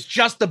 It's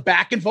just the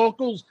back and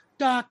vocals,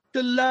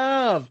 Dr.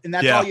 Love, and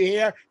that's all you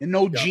hear, and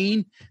no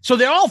Gene. So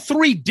they're all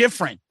three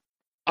different.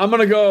 I'm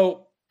gonna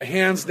go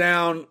hands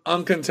down,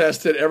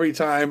 uncontested every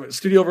time.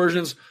 Studio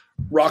versions,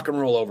 Rock and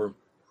Roll Over.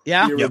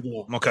 Yeah. Yep.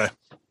 Okay.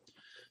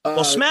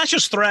 Well,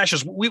 Smashes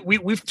Thrashes.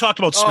 We've talked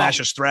about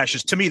Smashes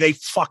Thrashes. To me, they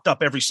fucked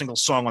up every single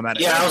song on that.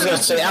 Yeah, I was going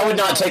to say I would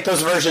not take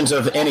those versions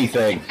of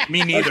anything.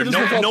 Me neither.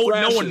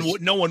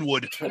 No one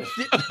would.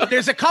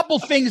 There's a couple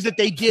things that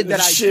they did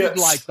that I did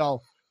like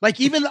though. Like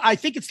even I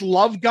think it's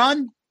Love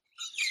Gun.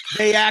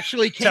 They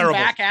actually came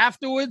back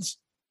afterwards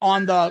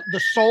on the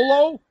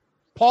solo.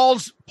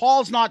 Paul's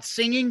not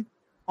singing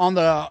on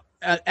the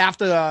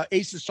after the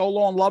Ace's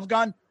solo on Love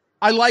Gun.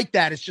 I like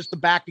that. It's just the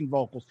backing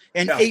vocals,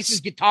 and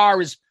Ace's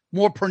guitar is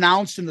more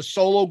pronounced and the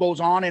solo goes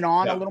on and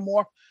on a little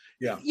more.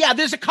 Yeah,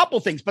 there's a couple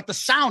things, but the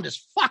sound is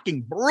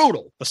fucking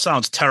brutal. The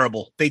sound's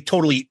terrible. They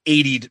totally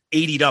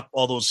 80'd up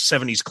all those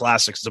 70s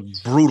classics.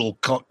 It's a brutal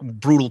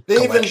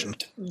collection.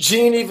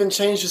 Gene even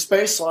changed his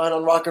bass line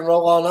on Rock and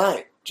Roll All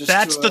Night.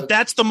 That's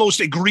the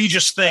most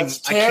egregious thing.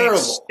 I can't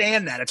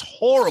stand that. It's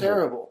horrible. It's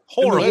terrible.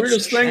 Horrible.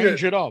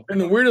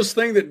 And the weirdest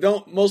thing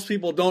that most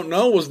people don't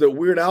know was that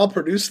Weird Al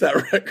produced that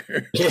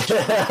record.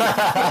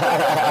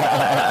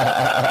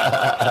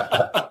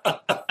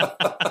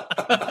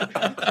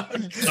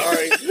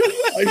 Sorry.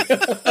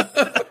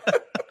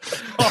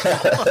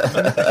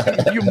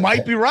 You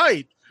might be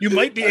right. You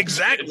might be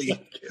exactly.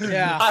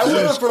 Yeah. I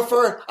would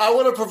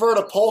have preferred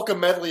a polka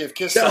medley of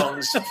Kiss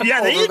songs.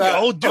 Yeah, there you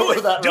go. Do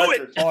it.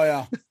 Oh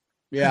yeah.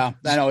 Yeah,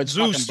 I know it's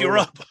Zeus. You're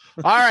up.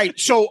 All right,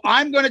 so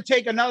I'm going to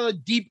take another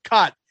deep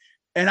cut,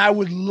 and I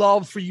would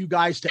love for you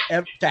guys to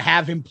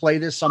have him play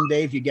this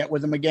someday if you get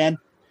with him again,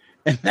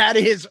 and that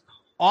is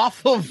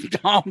off of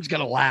Tom's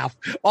going to laugh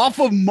off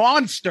of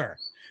Monster.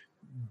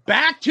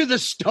 Back to the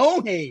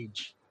Stone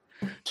Age.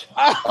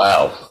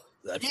 Wow.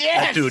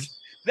 Yes, dude.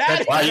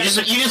 Wow, you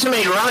just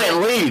made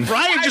Ryan leave.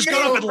 Ryan just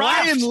got up and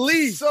left.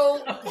 Lee.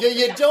 So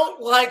you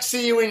don't like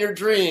See You in Your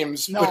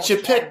Dreams, but you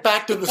pick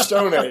Back to the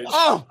Stone Age.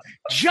 Oh,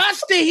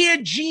 just to hear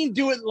Gene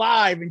do it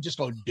live and just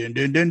go dun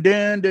dun dun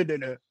dun dun dun.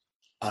 Dun.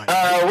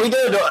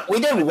 We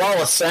did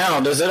Wall of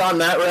Sound. Is it on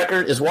that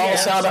record? Is Wall of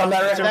Sound on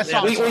that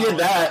record? We did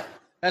that.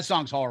 That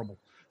song's horrible.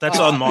 That's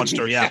on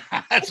Monster, yeah.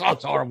 That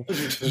song's horrible.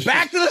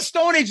 Back to the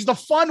Stone Age is the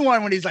fun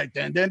one when he's like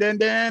dun dun dun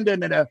dun dun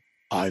dun. Dun.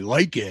 I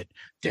like it.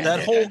 Dun, that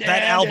dun, whole dun, that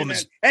dun, album dun,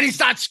 is and he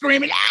starts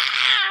screaming.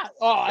 Ah!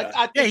 Oh,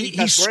 I think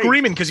he's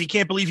screaming because he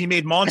can't believe he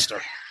made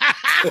Monster.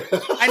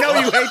 I know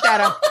you hate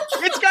that.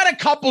 It's got a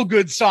couple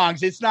good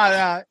songs. It's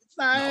not.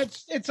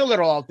 It's a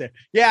little out there.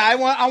 Yeah, I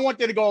want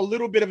there to go a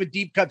little bit of a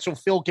deep cut so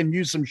Phil can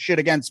use some shit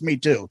against me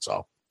too.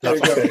 So there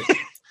you go.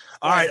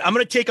 All right, I'm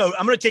gonna take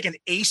an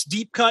Ace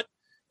deep cut,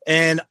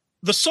 and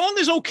the song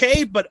is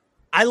okay, but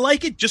I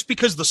like it just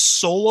because the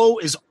solo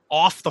is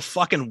off the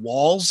fucking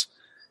walls,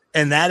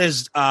 and that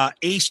is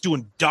Ace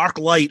doing Dark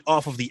Light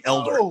off of The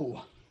Elder.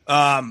 Oh.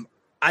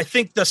 I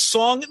think the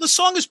song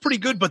is pretty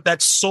good, but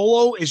that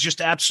solo is just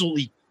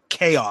absolutely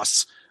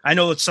chaos. I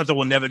know it's something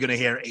we're never going to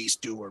hear Ace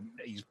do, or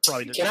he's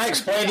probably. Can I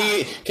explain to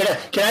you?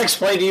 Can I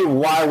explain to you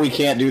why we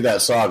can't do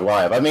that song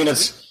live? I mean,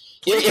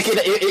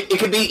 it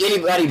could be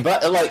anybody,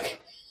 but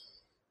like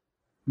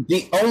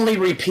the only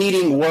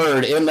repeating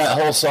word in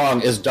that whole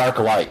song is Dark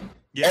Light.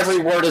 Yes. Every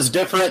word is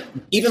different.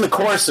 Even the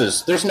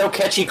choruses. There's no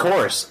catchy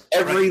chorus.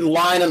 Every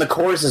line in the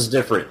chorus is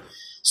different.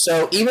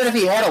 So even if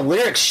he had a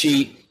lyric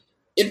sheet,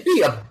 it'd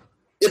be a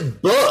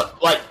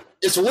book. Like,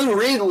 it's Lou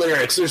Reed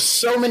lyrics. There's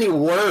so many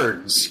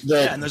words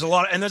that, and there's a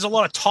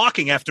lot of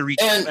talking after each.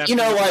 And after you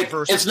know, like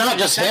verse. it's not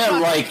just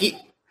him. Like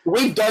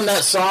we've done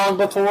that song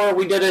before.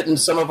 We did it in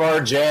some of our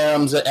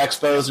jams at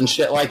expos and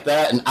shit like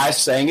that. And I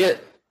sang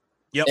it.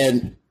 Yep.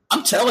 And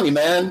I'm telling you,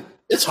 man,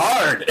 it's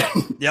hard.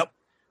 Yep.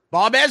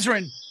 Bob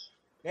Ezrin.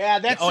 Yeah,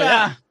 that's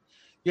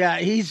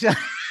he's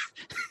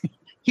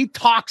he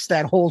talks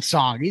that whole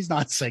song. He's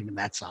not singing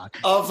that song.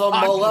 Of a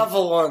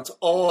malevolent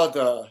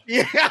order.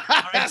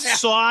 Yeah.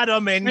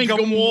 Sodom and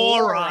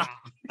Gomorrah.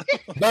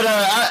 But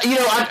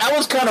I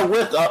was kind of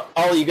with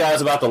all you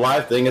guys about the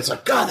live thing. It's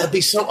like, God, that'd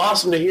be so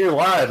awesome to hear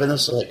live. And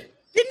it's like,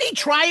 didn't he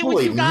try it with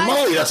holy you guys?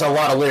 moly, that's a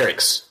lot of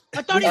lyrics.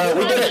 I thought he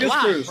did it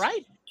live,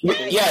 right?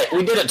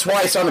 We did it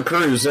twice on the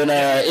cruise, and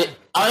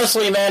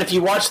honestly, man, if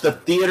you watch the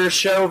theater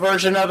show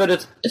version of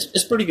it,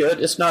 it's pretty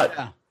good. It's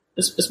not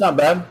it's not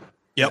bad.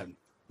 Yep,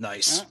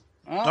 nice.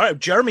 All right,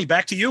 Jeremy,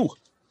 back to you.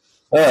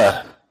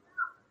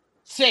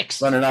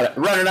 6. Running out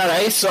of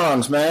Ace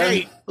songs, man.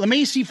 Hey, let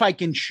me see if I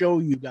can show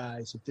you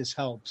guys if this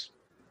helps.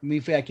 Let me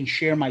see if I can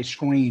share my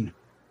screen.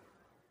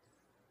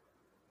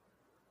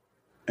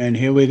 And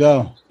here we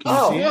go.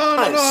 No,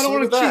 I don't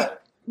want to cheat.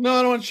 No,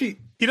 I don't want to cheat.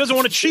 He doesn't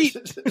want to cheat.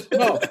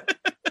 No.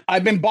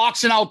 I've been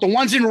boxing out. The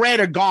ones in red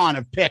are gone.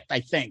 I've picked, I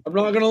think. I'm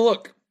not going to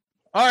look.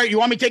 All right. You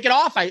want me to take it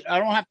off? I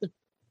don't have to.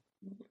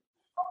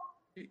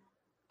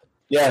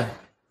 Yeah.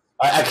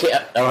 I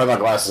can't. I don't have my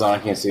glasses on. I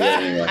can't see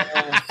that anymore.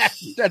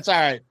 That's all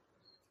right.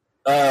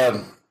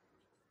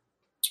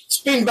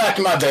 Spin Back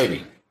to My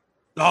Baby.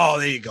 Oh,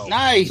 there you go.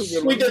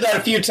 Nice. We did that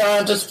a few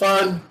times. It's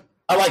fun.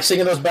 I like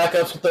singing those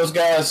backups with those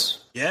guys.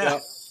 Yeah,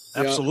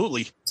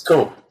 absolutely. It's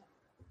cool.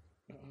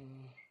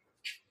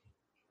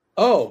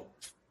 Oh.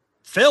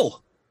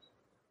 Phil.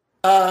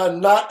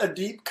 Not a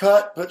deep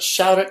cut, but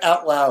Shout It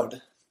Out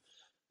Loud.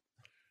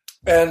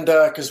 And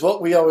because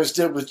what we always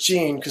did with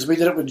Gene, because we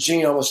did it with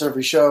Gene almost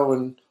every show,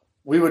 and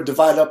we would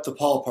divide up the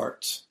Paul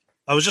parts.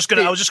 I was just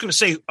gonna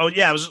say,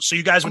 so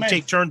you guys would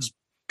take turns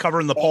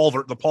covering the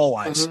Paul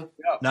lines. Mm-hmm.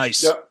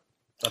 Nice. Yep.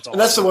 That's awesome.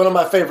 And that's one of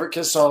my favorite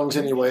Kiss songs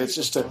anyway. It's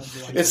just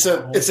it's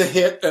a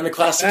hit and a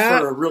classic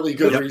for a really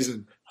good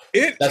reason.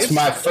 That's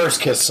my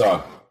first Kiss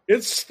song.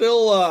 It's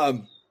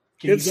still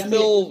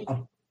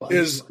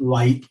is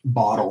light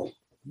bottle.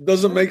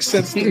 Doesn't make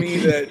sense to me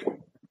that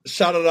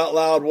Shout It Out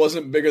Loud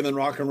wasn't bigger than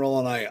Rock and Roll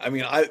All Night. I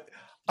mean,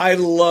 I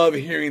love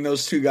hearing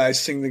those two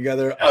guys sing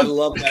together. I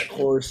love that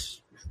chorus.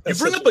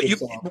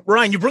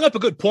 Ryan, you bring up a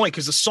good point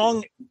because the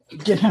song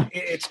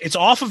it's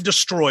off of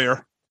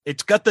Destroyer.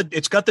 It's got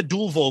the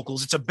dual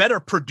vocals. It's a better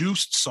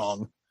produced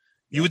song.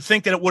 You would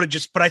think that it would have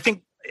just, but I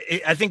think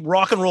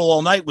Rock and Roll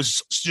All Night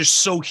was just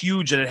so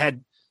huge that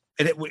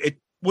it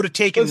would have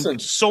taken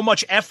so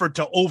much effort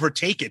to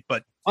overtake it.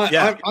 But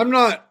I'm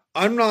not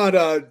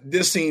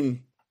dissing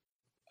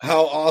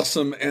how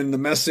awesome and the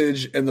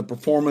message and the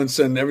performance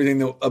and everything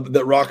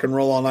that Rock and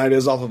Roll All Night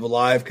is off of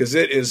Alive, because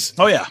it is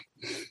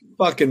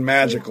fucking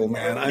magical,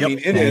 man. I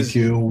mean, it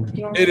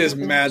is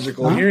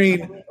magical.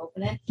 Hearing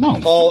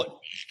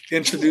Paul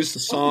introduce the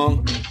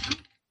song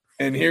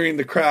and hearing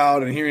the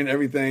crowd and hearing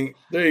everything,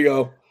 there you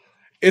go.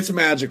 It's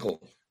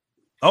magical.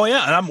 Oh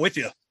yeah, and I'm with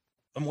you.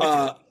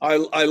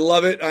 I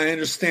love it. I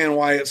understand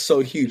why it's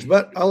so huge,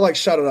 but I like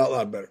Shout It Out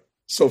Loud better.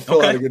 So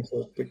Phil had a good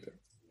pick there.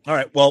 All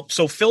right. Well,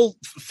 so Phil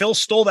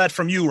stole that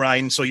from you,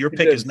 Ryan. So your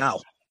pick is now.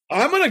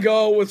 I'm going to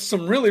go with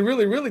some really,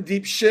 really, really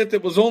deep shit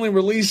that was only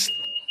released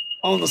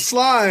on the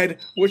slide,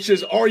 which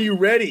is "Are You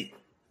Ready?"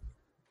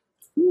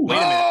 Wait a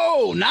minute.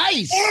 Oh,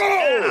 nice.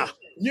 Oh,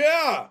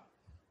 yeah.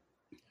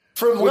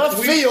 From left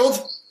field,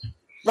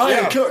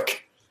 Ryan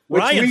Cook.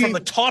 Ryan from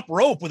the top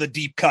rope with a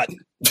deep cut.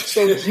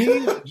 So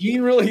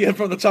Gene really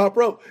from the top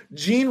rope.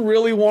 Gene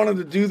really wanted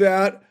to do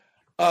that.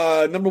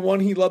 Number one,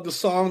 he loved the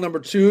song. Number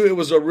two, it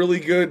was a really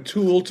good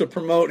tool to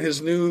promote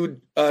his new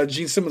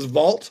Gene Simmons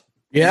Vault.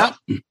 Yeah.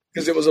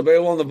 Because it was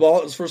available on the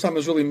Vault. It was the first time it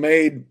was really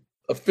made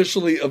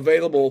officially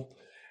available.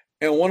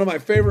 And one of my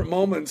favorite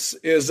moments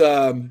is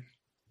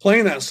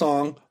playing that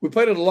song. We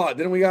played it a lot,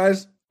 didn't we,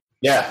 guys?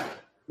 Yeah.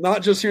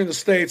 Not just here in the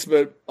States,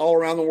 but all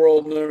around the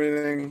world and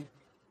everything.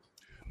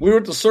 We were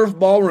at the Surf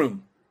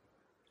Ballroom,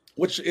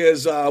 which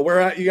is where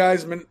at, you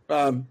guys?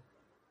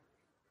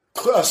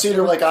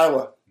 Cedar Lake,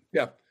 Iowa.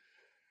 Yeah.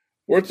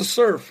 We're at the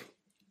Surf.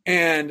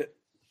 And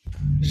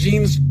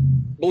Gene's,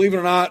 believe it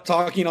or not,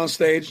 talking on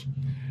stage.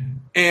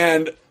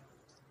 And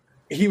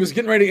he was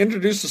getting ready to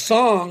introduce the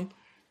song.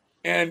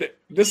 And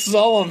this is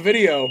all on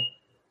video.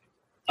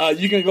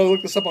 You can go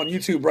look this up on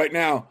YouTube right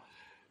now.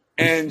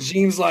 And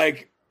Gene's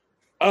like,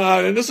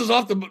 and this is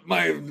off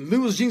my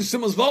newest Gene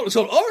Simmons Vault. It's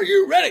called "Are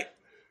You Ready?"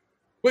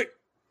 Wait,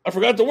 I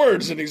forgot the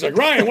words. And he's like,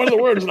 "Ryan, what are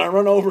the words?" And I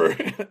run over,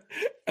 and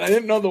I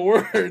didn't know the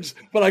words,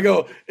 but I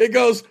go, it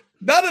goes,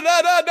 "Da da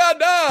da da da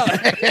da."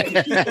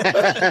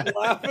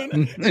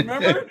 Laughing,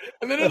 remember?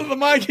 And then into the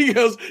mic, he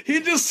goes, he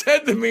just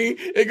said to me,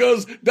 it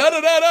goes, "Da da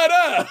da da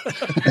da."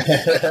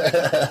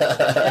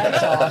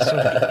 That's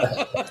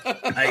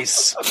awesome.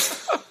 Nice.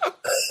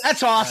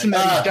 That's awesome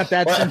that he's got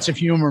that sense of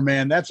humor,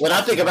 man. That's when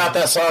I think about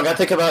that song, I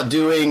think about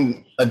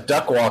doing a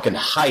duck walk in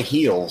high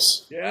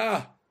heels.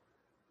 Yeah,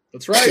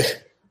 that's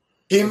right.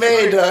 He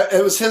made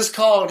it was his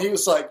call, and he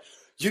was like,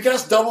 "You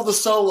guys double the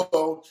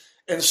solo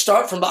and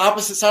start from the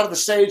opposite side of the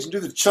stage and do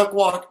the Chuck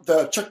walk,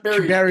 the Chuck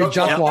Berry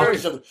jump walk.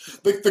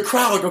 The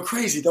crowd will go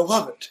crazy. They'll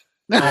love it."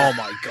 Oh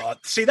my God!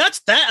 See,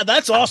 that's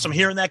awesome.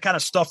 Hearing that kind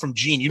of stuff from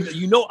Gene,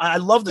 you know, I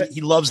love that he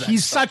loves that.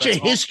 He's stuff. such a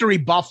history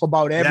buff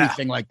about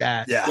everything like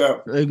that. Yeah,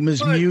 like his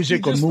But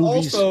music he or just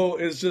movies. Also,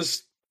 is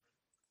just.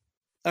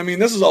 I mean,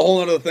 this is a whole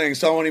other thing,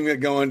 so I won't even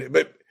get going.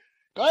 But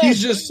he's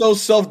just so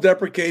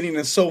self-deprecating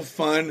and so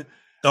fun.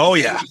 Oh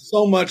yeah,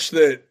 so much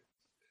that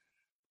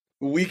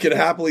we could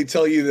happily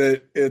tell you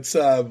that it's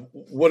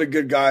what a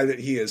good guy that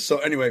he is. So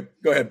anyway,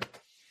 go ahead.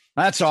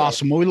 That's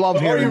awesome. We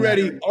love hearing. Are you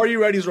ready? That. Are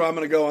you ready? Is where I'm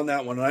going to go on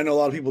that one. And I know a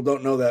lot of people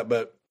don't know that,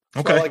 but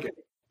okay. I like it.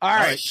 All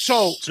right.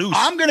 So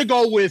I'm going to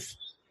go with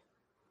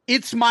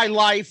 "It's My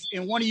Life,"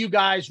 and one of you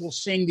guys will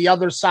sing the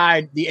other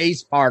side, the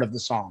Ace part of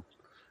the song.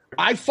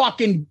 I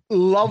fucking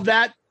love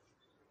that.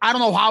 I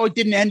don't know how it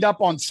didn't end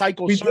up on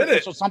Psycho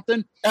Circus or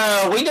something.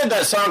 We did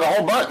that song a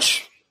whole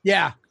bunch.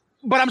 Yeah.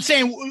 But I'm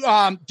saying,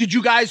 did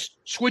you guys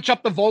switch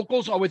up the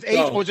vocals or with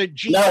Ace or was it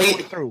Gene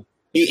through?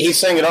 He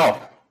sang it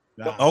all.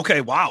 Okay,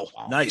 wow.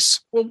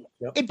 Nice. Well,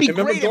 it'd be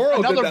great if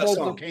another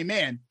vocal came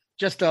in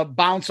just to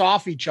bounce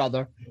off each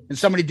other and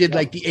somebody did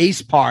like the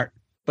Ace part.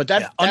 But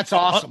that's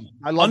awesome.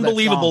 I love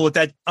unbelievable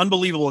that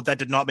that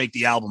did not make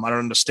the album. I don't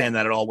understand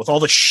that at all. With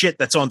all the shit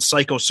that's on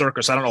Psycho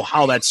Circus, I don't know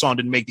how that song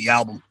didn't make the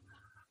album.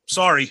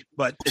 Sorry,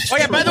 but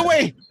by the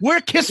way,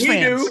 we're Kiss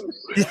fans.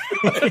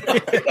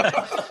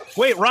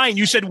 Wait, Ryan,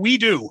 you said we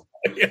do.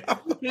 Yeah.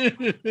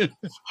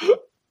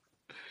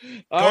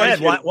 Go ahead.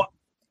 What?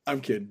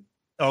 I'm kidding.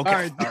 Okay. All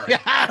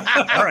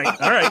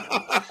right. All right.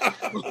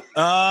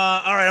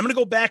 I'm going to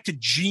go back to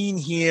Gene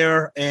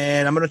here,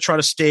 and I'm going to try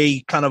to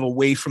stay kind of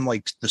away from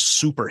like the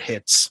super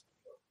hits.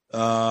 So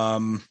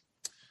I'm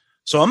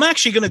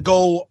actually going to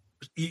go.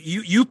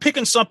 You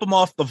picking something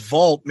off the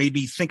Vault made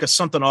me think of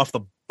something off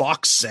the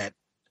box set,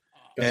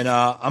 and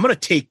I'm going to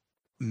take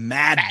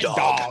Mad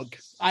Dog.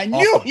 I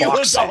knew you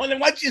were going.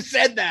 And once you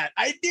said that,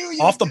 I knew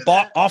you off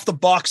the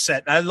box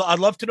set. I'd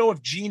love to know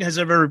if Gene has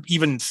ever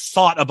even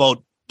thought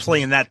about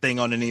playing that thing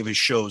on any of his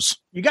shows.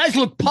 You guys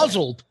look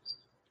puzzled.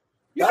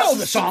 You That's know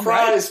the song,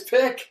 surprise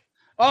right? pick.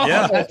 Oh,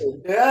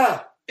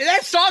 yeah.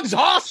 That song's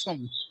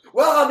awesome.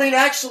 Well, I mean,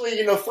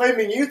 actually,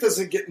 Flaming Youth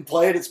isn't getting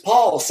played. It's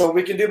Paul, so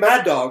we can do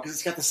Mad Dog because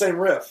it's got the same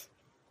riff.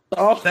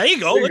 Oh, there you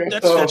go.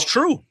 That's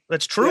true.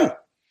 That's true. Yeah.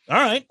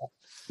 All right.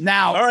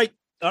 Now, all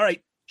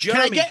right.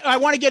 Jeremy, I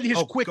want to get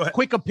his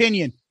quick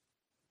opinion.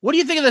 What do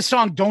you think of the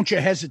song "Don't You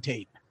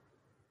Hesitate"?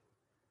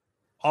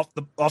 Off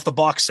the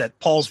box set,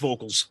 Paul's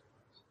vocals.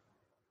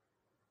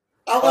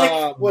 I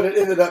like what it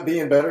ended up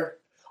being better.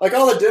 Like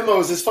all the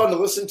demos is fun to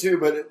listen to,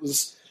 but it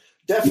was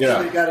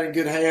definitely got in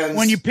good hands.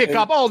 When you pick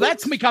up,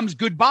 that becomes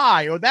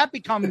Goodbye, or that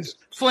becomes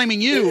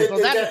Flaming Youth.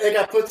 It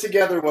got put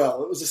together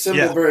well. It was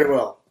assembled very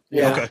well.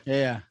 Yeah. Okay.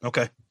 Yeah.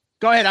 Okay.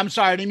 Go ahead. I'm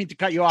sorry. I didn't mean to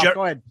cut you off.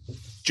 Go ahead.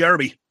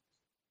 Jeremy.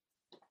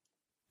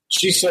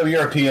 She's So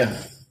European.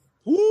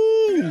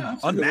 Ooh,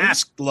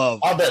 Unmasked Love.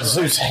 I'll bet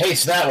Zeus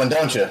hates that one,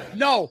 don't you?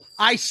 No,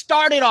 I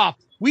started off.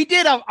 We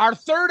did our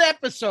third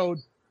episode.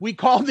 We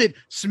called it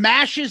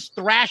Smashes,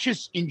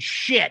 Thrashes, and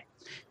Shit.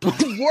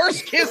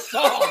 Worst Kiss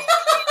song.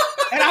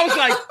 And I was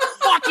like,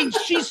 fucking,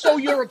 She's So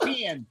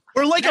European.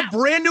 We're like a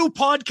brand new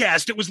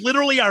podcast. It was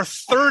literally our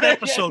third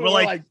episode. We're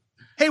like,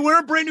 Hey, we're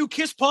a brand new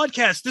Kiss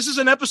podcast. This is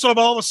an episode of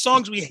all the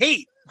songs we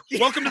hate.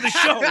 Welcome to the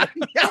show.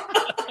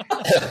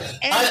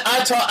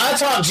 I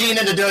talked Gene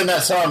into doing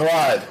that song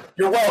live.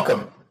 You're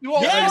welcome.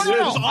 Well, no.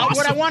 Awesome.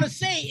 What I want to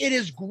say, it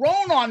has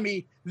grown on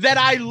me that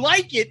I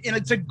like it, and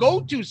it's a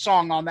go-to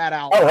song on that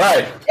album. All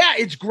right. Yeah,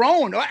 it's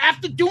grown.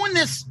 After doing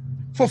this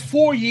for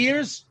 4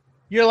 years,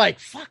 you're like,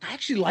 fuck, I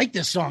actually like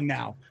this song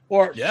now.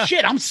 Or,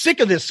 shit, I'm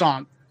sick of this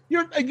song.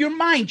 Your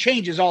mind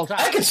changes all the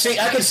time. I can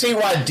see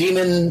why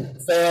Demon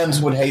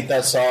fans would hate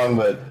that song,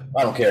 but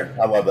I don't care.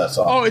 I love that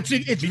song. Oh, it's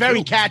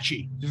very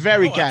catchy. It's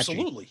very catchy.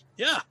 Absolutely.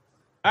 Yeah.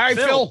 All right,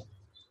 Phil.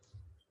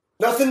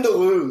 Nothing to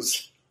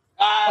lose.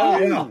 Oh,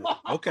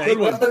 yeah. Okay.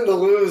 Nothing to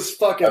lose.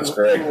 Fucking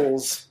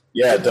rules.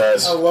 Yeah, it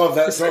does. I love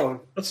that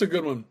song. That's a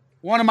good one.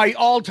 One of my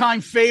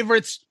all-time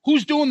favorites.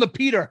 Who's doing the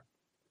Peter?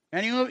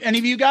 Any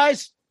of you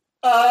guys?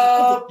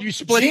 You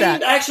split Gene,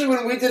 that. Actually,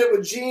 when we did it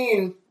with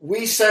Gene,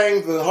 we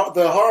sang the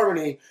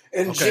harmony,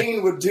 and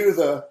Gene would do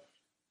the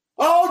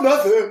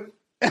nothing.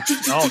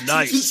 Oh,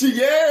 nice.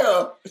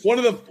 Yeah. One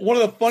of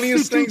the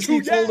funniest things he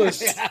told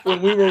us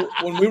when we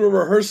were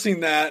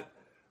rehearsing that,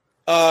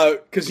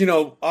 because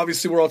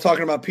obviously we're all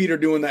talking about Peter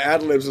doing the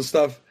ad libs and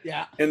stuff.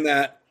 Yeah. And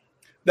that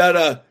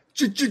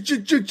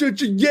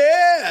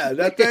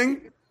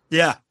thing.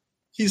 Yeah.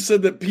 He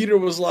said that Peter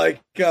was like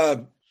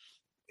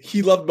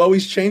he loved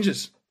Bowie's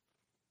changes.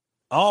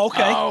 Oh,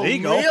 okay. Oh, there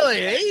you go.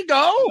 Really? There you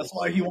go. That's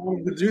why he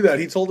wanted to do that.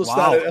 He told us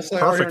that at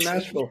SIR here in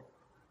Nashville.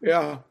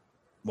 Yeah.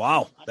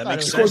 Wow, that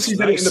makes sense. Of course, he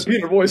did it in the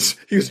Peter voice.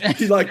 He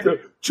liked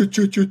the choo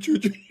choo choo choo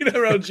choo.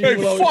 Around Gene. Hey,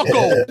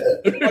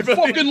 fucko! I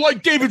fucking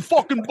like David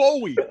fucking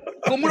Bowie.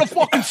 I'm gonna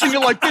fucking sing it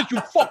like this, you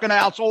fucking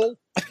asshole.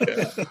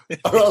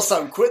 Or else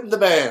I'm quitting the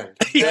band.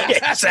 Yeah,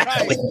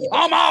 exactly. Right.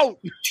 I'm out.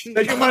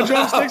 Taking my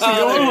drumsticks and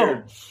going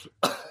home.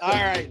 All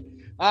right,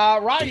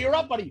 Ryan, you're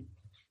up, buddy.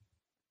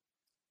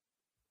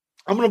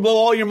 I'm gonna blow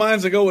all your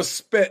minds and go with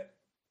Spit.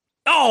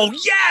 Oh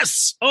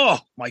yes! Oh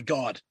my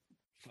God!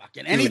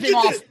 Fucking anything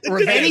off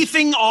Revenge.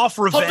 Anything off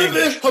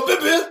Revenge.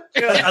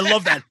 I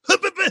love that.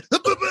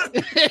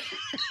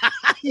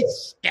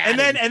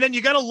 and then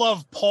you gotta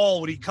love Paul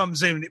when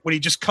he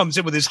just comes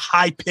in with his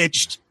high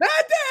pitched.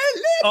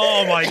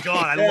 Oh my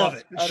God, I love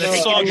it.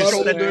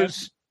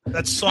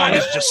 That song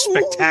is just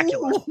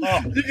spectacular.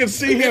 Oh, you can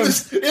see him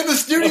in the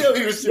studio.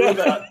 He was doing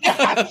that.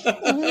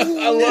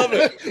 I love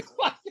it.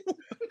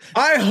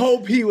 I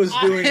hope he was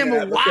doing him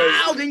that. A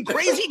wild and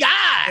crazy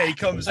guy. Yeah, he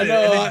comes in.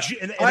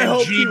 I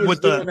hope he was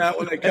doing that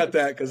when they cut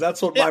that, because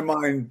that's what my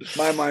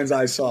mind's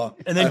eye saw.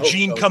 And then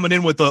Gene coming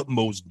in with the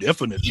most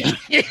definitely.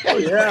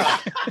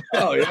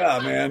 Oh yeah,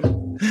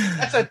 man.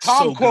 That's a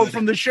Tom quote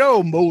from the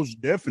show.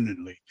 Most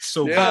definitely.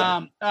 So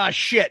good.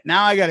 Shit.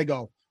 Now I gotta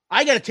go.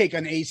 I gotta take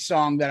an Ace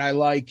song that I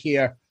like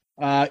here.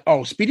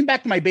 Speeding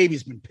Back to My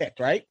Baby's been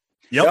picked, right?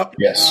 Yep.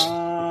 Yes.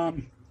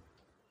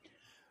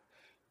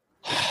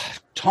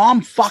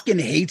 Tom fucking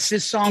hates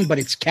this song, but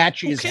it's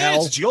catchy as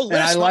hell. It's your list,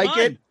 and I like mine.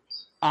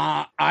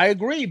 it. I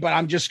agree, but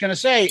I'm just gonna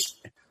say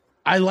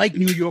I like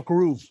New York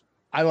Groove.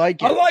 I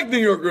like it. I like New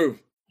York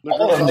Groove. I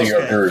love New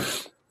York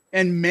Groove.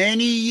 And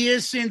many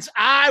years since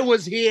I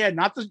was here,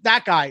 not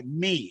that guy,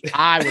 me.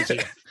 I was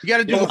here. You got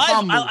to do the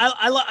thumb move.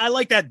 I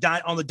like that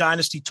on the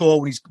Dynasty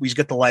tour when he's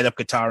got the light up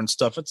guitar and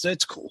stuff.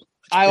 It's cool.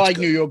 I like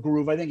good. New York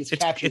Groove. I think it's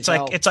catchy. It's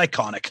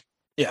iconic.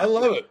 Yeah, I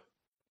love it.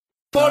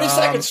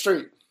 42nd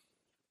Street.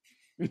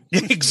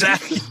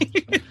 Exactly.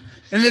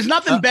 And there's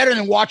nothing better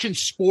than watching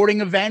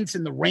sporting events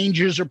and the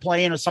Rangers are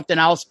playing or something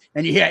else,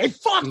 and you hear, hey,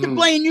 fuck, they're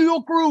playing New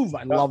York Groove.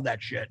 I love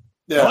that shit.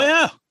 Yeah. Oh,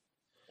 yeah.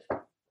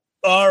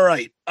 All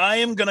right. I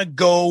am going to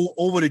go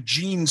over to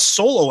Gene's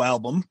solo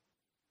album,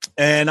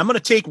 and I'm going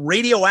to take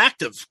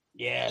Radioactive.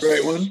 Yes.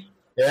 Great one.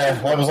 Yeah,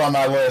 that was on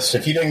my list.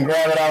 If you didn't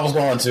grab it, I was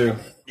going to.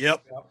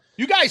 Yep.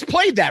 You guys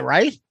played that,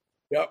 right?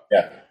 Yep.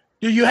 Yeah.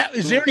 Do you have?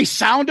 Is there any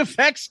sound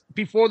effects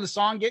before the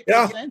song gets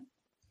in?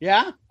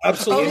 Yeah,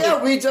 absolutely. Oh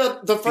yeah, we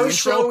did the first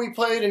show we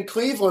played in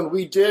Cleveland.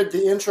 We did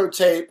the intro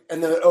tape,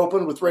 and then it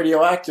opened with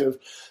Radioactive.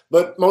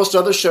 But most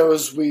other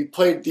shows, we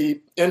played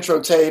the intro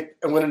tape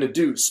and went into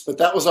Deuce. But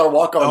that was our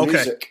walk-on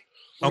music.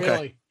 Okay.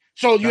 Really?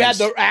 So you had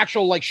the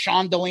actual like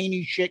Sean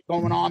Delaney shit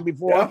going on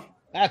before. Yeah.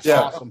 That's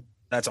awesome.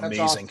 That's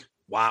amazing. Awesome.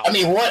 Wow. I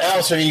mean, what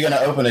else are you going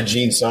to open a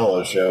Gene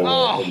solo show?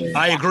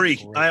 I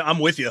agree. I'm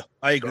with you.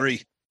 I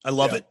agree. I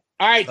love it.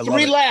 All right,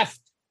 3 left.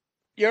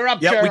 You're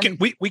up, yeah,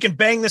 Jeremy. we can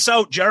bang this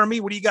out.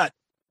 Jeremy, what do you got?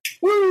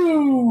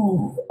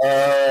 Woo!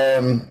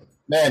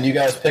 Man, you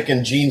guys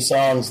picking Gene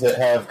songs that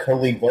have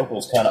co-lead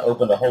vocals kind of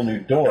opened a whole new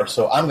door,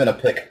 so I'm going to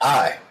pick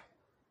I.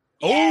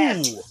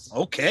 Yes.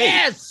 Oh, okay.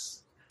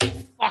 Yes.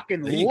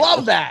 Fucking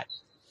love that.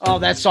 Oh,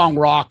 that song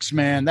rocks,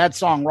 man. That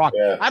song rocks.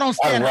 Yeah, I don't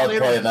stand how they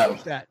don't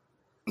push that.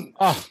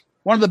 Oh,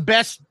 one of the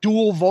best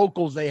dual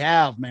vocals they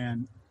have,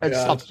 man.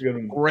 That's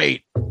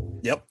great.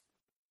 Yep.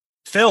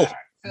 Phil.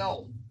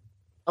 Phil.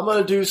 I'm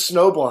going to do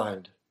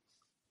Snowblind.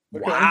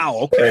 Wow.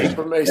 Okay.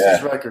 From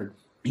Ace's record.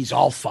 He's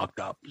all fucked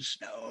up.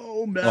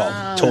 Snowblind.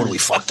 Oh, totally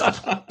fucked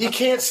up. He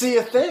can't see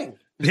a thing.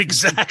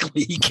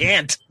 Exactly. He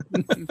can't.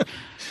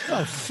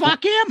 Oh,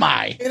 fuck am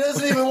I? He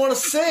doesn't even want to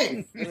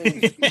sing. I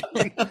mean,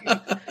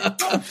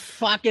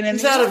 Fucking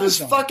he's out of his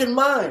fucking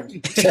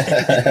mind.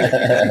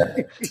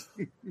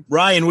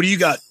 Ryan, what do you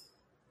got?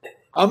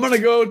 I'm going to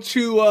go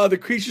to the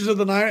Creatures of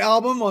the Night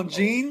album on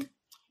Gene.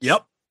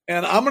 Yep.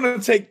 And I'm going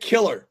to take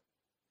Killer.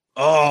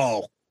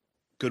 Oh,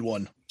 good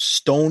one.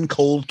 Stone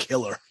Cold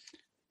Killer.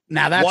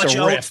 Now that's watch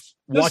a riff.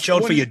 Watch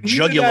out for your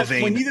jugular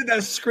vein. When you did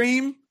that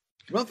scream,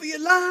 run for your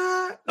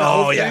life.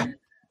 Oh, yeah.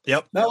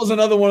 Yep. That was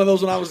another one of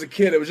those when I was a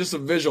kid. It was just a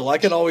visual. I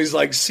could always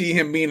like see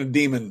him being a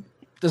demon.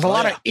 There's a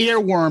lot of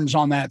earworms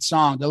on that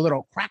song. The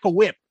little crack a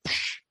whip.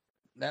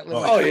 That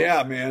little oh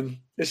yeah, man.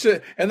 It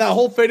should, and that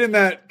whole fade in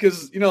that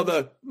because you know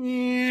the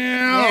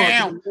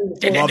yeah.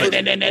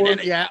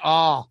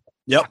 Oh,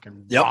 yep.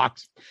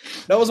 Rocks.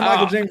 That was a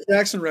Michael James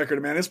Jackson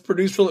record, man. It's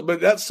produced really,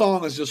 but that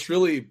song is just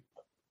really.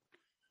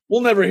 We'll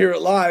never hear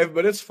it live,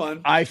 but it's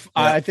fun. I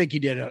think he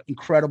did an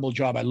incredible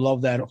job. I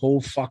love that whole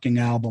fucking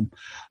album.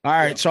 All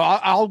right, so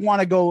I'll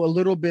want to go a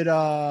little bit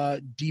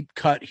deep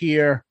cut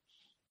here.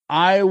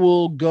 I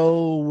will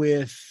go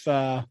with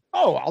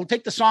I'll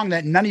take the song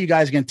that none of you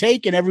guys can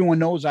take, and everyone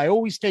knows I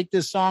always take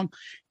this song,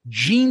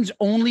 Gene's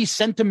only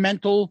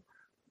sentimental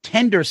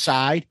tender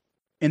side,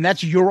 and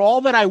that's You're All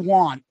That I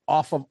Want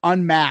off of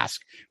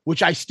Unmasked,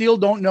 which I still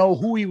don't know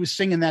who he was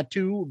singing that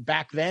to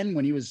back then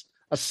when he was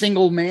a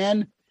single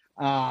man.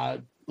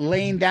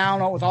 Laying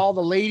down with all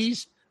the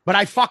ladies, but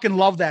I fucking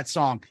love that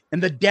song,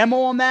 and the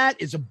demo on that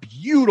is a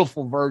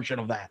beautiful version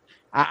of that.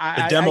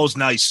 The demo's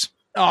nice.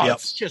 Oh, yep.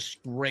 It's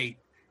just great.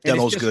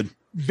 Demo's good.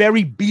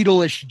 Very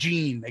Beatle-ish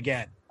Gene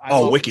again.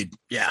 Wicked.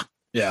 Yeah.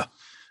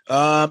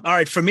 All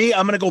right, for me,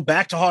 I'm going to go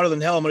back to Harder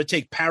Than Hell. I'm going to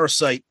take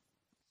Parasite.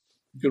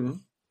 Good one.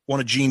 One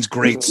of Gene's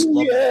greats.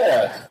 Ooh,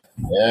 yeah.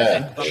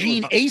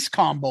 Gene Ace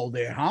combo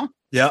there, huh?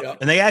 Yeah.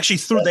 And they actually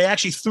threw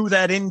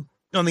that in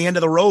on the end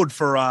of the road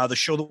for the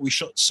show that we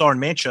saw in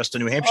Manchester,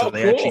 New Hampshire.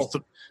 They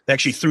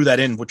actually threw that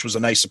in, which was a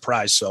nice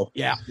surprise. So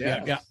yeah.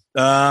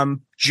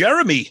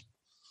 Jeremy,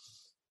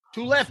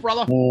 2 left,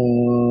 brother.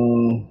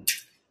 War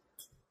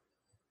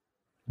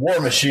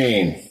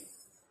Machine.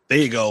 There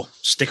you go.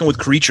 Sticking with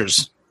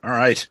Creatures. All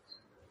right.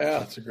 Yeah,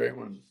 that's a great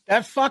one.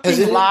 That fucking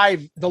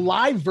the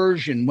live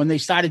version when they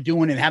started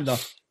doing it, have the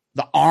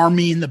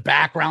army in the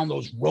background,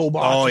 those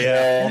robots. Oh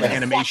yeah, and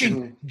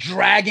animation,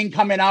 dragon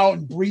coming out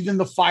and breathing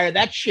the fire.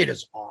 That shit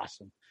is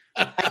awesome.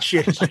 That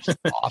shit is just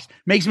awesome.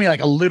 Makes me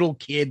like a little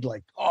kid.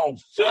 Like, oh,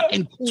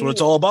 fucking cool. That's what it's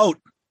all about.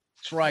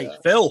 That's right,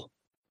 Phil.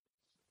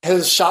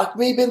 Has Shock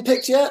Me been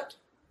picked yet?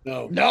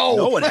 No,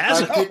 it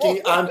hasn't.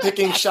 I'm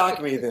picking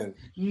Shock Me then.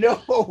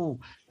 No,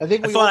 I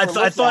think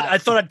I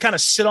thought I'd kind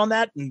of sit on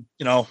that, and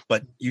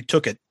but you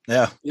took it.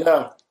 Yeah.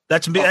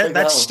 That's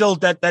still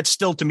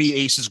to me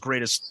Ace's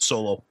greatest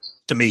solo.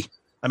 To me,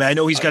 I mean, I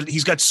know he's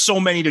got so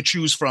many to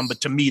choose from,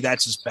 but to me,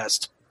 that's his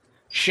best.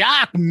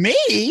 Shock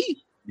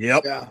Me.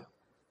 Yep. Yeah.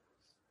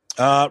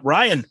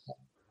 Ryan.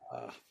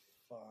 Fuck.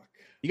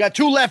 You got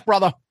 2 left,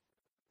 brother.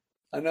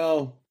 I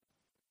know.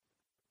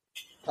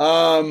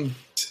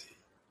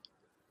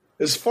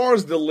 As far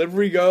as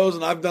delivery goes,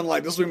 and I've done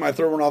this will be my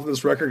third one off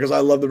this record because I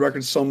love the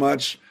record so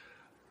much.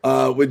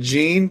 With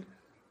Gene,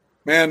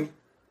 man,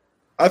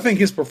 I think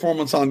his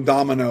performance on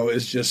Domino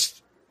is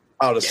just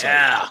out of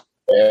sight.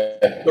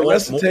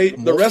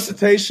 The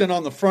recitation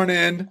on the front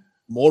end.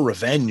 More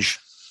Revenge.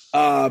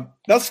 Revenge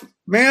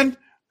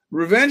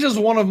is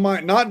one of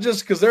my, not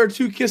just because there are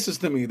 2 kisses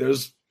to me.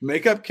 There's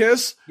Makeup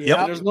Kiss, and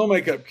there's No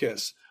Makeup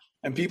Kiss,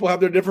 and people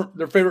have their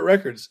favorite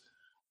records.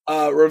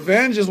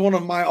 Revenge is one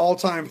of my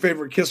all-time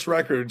favorite Kiss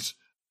records,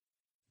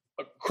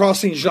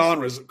 crossing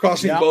genres,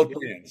 crossing both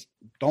bands.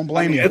 Don't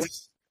blame you.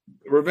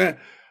 Revenge.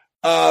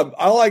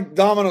 I like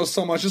Domino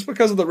so much just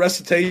because of the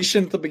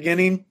recitation at the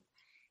beginning,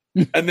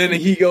 and then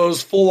he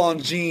goes full on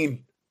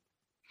Gene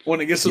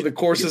when it gets to the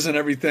courses and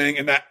everything,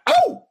 and that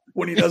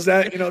when he does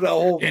that, that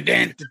whole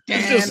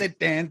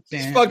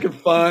it's fucking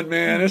fun,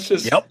 man. It's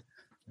just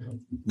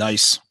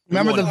nice.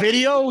 Remember the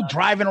video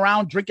driving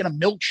around drinking a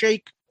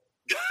milkshake?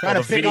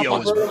 Trying to pick up.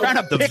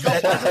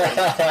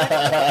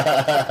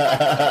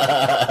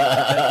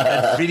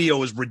 That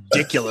video is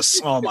ridiculous.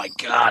 Oh my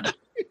god.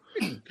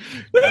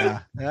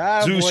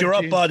 Zeus, you're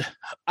up, bud.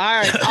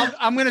 All right,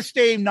 I'm going to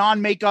stay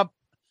non-makeup.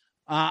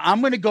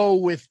 I'm going to go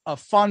with a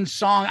fun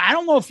song. I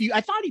don't know if I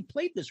thought he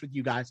played this with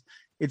you guys.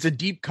 It's a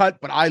deep cut,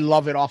 but I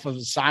love it off of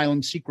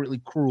Asylum, Secretly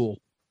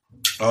Cruel.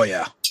 Oh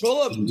yeah,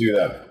 do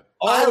that.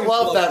 I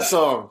love that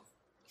song.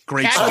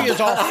 Great song.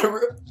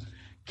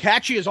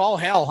 Catchy as all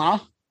hell, huh?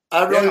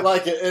 I really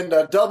like it. And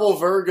Double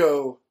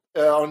Virgo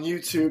on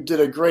YouTube did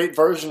a great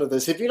version of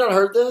this. Have you not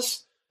heard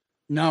this?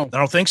 No, I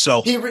don't think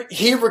so.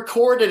 He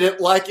recorded it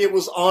like it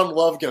was on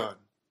Love Gun.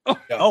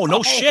 Oh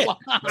no shit!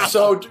 Wow.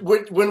 So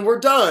when we're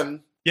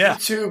done,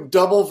 YouTube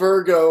Double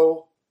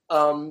Virgo,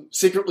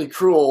 Secretly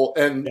Cruel,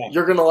 and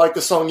you're gonna like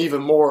the song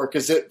even more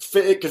because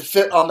it could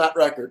fit on that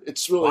record.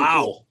 It's really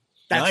cool.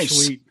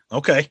 That's sweet.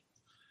 Okay.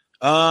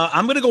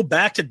 I'm going to go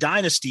back to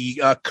Dynasty.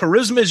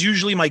 Charisma is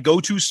usually my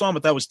go-to song,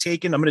 but that was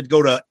taken. I'm going to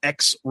go to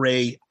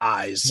X-Ray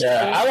Eyes.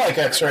 Yeah, I like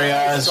X-Ray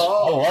Eyes. I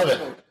love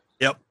it.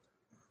 Yep.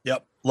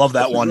 Love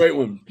that one. Great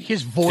one.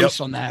 His voice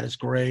on that is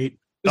great.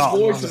 His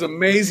voice is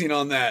amazing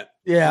on that.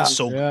 Yeah.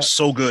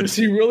 So good.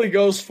 He really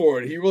goes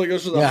for it. He really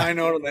goes for the high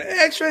note on the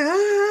X-Ray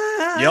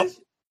Eyes.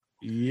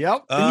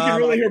 Yep. And you can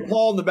really hear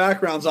Paul in the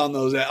backgrounds on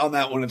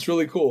that one. It's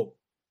really cool.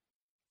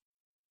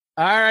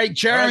 All right,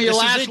 Jeremy, your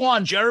last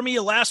one. Jeremy,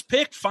 your last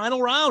pick,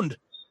 final round.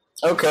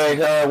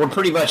 Okay, we're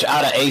pretty much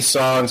out of Ace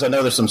songs. I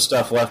know there's some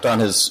stuff left on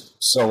his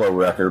solo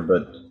record,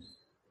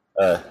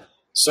 but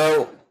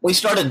so we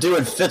started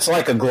doing Fits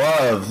Like a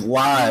Glove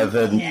live,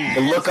 and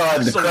the look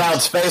on the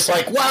crowd's face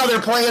like, wow,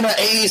 they're playing an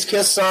 80s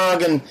Kiss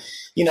song, and,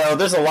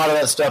 there's a lot of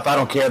that stuff I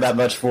don't care that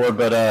much for,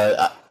 but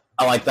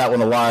I like that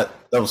one a lot.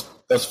 That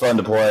was fun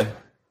to play.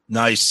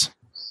 Nice.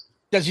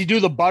 Does he do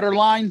the butter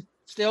line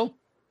still?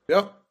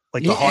 Yep.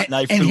 Like the hot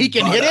knife. And he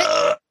can hit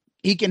it?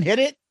 He can hit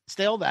it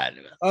still? That.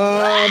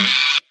 Yeah,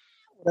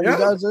 he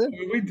does it?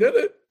 we did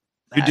it.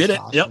 You did it.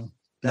 Awesome. Yep.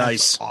 That's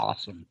Nice.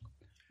 Awesome.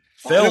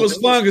 Phil. It was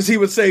fun because he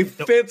would say,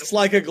 "Fits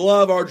like a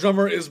glove." Our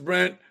drummer is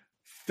Brent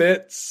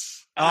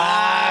Fitz.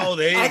 Oh,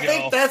 there you go. I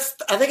think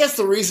that's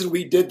the reason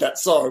we did that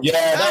song. Yeah,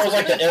 that was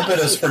like the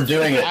impetus for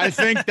doing it. I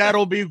think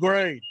that'll be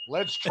great.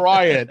 Let's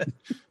try it.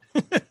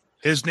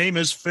 His name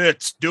is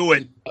Fitz. Do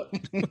it.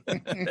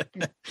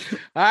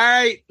 All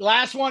right.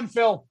 Last one,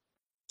 Phil.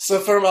 So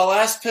for my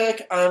last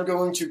pick, I'm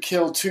going to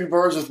kill two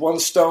birds with one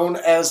stone,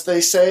 as they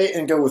say,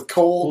 and go with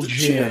cold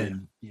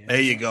gin. Yeah.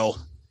 There you go.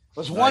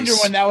 Was wondering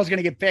when that was going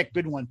to get picked.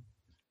 Good one.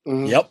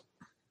 Mm-hmm. Yep.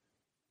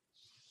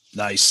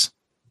 Nice.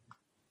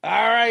 All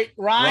right,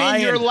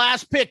 Ryan, your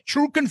last pick.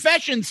 True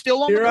Confession,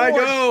 still on Here the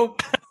board. I go.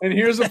 And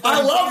here's the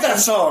I love that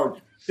song.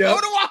 Yep.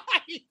 So do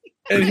I.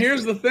 And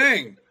here's the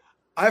thing.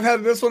 I've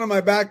had this one in my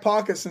back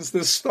pocket since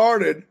this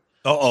started.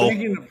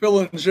 Thinking that Phil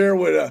and Jer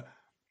would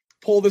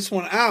pull this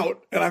one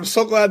out, and I'm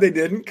so glad they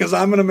didn't, because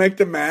I'm going to make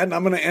them mad, and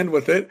I'm going to end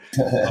with it.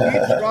 We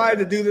tried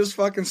to do this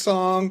fucking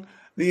song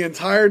the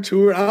entire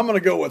tour, and I'm going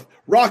to go with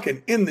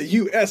Rockin' in the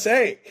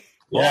USA.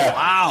 Yeah. Oh,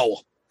 wow.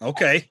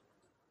 Okay.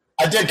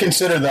 I did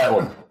consider that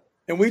one.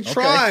 And we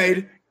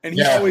tried, and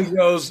he always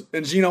goes,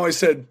 and Gene always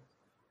said,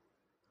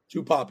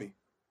 too poppy.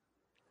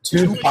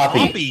 Too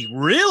poppy.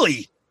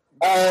 Really?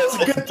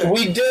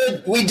 We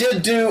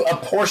did do a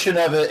portion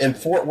of it in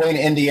Fort Wayne,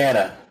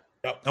 Indiana.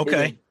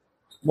 Okay.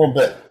 A little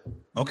bit.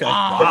 Okay.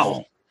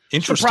 Wow.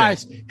 Interesting.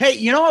 Surprise. Hey,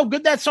 you know how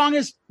good that song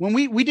is? When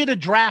we did a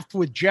draft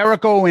with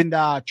Jericho and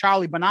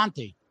Charlie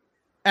Benante,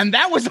 and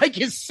that was like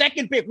his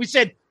second pick. We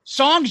said,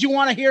 songs you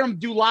want to hear him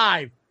do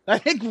live. I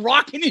think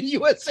Rockin' in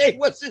USA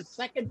was his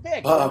second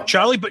pick.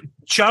 Charlie,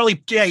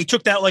 he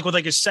took that like with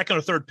like his second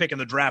or third pick in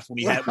the draft when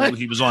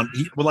he was on.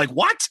 We're like,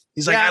 what?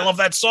 He's like, I love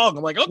that song.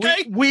 I'm like,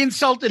 okay. We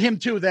insulted him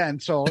too then,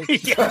 so.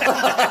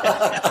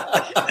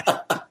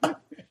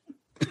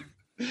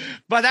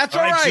 But that's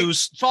all right.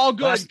 Zeus. It's all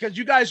good because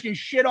you guys can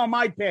shit on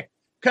my pick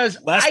because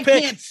I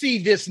can't see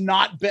this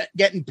not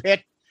getting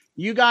picked.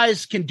 You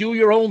guys can do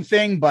your own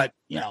thing, but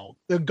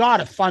the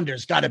God of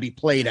Thunder's got to be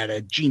played at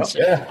a Gene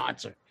Simmons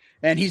concert.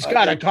 And he's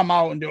got to come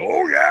out and do,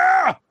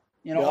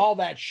 all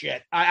that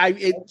shit.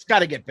 It's got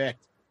to get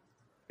picked.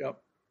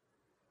 Yep.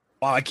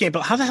 Wow, I can't.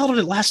 But how the hell did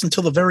it last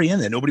until the very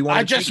end? Then nobody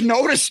wanted. I just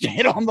noticed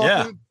it on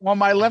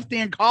my left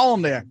hand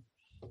column there.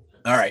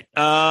 All right,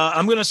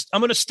 I'm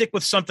gonna stick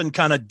with something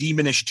kind of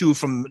demonish too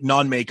from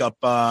non-makeup,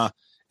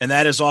 and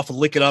that is off of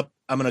Lick It Up.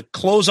 I'm gonna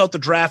close out the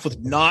draft with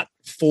 "Not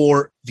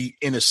for the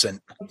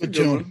Innocent." Good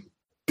tune.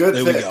 Good.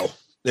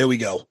 There we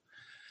go.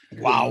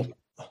 Wow.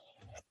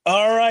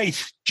 All right,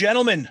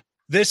 gentlemen.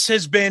 This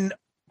has been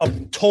a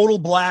total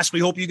blast. We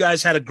hope you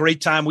guys had a great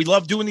time. We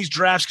love doing these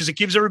drafts because it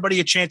gives everybody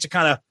a chance to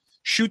kind of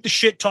shoot the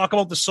shit, talk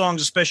about the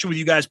songs, especially with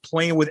you guys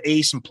playing with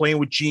Ace and playing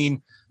with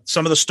Gene.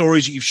 Some of the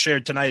stories that you've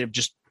shared tonight have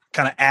just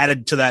kind of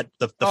added to that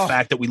the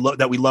fact that we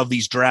love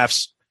these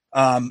drafts.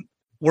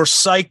 We're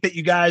psyched that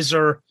you guys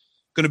are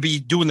going to be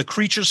doing the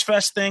Creatures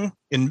Fest thing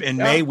in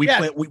May.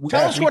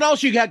 Tell us what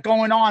else you got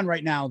going on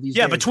right now. These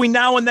days. Between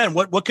now and then,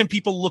 what can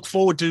people look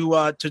forward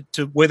to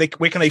where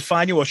can they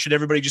find you, or should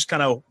everybody just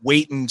kind of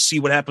wait and see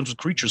what happens with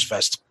Creatures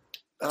Fest?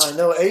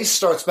 No, Ace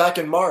starts back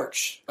in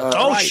March.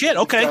 Shit.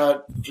 Okay.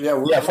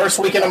 First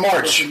weekend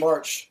of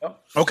March.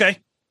 Yep. Okay.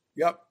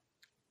 Yep.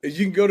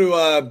 You can go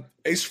to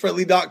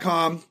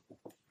acefriendly.com,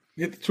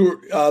 hit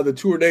the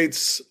tour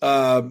dates,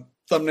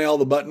 thumbnail,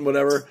 the button,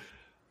 whatever.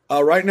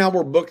 Right now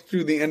we're booked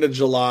through the end of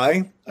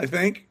July, I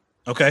think.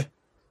 Okay.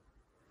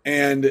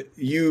 And as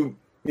you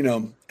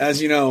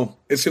know,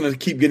 it's going to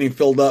keep getting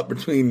filled up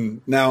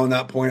between now and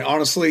that point.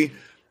 Honestly,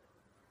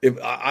 if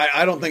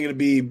I don't think it'd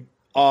be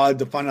odd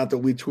to find out that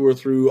we tour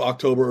through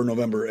October or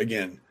November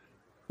again.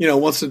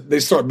 Once they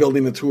start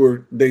building the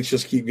tour, dates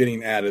just keep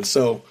getting added.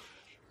 So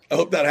I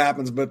hope that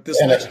happens. But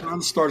this next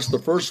run starts the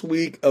first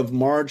week of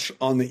March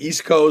on the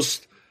East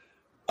Coast.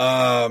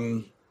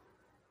 The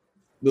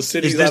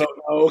cities I don't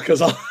know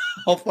because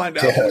I'll find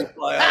out when we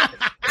fly out.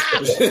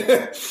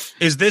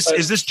 Is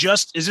this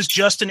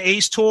just an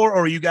Ace tour, or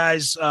are you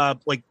guys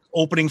like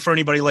opening for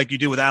anybody like you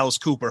do with Alice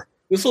Cooper?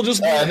 This will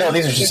just be no,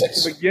 these are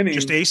just the beginning.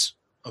 Just Ace.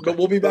 Okay. But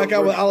we'll be back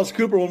out with Alice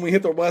Cooper when we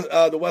hit the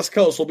West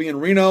Coast. We'll be in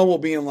Reno. We'll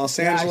be in Los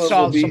Angeles. I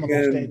saw we'll be some of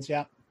those in dates.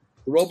 Yeah.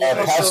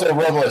 Paso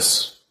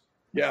Robles.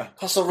 Yeah.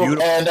 Paso Robles.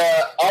 And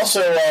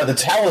also the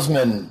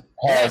Talismen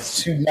has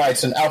 2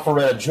 nights in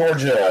Alpharetta,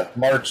 Georgia,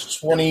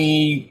 March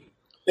 25th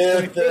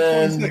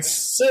and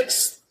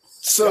 6th.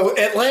 So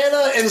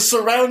Atlanta and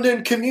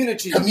surrounding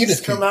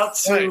communities come out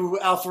to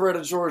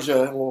Alpharetta,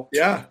 Georgia, and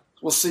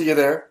we'll see you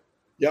there.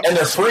 Yep. And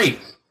they're free.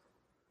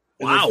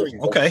 Wow.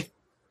 Okay.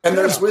 And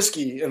there's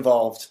whiskey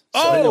involved.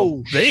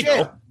 Oh, there you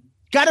go.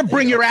 Got to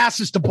bring your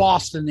asses to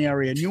Boston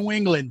area, New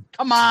England.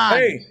 Come on.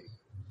 Hey,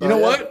 you know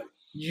what?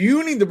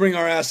 You need to bring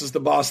our asses to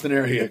Boston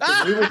area. All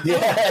right,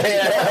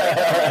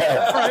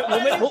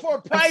 we'll make it for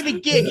a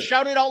private gig.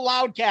 Shout it out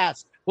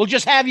loudcast. We'll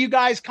just have you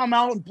guys come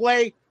out and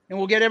play, and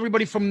we'll get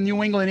everybody from the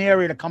New England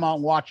area to come out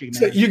and watch you,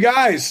 man. So you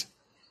guys,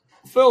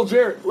 Phil,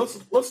 Jared,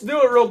 let's do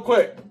it real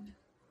quick.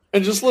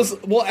 And just listen.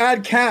 We'll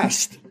add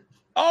cast.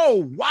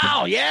 Oh,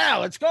 wow. Yeah,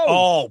 let's go.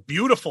 Oh,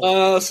 beautiful.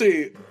 Let's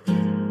see.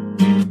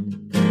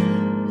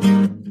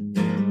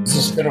 This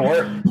is going to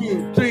work.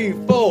 2, 3,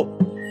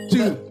 4,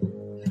 2.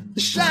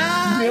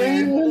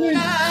 Shining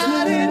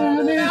out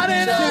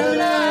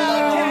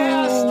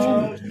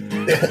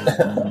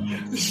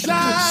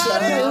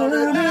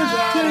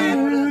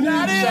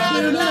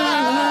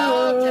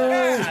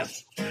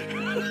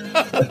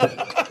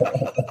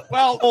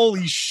Well,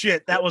 holy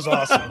shit, that was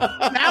awesome.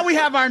 Now we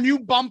have our new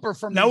bumper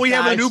from Now we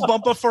guys. have a new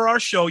bumper for our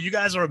show. You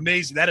guys are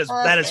amazing. That is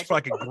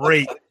fucking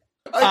great.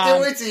 I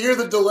can't wait to hear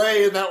the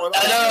delay in that one.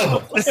 I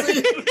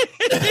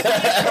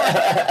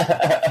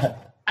know.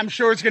 I'm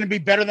sure it's going to be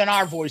better than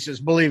our voices,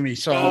 believe me.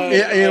 So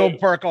it'll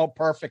perk out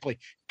perfectly.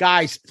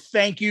 Guys,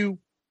 thank you.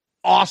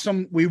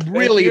 Awesome. We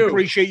really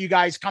appreciate you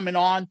guys coming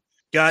on.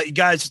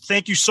 Guys,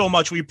 thank you so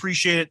much. We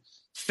appreciate it.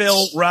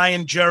 Phil,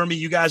 Ryan, Jeremy,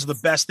 you guys are the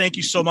best. Thank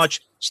you so much.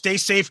 Stay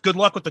safe. Good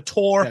luck with the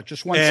tour. Yeah,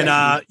 just one and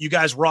second. you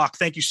guys rock.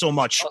 Thank you so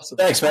much. Awesome.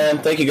 Thanks, man.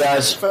 Thank you,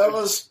 guys.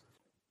 Fellas.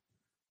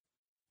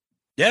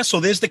 Yeah, so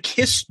there's the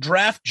Kiss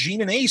draft, Gene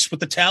and Ace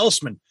with the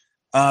Talisman.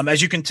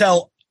 As you can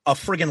tell, a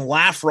friggin'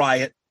 laugh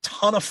riot.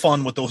 Ton of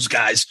fun with those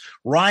guys.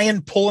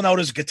 Ryan pulling out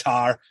his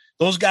guitar.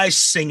 Those guys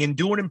singing,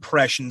 doing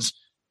impressions.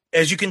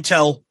 As you can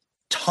tell,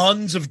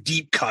 tons of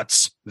deep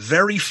cuts.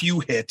 Very few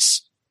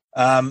hits.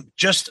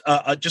 Just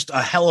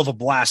a hell of a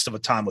blast of a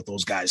time with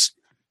those guys.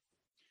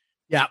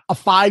 Yeah, a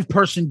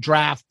 5-person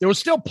draft. There was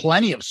still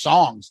plenty of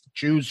songs to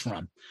choose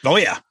from. Oh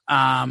yeah.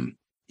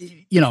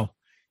 You know,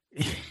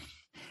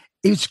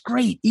 it's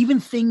great. Even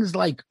things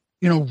like,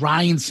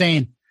 Ryan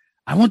saying,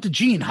 I went to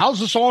Gene. How's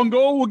the song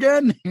go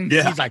again?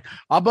 Yeah. He's like,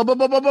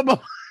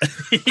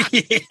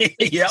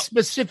 Yep.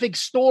 Specific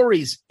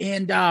stories.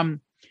 And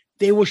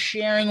they were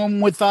sharing them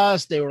with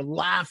us. They were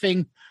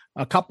laughing.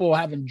 A couple were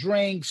having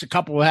drinks. A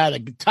couple had a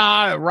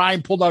guitar.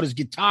 Ryan pulled out his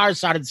guitar,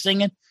 started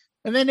singing.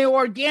 And then they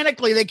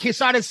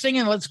started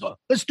singing. Let's go.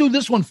 Let's do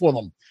this one for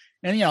them.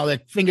 And, the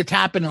finger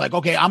tapping. Like,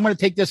 okay, I'm going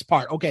to take this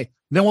part. Okay.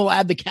 Then we'll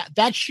add the cat.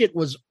 That shit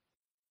was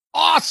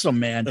awesome,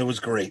 man. It was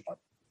great.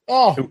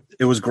 Oh,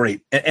 it was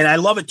great. And I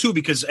love it too,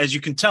 because as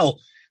you can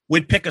tell,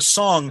 we'd pick a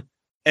song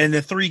and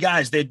the 3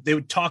 guys, they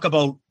would talk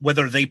about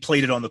whether they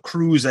played it on the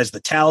cruise as the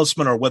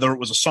Talisman or whether it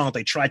was a song that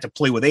they tried to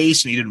play with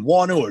Ace and he didn't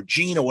want to, or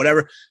Gene or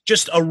whatever.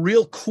 Just a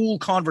real cool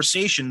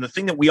conversation. The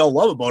thing that we all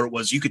love about it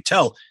was you could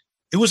tell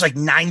it was like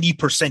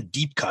 90%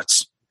 deep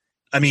cuts.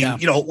 I mean, like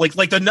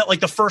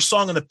the first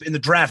song in the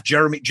draft,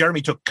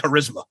 Jeremy took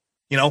Charisma,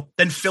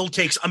 then Phil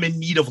takes I'm in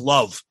Need of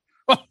Love.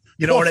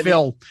 You know what I mean?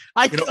 Phil.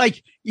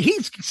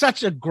 He's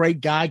such a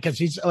great guy because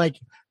he's like,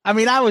 I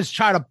was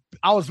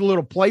a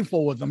little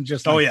playful with him.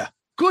 Just yeah.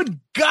 Good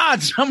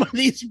God, some of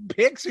these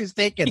pics he's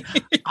taking.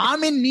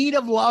 I'm in need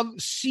of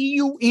love. See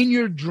you in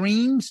your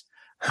dreams.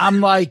 I'm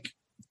like,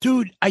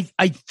 dude, I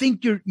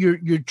think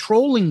you're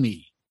trolling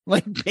me,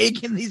 like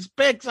making these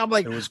pics. I'm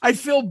like, I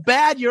feel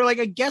bad. You're like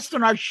a guest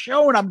on our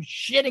show, and I'm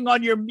shitting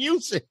on your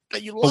music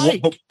that you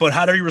like. But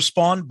how did he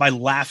respond? By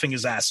laughing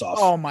his ass off.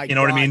 Oh my God. You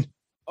know what I mean?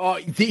 Oh,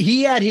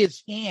 he had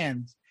his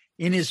hands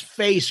in his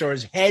face or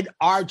his head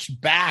arched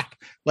back,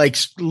 like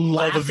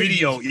the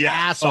video. Yeah.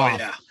 Ass off.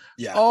 Yeah.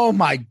 Yeah. Oh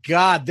my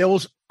God.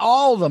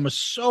 All of them are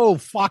so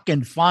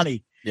fucking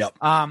funny. Yep.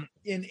 And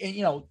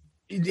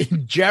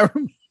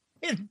Jeremy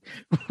and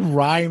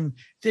Ryan,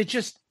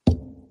 it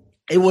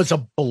was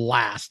a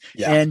blast.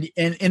 Yeah.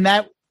 And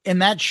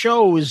that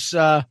shows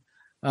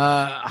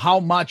how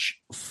much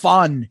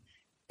fun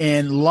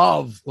and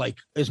love, like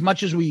as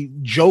much as we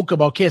joke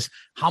about Kiss,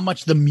 how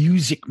much the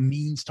music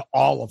means to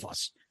all of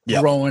us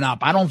growing up.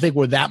 I don't think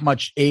we're that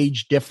much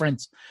age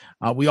difference.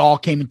 We all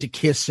came into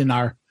Kiss in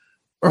our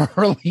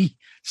early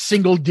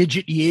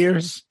single-digit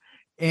years,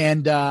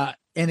 and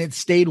it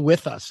stayed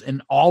with us,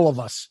 and all of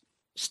us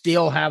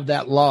still have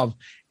that love.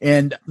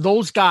 And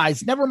those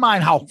guys, never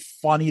mind how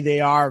funny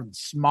they are, and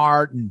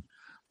smart, and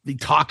they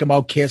talk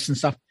about Kiss and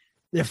stuff,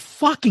 they're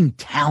fucking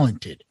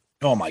talented.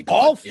 Oh my God.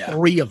 All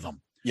 3 of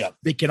them. Yeah.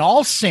 They can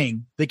all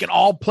sing. They can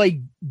all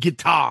play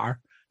guitar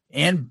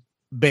and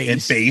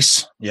bass.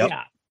 Yep.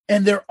 Yeah.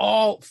 And they're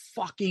all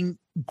fucking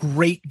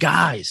great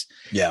guys.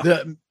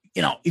 Yeah.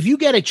 If you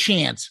get a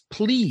chance,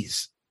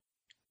 please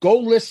go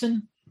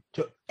listen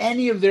to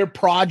any of their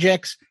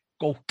projects.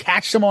 Go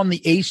catch them on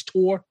the Ace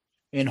tour,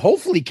 and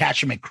hopefully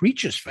catch them at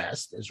Creatures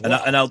Fest as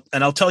well.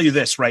 And I'll tell you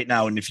this right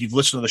now. And if you've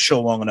listened to the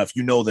show long enough,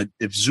 you know that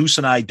if Zeus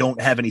and I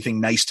don't have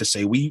anything nice to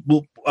say, we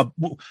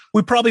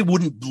probably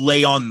wouldn't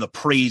lay on the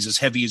praise as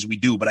heavy as we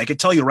do. But I can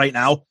tell you right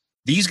now,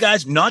 these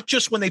guys, not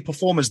just when they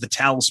perform as the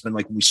Talismen,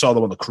 like when we saw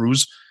them on the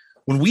cruise,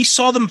 when we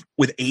saw them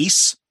with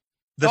Ace,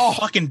 the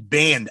fucking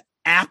band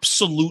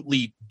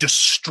absolutely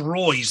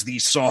destroys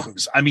these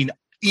songs. I mean,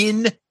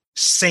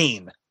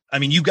 insane. I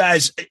mean, you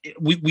guys,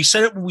 we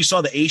said it when we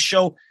saw the Ace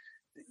show.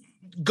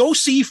 Go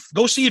see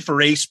it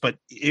for Ace, but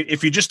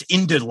if you're just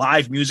into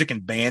live music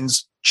and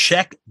bands,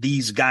 check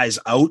these guys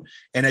out.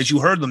 And as you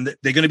heard them,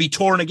 they're going to be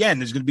touring again.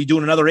 There's going to be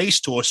doing another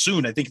Ace tour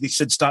soon. I think they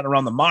said starting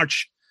around the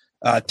March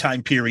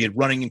time period,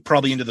 running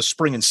probably into the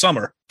spring and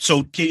summer.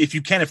 So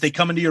if they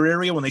come into your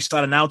area when they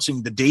start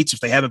announcing the dates, if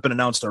they haven't been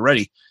announced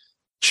already,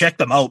 check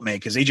them out, man,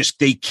 because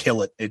they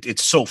kill it.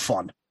 It's so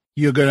fun.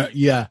 You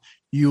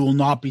will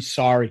not be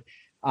sorry.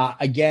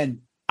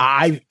 Again,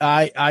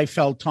 I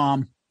felt,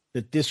 Tom,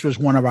 that this was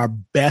one of our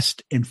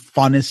best and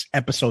funnest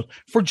episodes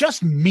for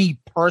just me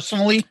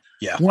personally.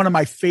 Yeah. One of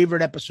my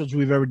favorite episodes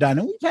we've ever done.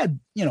 And we've had,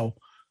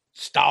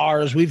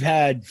 stars. We've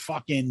had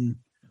fucking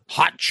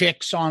hot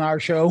chicks on our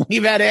show.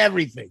 We've had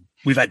everything.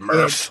 We've had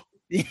Murph.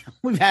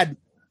 We've had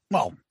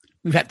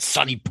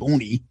Sonny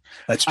Pooney.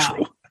 That's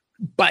true.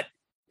 But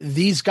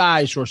these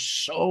guys were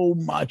so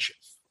much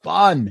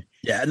fun.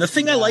 Yeah. And the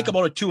thing I like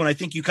about it too, and I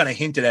think you kind of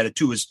hinted at it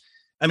too, is,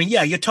 I mean,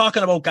 yeah, you're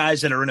talking about guys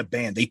that are in a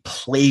band. They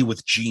play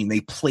with Gene. They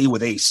play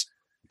with Ace.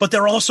 But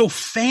they're also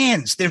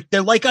fans.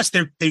 They're like us.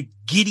 They're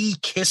giddy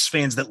Kiss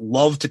fans that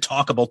love to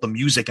talk about the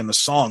music and the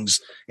songs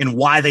and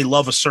why they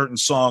love a certain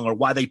song or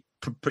why they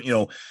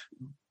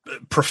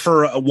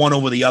prefer one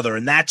over the other.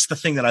 And that's the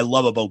thing that I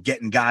love about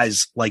getting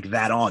guys like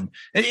that on.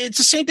 And it's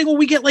the same thing when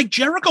we get like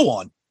Jericho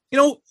on.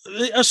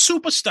 A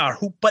superstar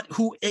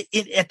who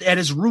at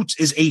his roots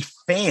is a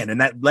fan, and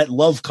that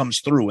love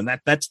comes through, and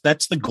that's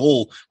the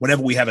goal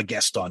whenever we have a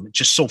guest on. It's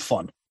just so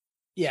fun.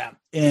 Yeah,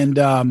 and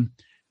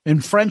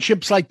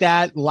friendships like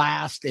that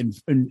last,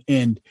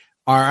 and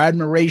our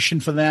admiration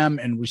for them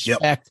and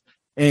respect,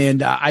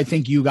 and I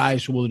think you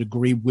guys will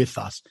agree with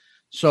us.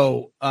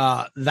 So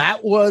that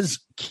was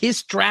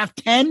Kiss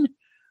Draft 10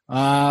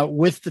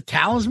 with the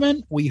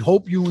Talismen. We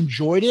hope you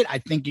enjoyed it.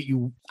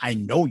 I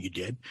know you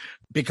did,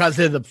 because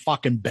they're the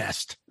fucking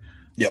best.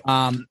 Yep.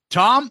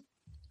 Tom,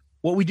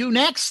 what we do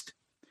next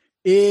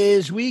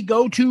is we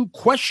go to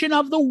question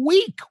of the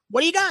week.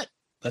 What do you got?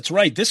 That's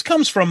right. This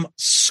comes from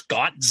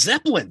Scott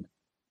Zeppelin.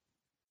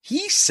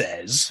 He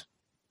says,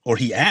 or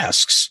he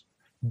asks,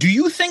 do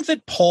you think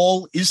that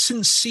Paul is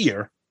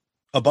sincere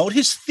about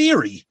his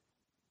theory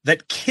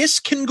that Kiss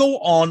can go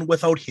on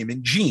without him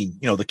and Gene,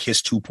 the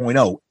Kiss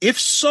 2.0? If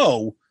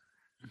so,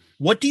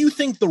 what do you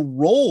think the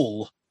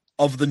role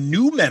of the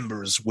new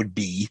members would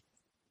be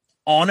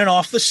on and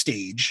off the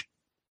stage?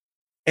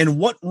 And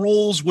what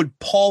roles would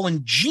Paul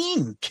and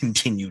Gene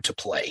continue to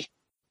play?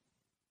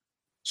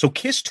 So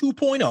Kiss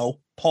 2.0,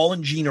 Paul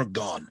and Gene are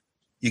gone.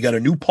 You got a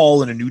new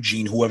Paul and a new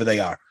Gene, whoever they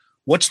are.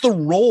 What's the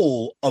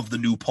role of the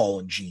new Paul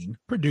and Gene?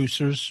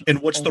 Producers.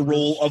 And what's the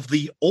role of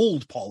the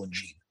old Paul and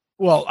Gene?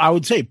 Well, I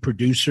would say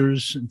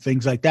producers and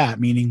things like that,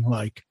 meaning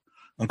like,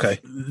 okay,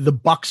 the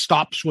buck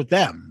stops with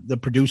them, the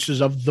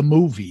producers of the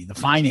movie, the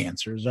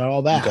financiers,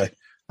 all that. Okay.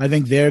 I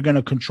think they're going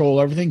to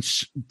control everything,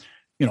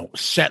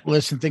 set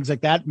lists and things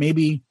like that.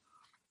 Maybe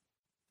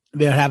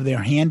they'll have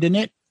their hand in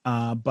it,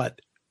 but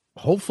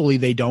hopefully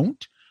they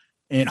don't.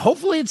 And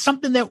hopefully it's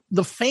something that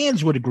the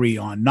fans would agree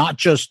on, not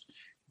just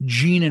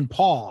Gene and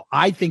Paul.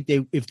 I think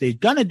if they're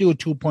going to do a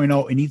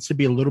 2.0, it needs to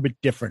be a little bit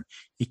different.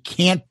 It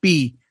can't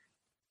be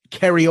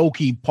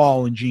karaoke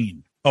Paul and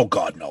Gene. Oh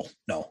God,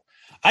 no.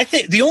 I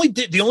think the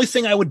only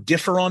thing I would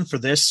differ on for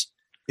this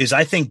is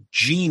I think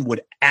Gene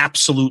would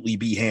absolutely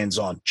be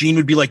hands-on. Gene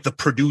would be like the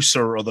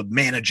producer or the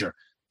manager.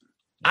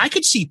 I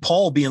could see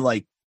Paul being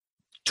like,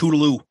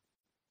 toodaloo,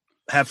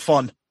 have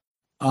fun.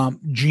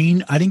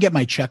 Gene, I didn't get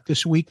my check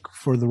this week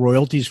for the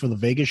royalties for the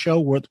Vegas show.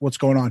 What's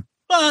going on?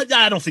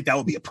 I don't think that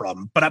would be a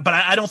problem, but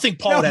I don't think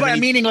Paul. No, but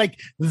meaning like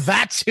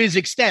that's his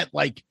extent.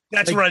 Like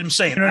that's what I'm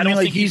saying. You know what I mean?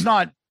 Like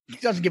he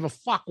doesn't give a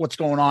fuck what's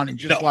going on, and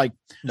just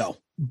no,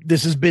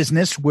 this is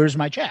business. Where's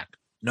my check?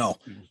 No,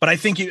 but I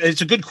think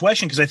it's a good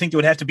question because I think there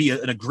would have to be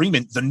an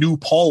agreement. The new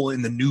Paul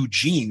and the new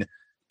Gene,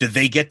 did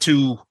they get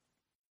to,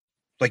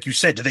 like you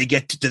said, do they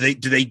get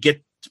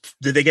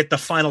the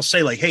final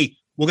say? Like, hey,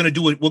 we're gonna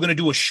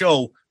do a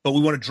show, but we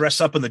want to dress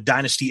up in the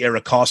Dynasty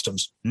era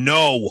costumes.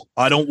 No,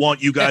 I don't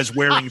want you guys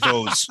wearing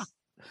those.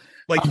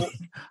 Like,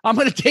 I'm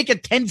gonna take a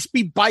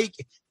 10-speed bike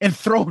and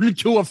throw it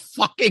into a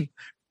fucking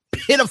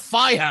pit of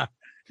fire.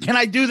 Can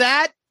I do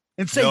that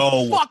and say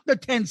fuck the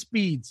 10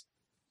 speeds?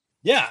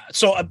 Yeah.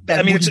 So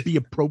that wouldn't be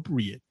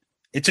appropriate.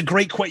 It's a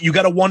great question. You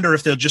got to wonder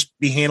if they'll just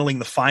be handling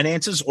the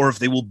finances or if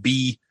they will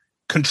be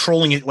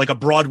controlling it like a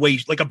Broadway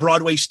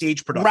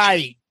stage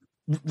production.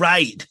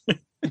 Right.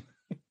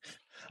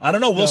 I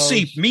don't know. We'll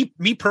see.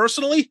 Me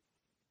personally,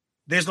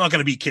 there's not going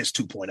to be Kiss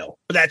 2.0,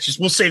 but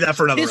we'll save that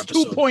for another episode.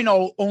 Kiss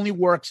 2.0 only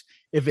works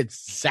if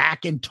it's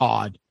Zach and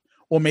Todd,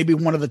 or maybe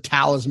one of the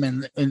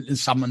Talismen and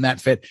someone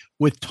that fit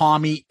with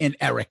Tommy and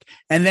Eric.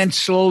 And then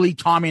slowly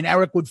Tommy and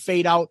Eric would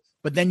fade out,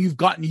 but then you've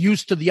gotten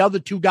used to the other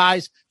two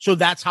guys. So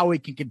that's how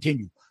it can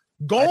continue.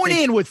 Going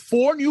in with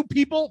 4 new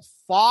people,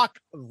 fuck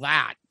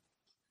that.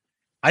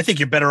 I think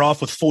you're better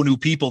off with 4 new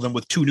people than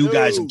with 2 new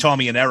guys and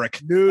Tommy and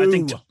Eric. No. I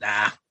think,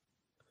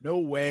 no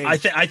way. I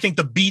think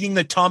the beating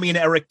that Tommy and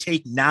Eric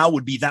take now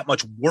would be that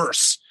much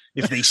worse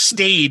if they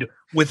stayed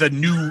with a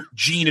new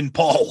Gene and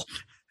Paul.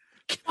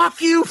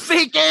 Fuck you,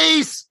 fake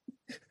Ace.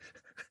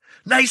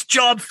 Nice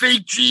job,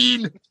 fake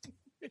Gene.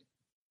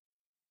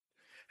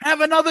 Have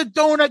another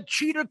donut,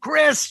 cheater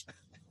Chris.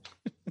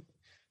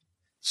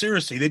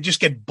 Seriously, they just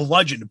get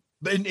bludgeoned.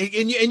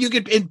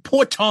 And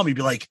poor Tommy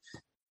be like,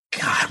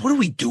 God, what are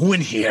we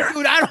doing here?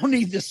 Dude, I don't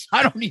need this.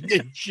 I don't need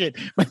this shit.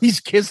 But these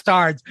Kiss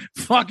tards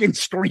fucking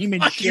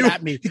screaming shit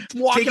at me.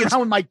 Walking around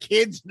with my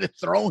kids and they're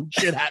throwing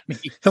shit at me.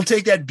 He'll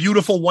take that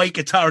beautiful white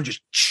guitar and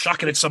just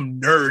chuck it at some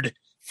nerd.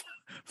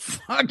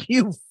 Fuck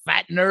you,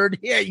 fat nerd.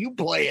 Here, you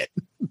play it.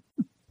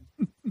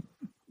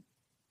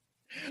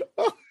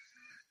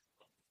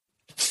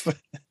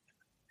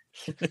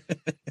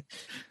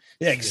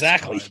 Yeah,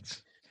 exactly.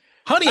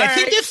 Honey, I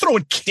think they're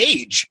throwing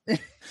Cage.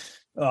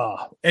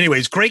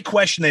 Anyways, great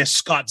question there,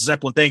 Scott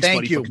Zeppelin. Thanks,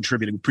 buddy, for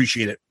contributing.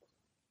 Appreciate it.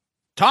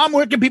 Tom,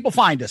 where can people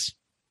find us?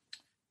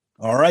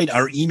 All right.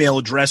 Our email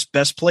address,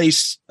 best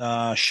place,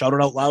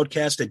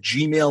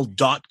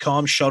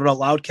 shoutitoutloudcast@gmail.com.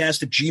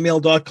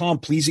 Shoutitoutloudcast@gmail.com.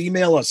 Please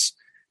email us.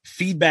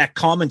 Feedback,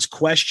 comments,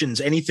 questions,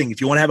 anything.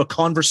 If you want to have a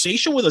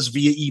conversation with us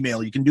via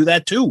email, you can do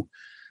that too.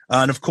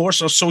 And of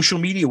course, our social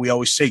media, we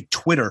always say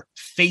Twitter,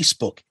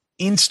 Facebook,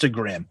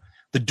 Instagram,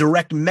 the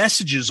direct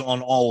messages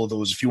on all of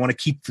those. If you want to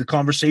keep the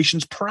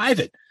conversations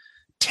private,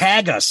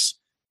 tag us,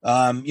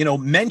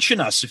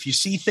 mention us. If you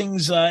see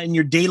things in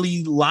your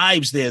daily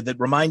lives there that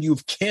remind you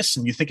of Kiss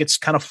and you think it's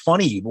kind of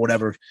funny,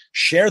 whatever,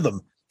 share them.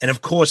 And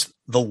of course,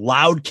 the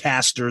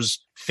Loudcasters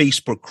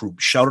Facebook group,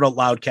 Shout It Out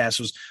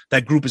Loudcasters.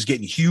 That group is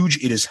getting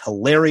huge. It is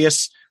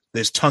hilarious.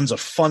 There's tons of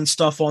fun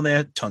stuff on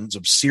there, tons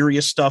of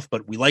serious stuff,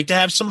 but we like to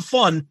have some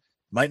fun.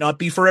 Might not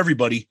be for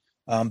everybody,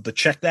 but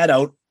check that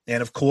out.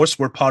 And of course,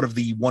 we're part of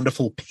the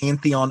wonderful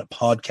Pantheon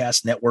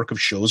podcast network of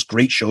shows,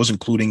 great shows,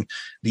 including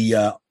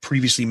the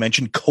previously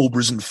mentioned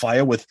Cobras and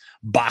Fire with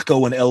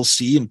Baco and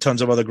LC and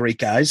tons of other great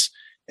guys.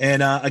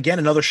 And again,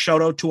 another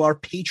shout out to our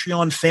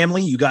Patreon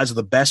family. You guys are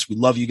the best. We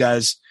love you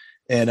guys.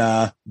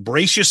 And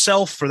brace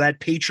yourself for that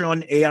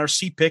Patreon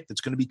ARC pick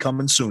that's going to be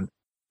coming soon.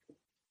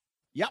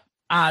 Yep.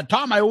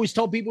 Tom, I always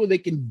tell people they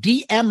can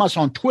DM us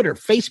on Twitter,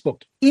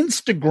 Facebook,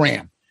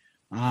 Instagram.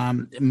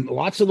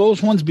 Lots of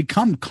those ones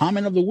become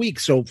comment of the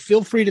week. So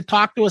feel free to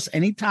talk to us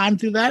anytime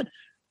through that.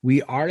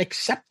 We are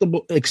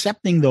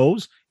accepting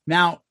those.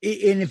 Now,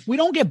 and if we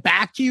don't get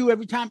back to you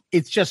every time,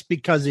 it's just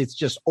because it's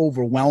just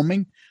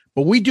overwhelming.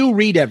 But we do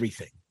read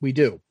everything. We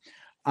do.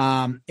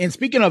 And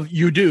speaking of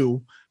you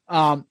do,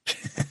 don't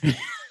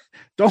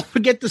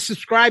forget to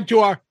subscribe to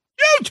our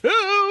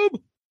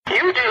YouTube.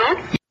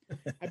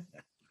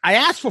 I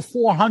asked for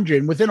 400,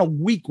 and within a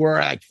week we're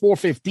at like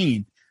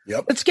 415.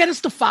 Yep. Let's get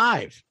us to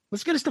 5.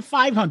 Let's get us to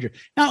 500.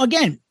 Now,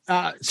 again,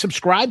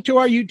 subscribe to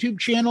our YouTube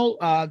channel,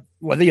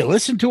 whether you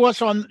listen to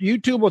us on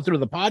YouTube or through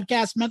the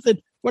podcast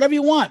method, whatever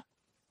you want.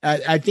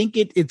 I think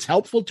it's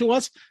helpful to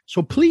us.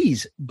 So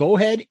please go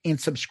ahead and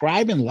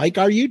subscribe and like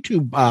our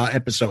YouTube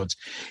episodes.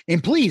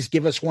 And please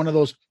give us one of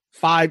those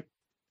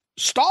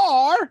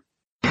 5-star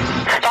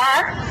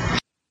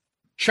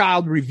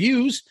child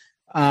reviews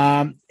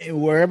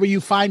wherever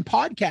you find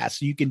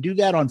podcasts. You can do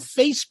that on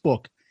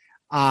Facebook,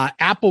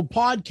 Apple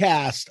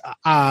Podcast,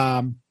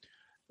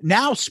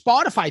 now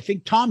Spotify. I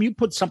think, Tom, you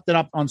put something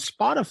up on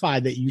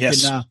Spotify that you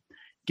can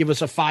give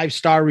us a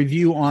 5-star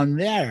review on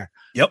there.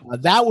 Yep.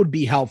 That would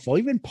be helpful.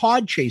 Even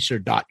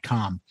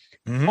podchaser.com.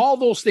 Mm-hmm. All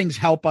those things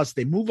help us.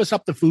 They move us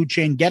up the food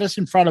chain, get us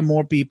in front of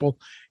more people.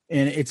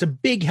 And it's a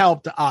big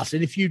help to us.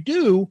 And if you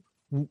do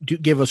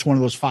give us one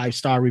of those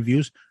 5-star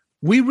reviews,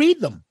 we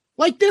read them,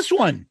 like this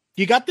one.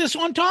 You got this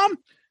one, Tom?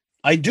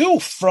 I do.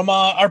 From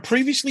our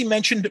previously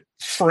mentioned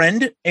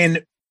friend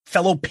and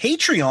fellow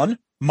Patreon,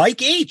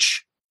 Mike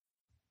H.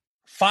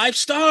 5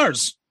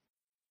 stars.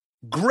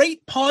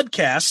 Great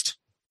podcast.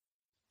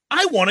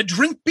 I want to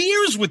drink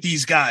beers with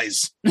these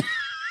guys.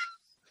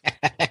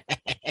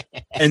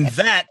 And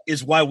that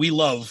is why we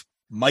love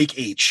Mike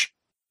H.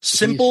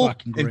 Simple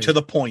and to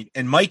the point.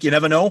 And Mike, you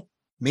never know.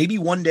 Maybe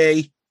one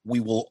day we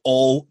will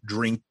all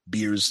drink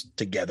beers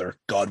together,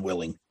 God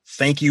willing.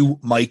 Thank you,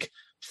 Mike,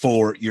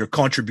 for your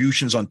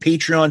contributions on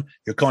Patreon,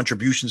 your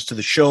contributions to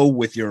the show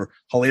with your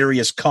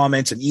hilarious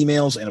comments and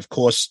emails, and of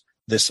course,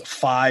 this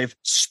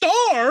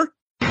 5-star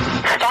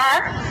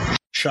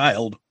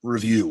child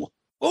review.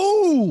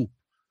 Oh,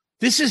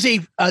 this is a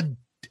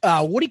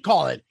what do you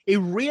call it? A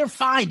rare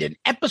find, an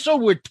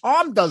episode where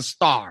Tom does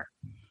star.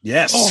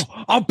 Yes.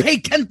 Oh, I'll pay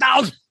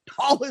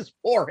 $10,000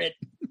 for it.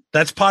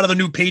 That's part of the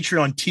new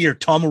Patreon tier.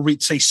 Tom will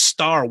say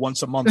star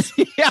once a month.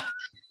 Yeah.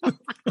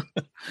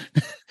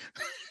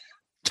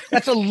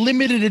 That's a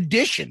limited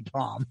edition,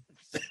 Tom.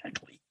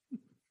 Exactly.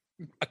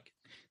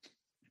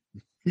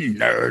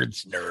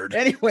 Nerd.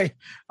 Anyway,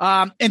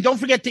 and don't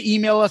forget to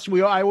email us.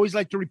 I always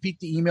like to repeat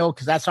the email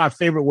because that's our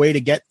favorite way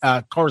to get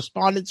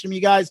correspondence from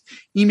you guys.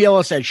 Email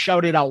us at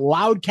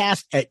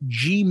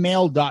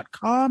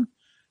shoutitoutloudcast@gmail.com.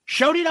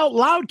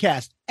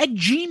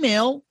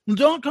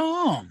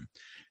 Shoutitoutloudcast@gmail.com.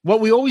 What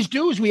we always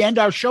do is we end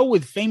our show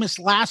with famous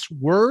last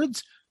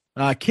words,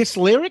 Kiss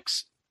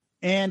lyrics.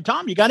 And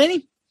Tom, you got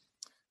any?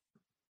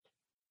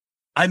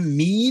 I'm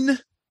mean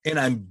and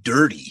I'm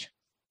dirty,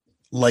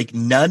 like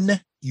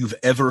none you've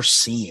ever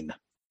seen.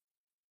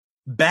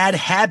 Bad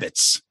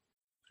habits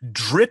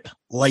drip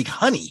like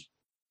honey.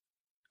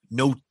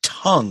 No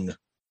tongue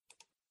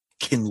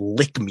can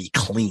lick me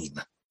clean.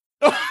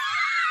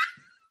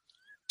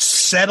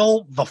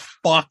 Settle the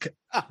fuck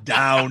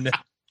down,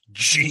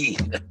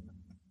 Gene.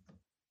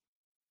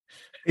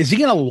 Is he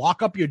going to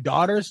lock up your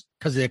daughters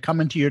because they're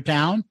coming to your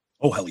town?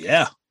 Oh, hell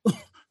yeah.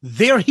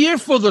 They're here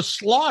for the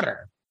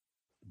slaughter.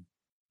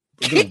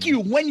 Kick you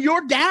when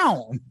you're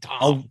down,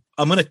 Tom.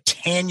 I'm going to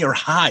tan your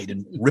hide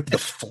and rip the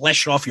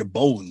flesh off your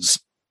bones.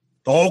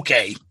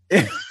 Okay.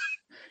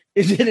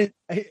 Is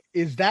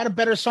that a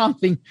better song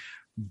than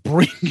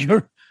Bring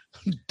Your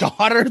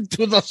Daughter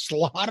to the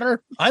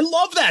Slaughter? I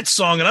love that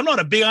song, and I'm not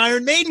a big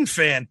Iron Maiden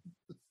fan.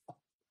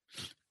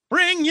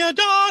 Bring your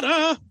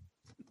daughter.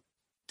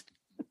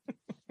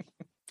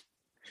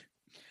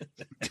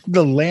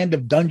 The land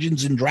of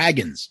Dungeons and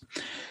Dragons.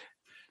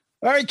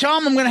 All right,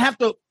 Tom, I'm going to have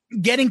to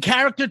get in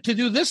character to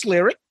do this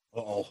lyric.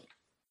 Uh-oh.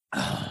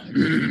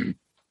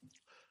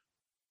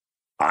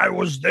 I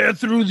was there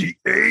through the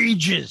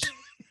ages,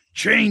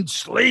 chained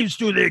slaves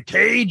to their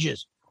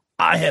cages.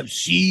 I have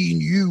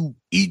seen you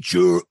eat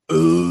your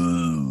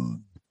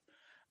own.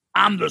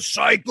 I'm the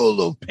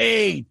cycle of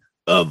pain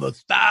of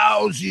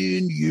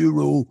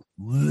 1,000-year-old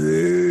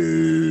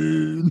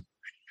reign.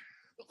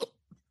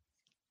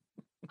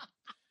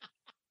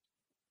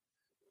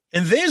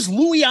 And there's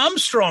Louis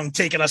Armstrong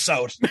taking us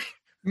out.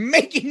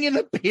 Making an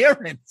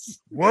appearance.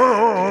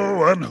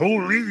 Whoa,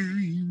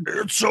 unholy.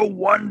 It's a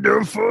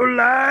wonderful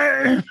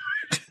life.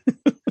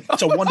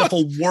 It's a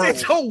wonderful world.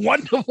 It's a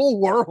wonderful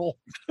world.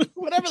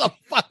 Whatever the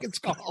fuck it's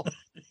called.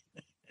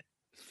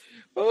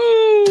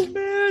 Oh,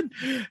 man.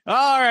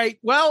 All right.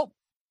 Well,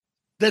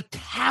 the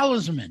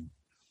Talismen,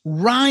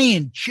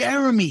 Ryan,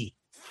 Jeremy,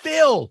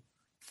 Phil,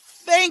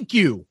 thank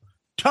you.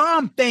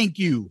 Tom, thank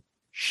you.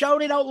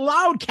 Shout It Out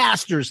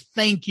Loudcasters,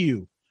 thank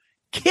you.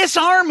 Kiss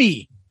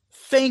Army,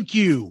 thank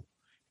you.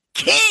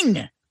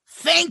 King,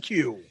 thank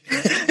you.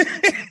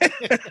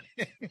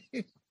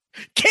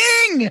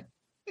 King.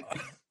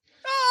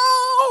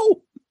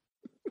 Oh.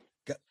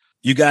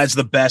 You guys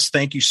are the best.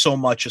 Thank you so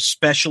much,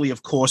 especially,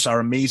 of course, our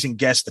amazing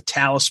guests, the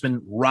Talismen,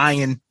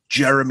 Ryan,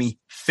 Jeremy,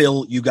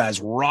 Phil. You guys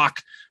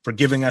rock for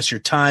giving us your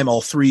time.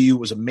 All three of you.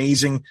 It was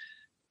amazing.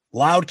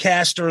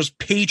 Loudcasters,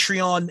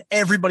 Patreon,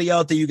 everybody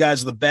out there, you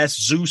guys are the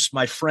best. Zeus,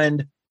 my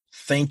friend,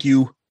 thank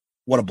you.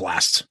 What a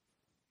blast.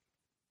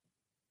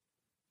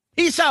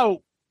 Peace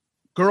out,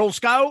 Girl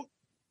Scout.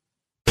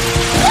 We love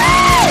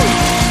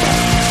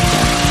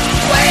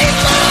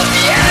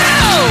you!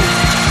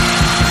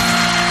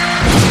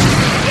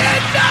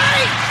 Good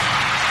night!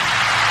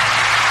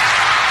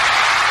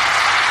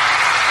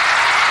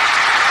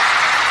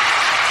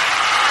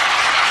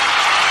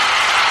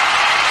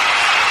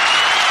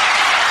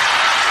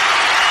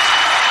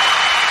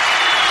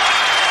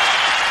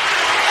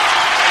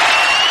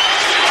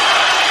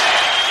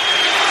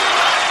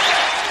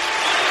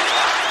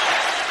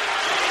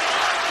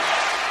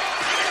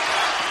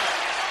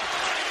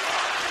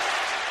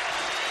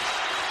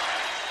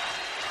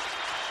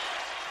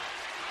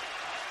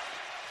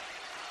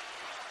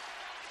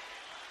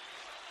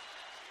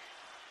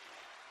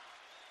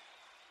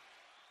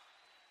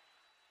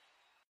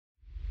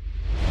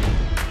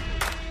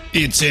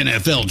 It's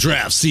NFL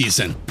draft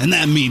season, and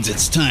that means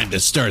it's time to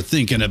start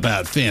thinking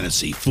about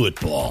fantasy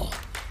football.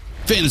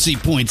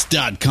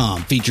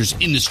 FantasyPoints.com features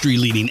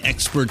industry-leading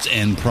experts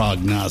and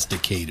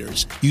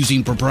prognosticators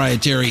using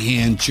proprietary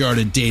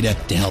hand-charted data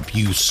to help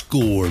you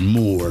score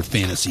more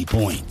fantasy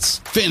points.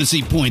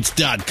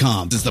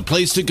 FantasyPoints.com is the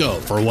place to go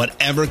for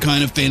whatever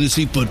kind of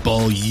fantasy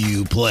football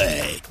you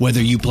play.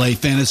 Whether you play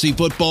fantasy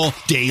football,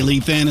 daily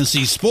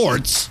fantasy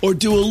sports, or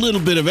do a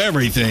little bit of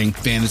everything,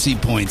 Fantasy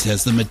Points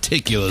has the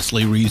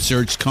meticulously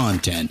researched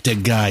content to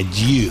guide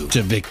you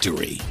to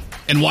victory.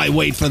 And why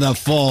wait for the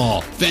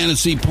fall?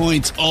 Fantasy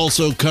Points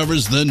also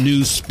covers the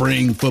new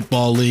spring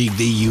football league,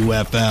 the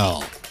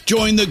UFL.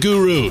 Join the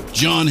guru,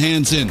 John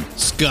Hansen,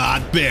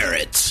 Scott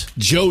Barrett,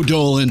 Joe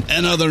Dolan,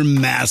 and other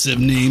massive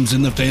names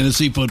in the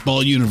fantasy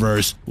football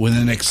universe with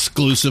an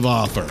exclusive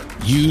offer.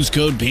 Use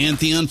code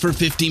Pantheon for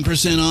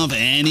 15% off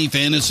any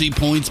Fantasy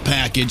Points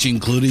package,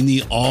 including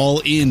the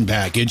all-in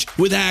package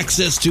with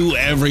access to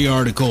every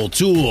article,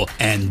 tool,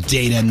 and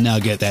data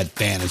nugget that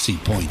Fantasy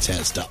Points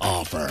has to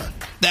offer.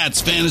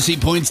 That's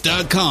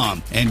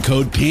fantasypoints.com and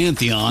code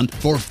Pantheon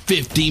for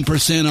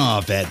 15%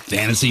 off at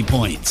Fantasy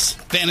Points.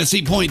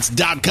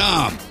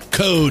 Fantasypoints.com,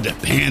 code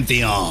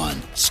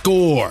Pantheon.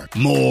 Score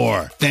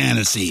more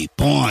fantasy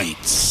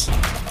points.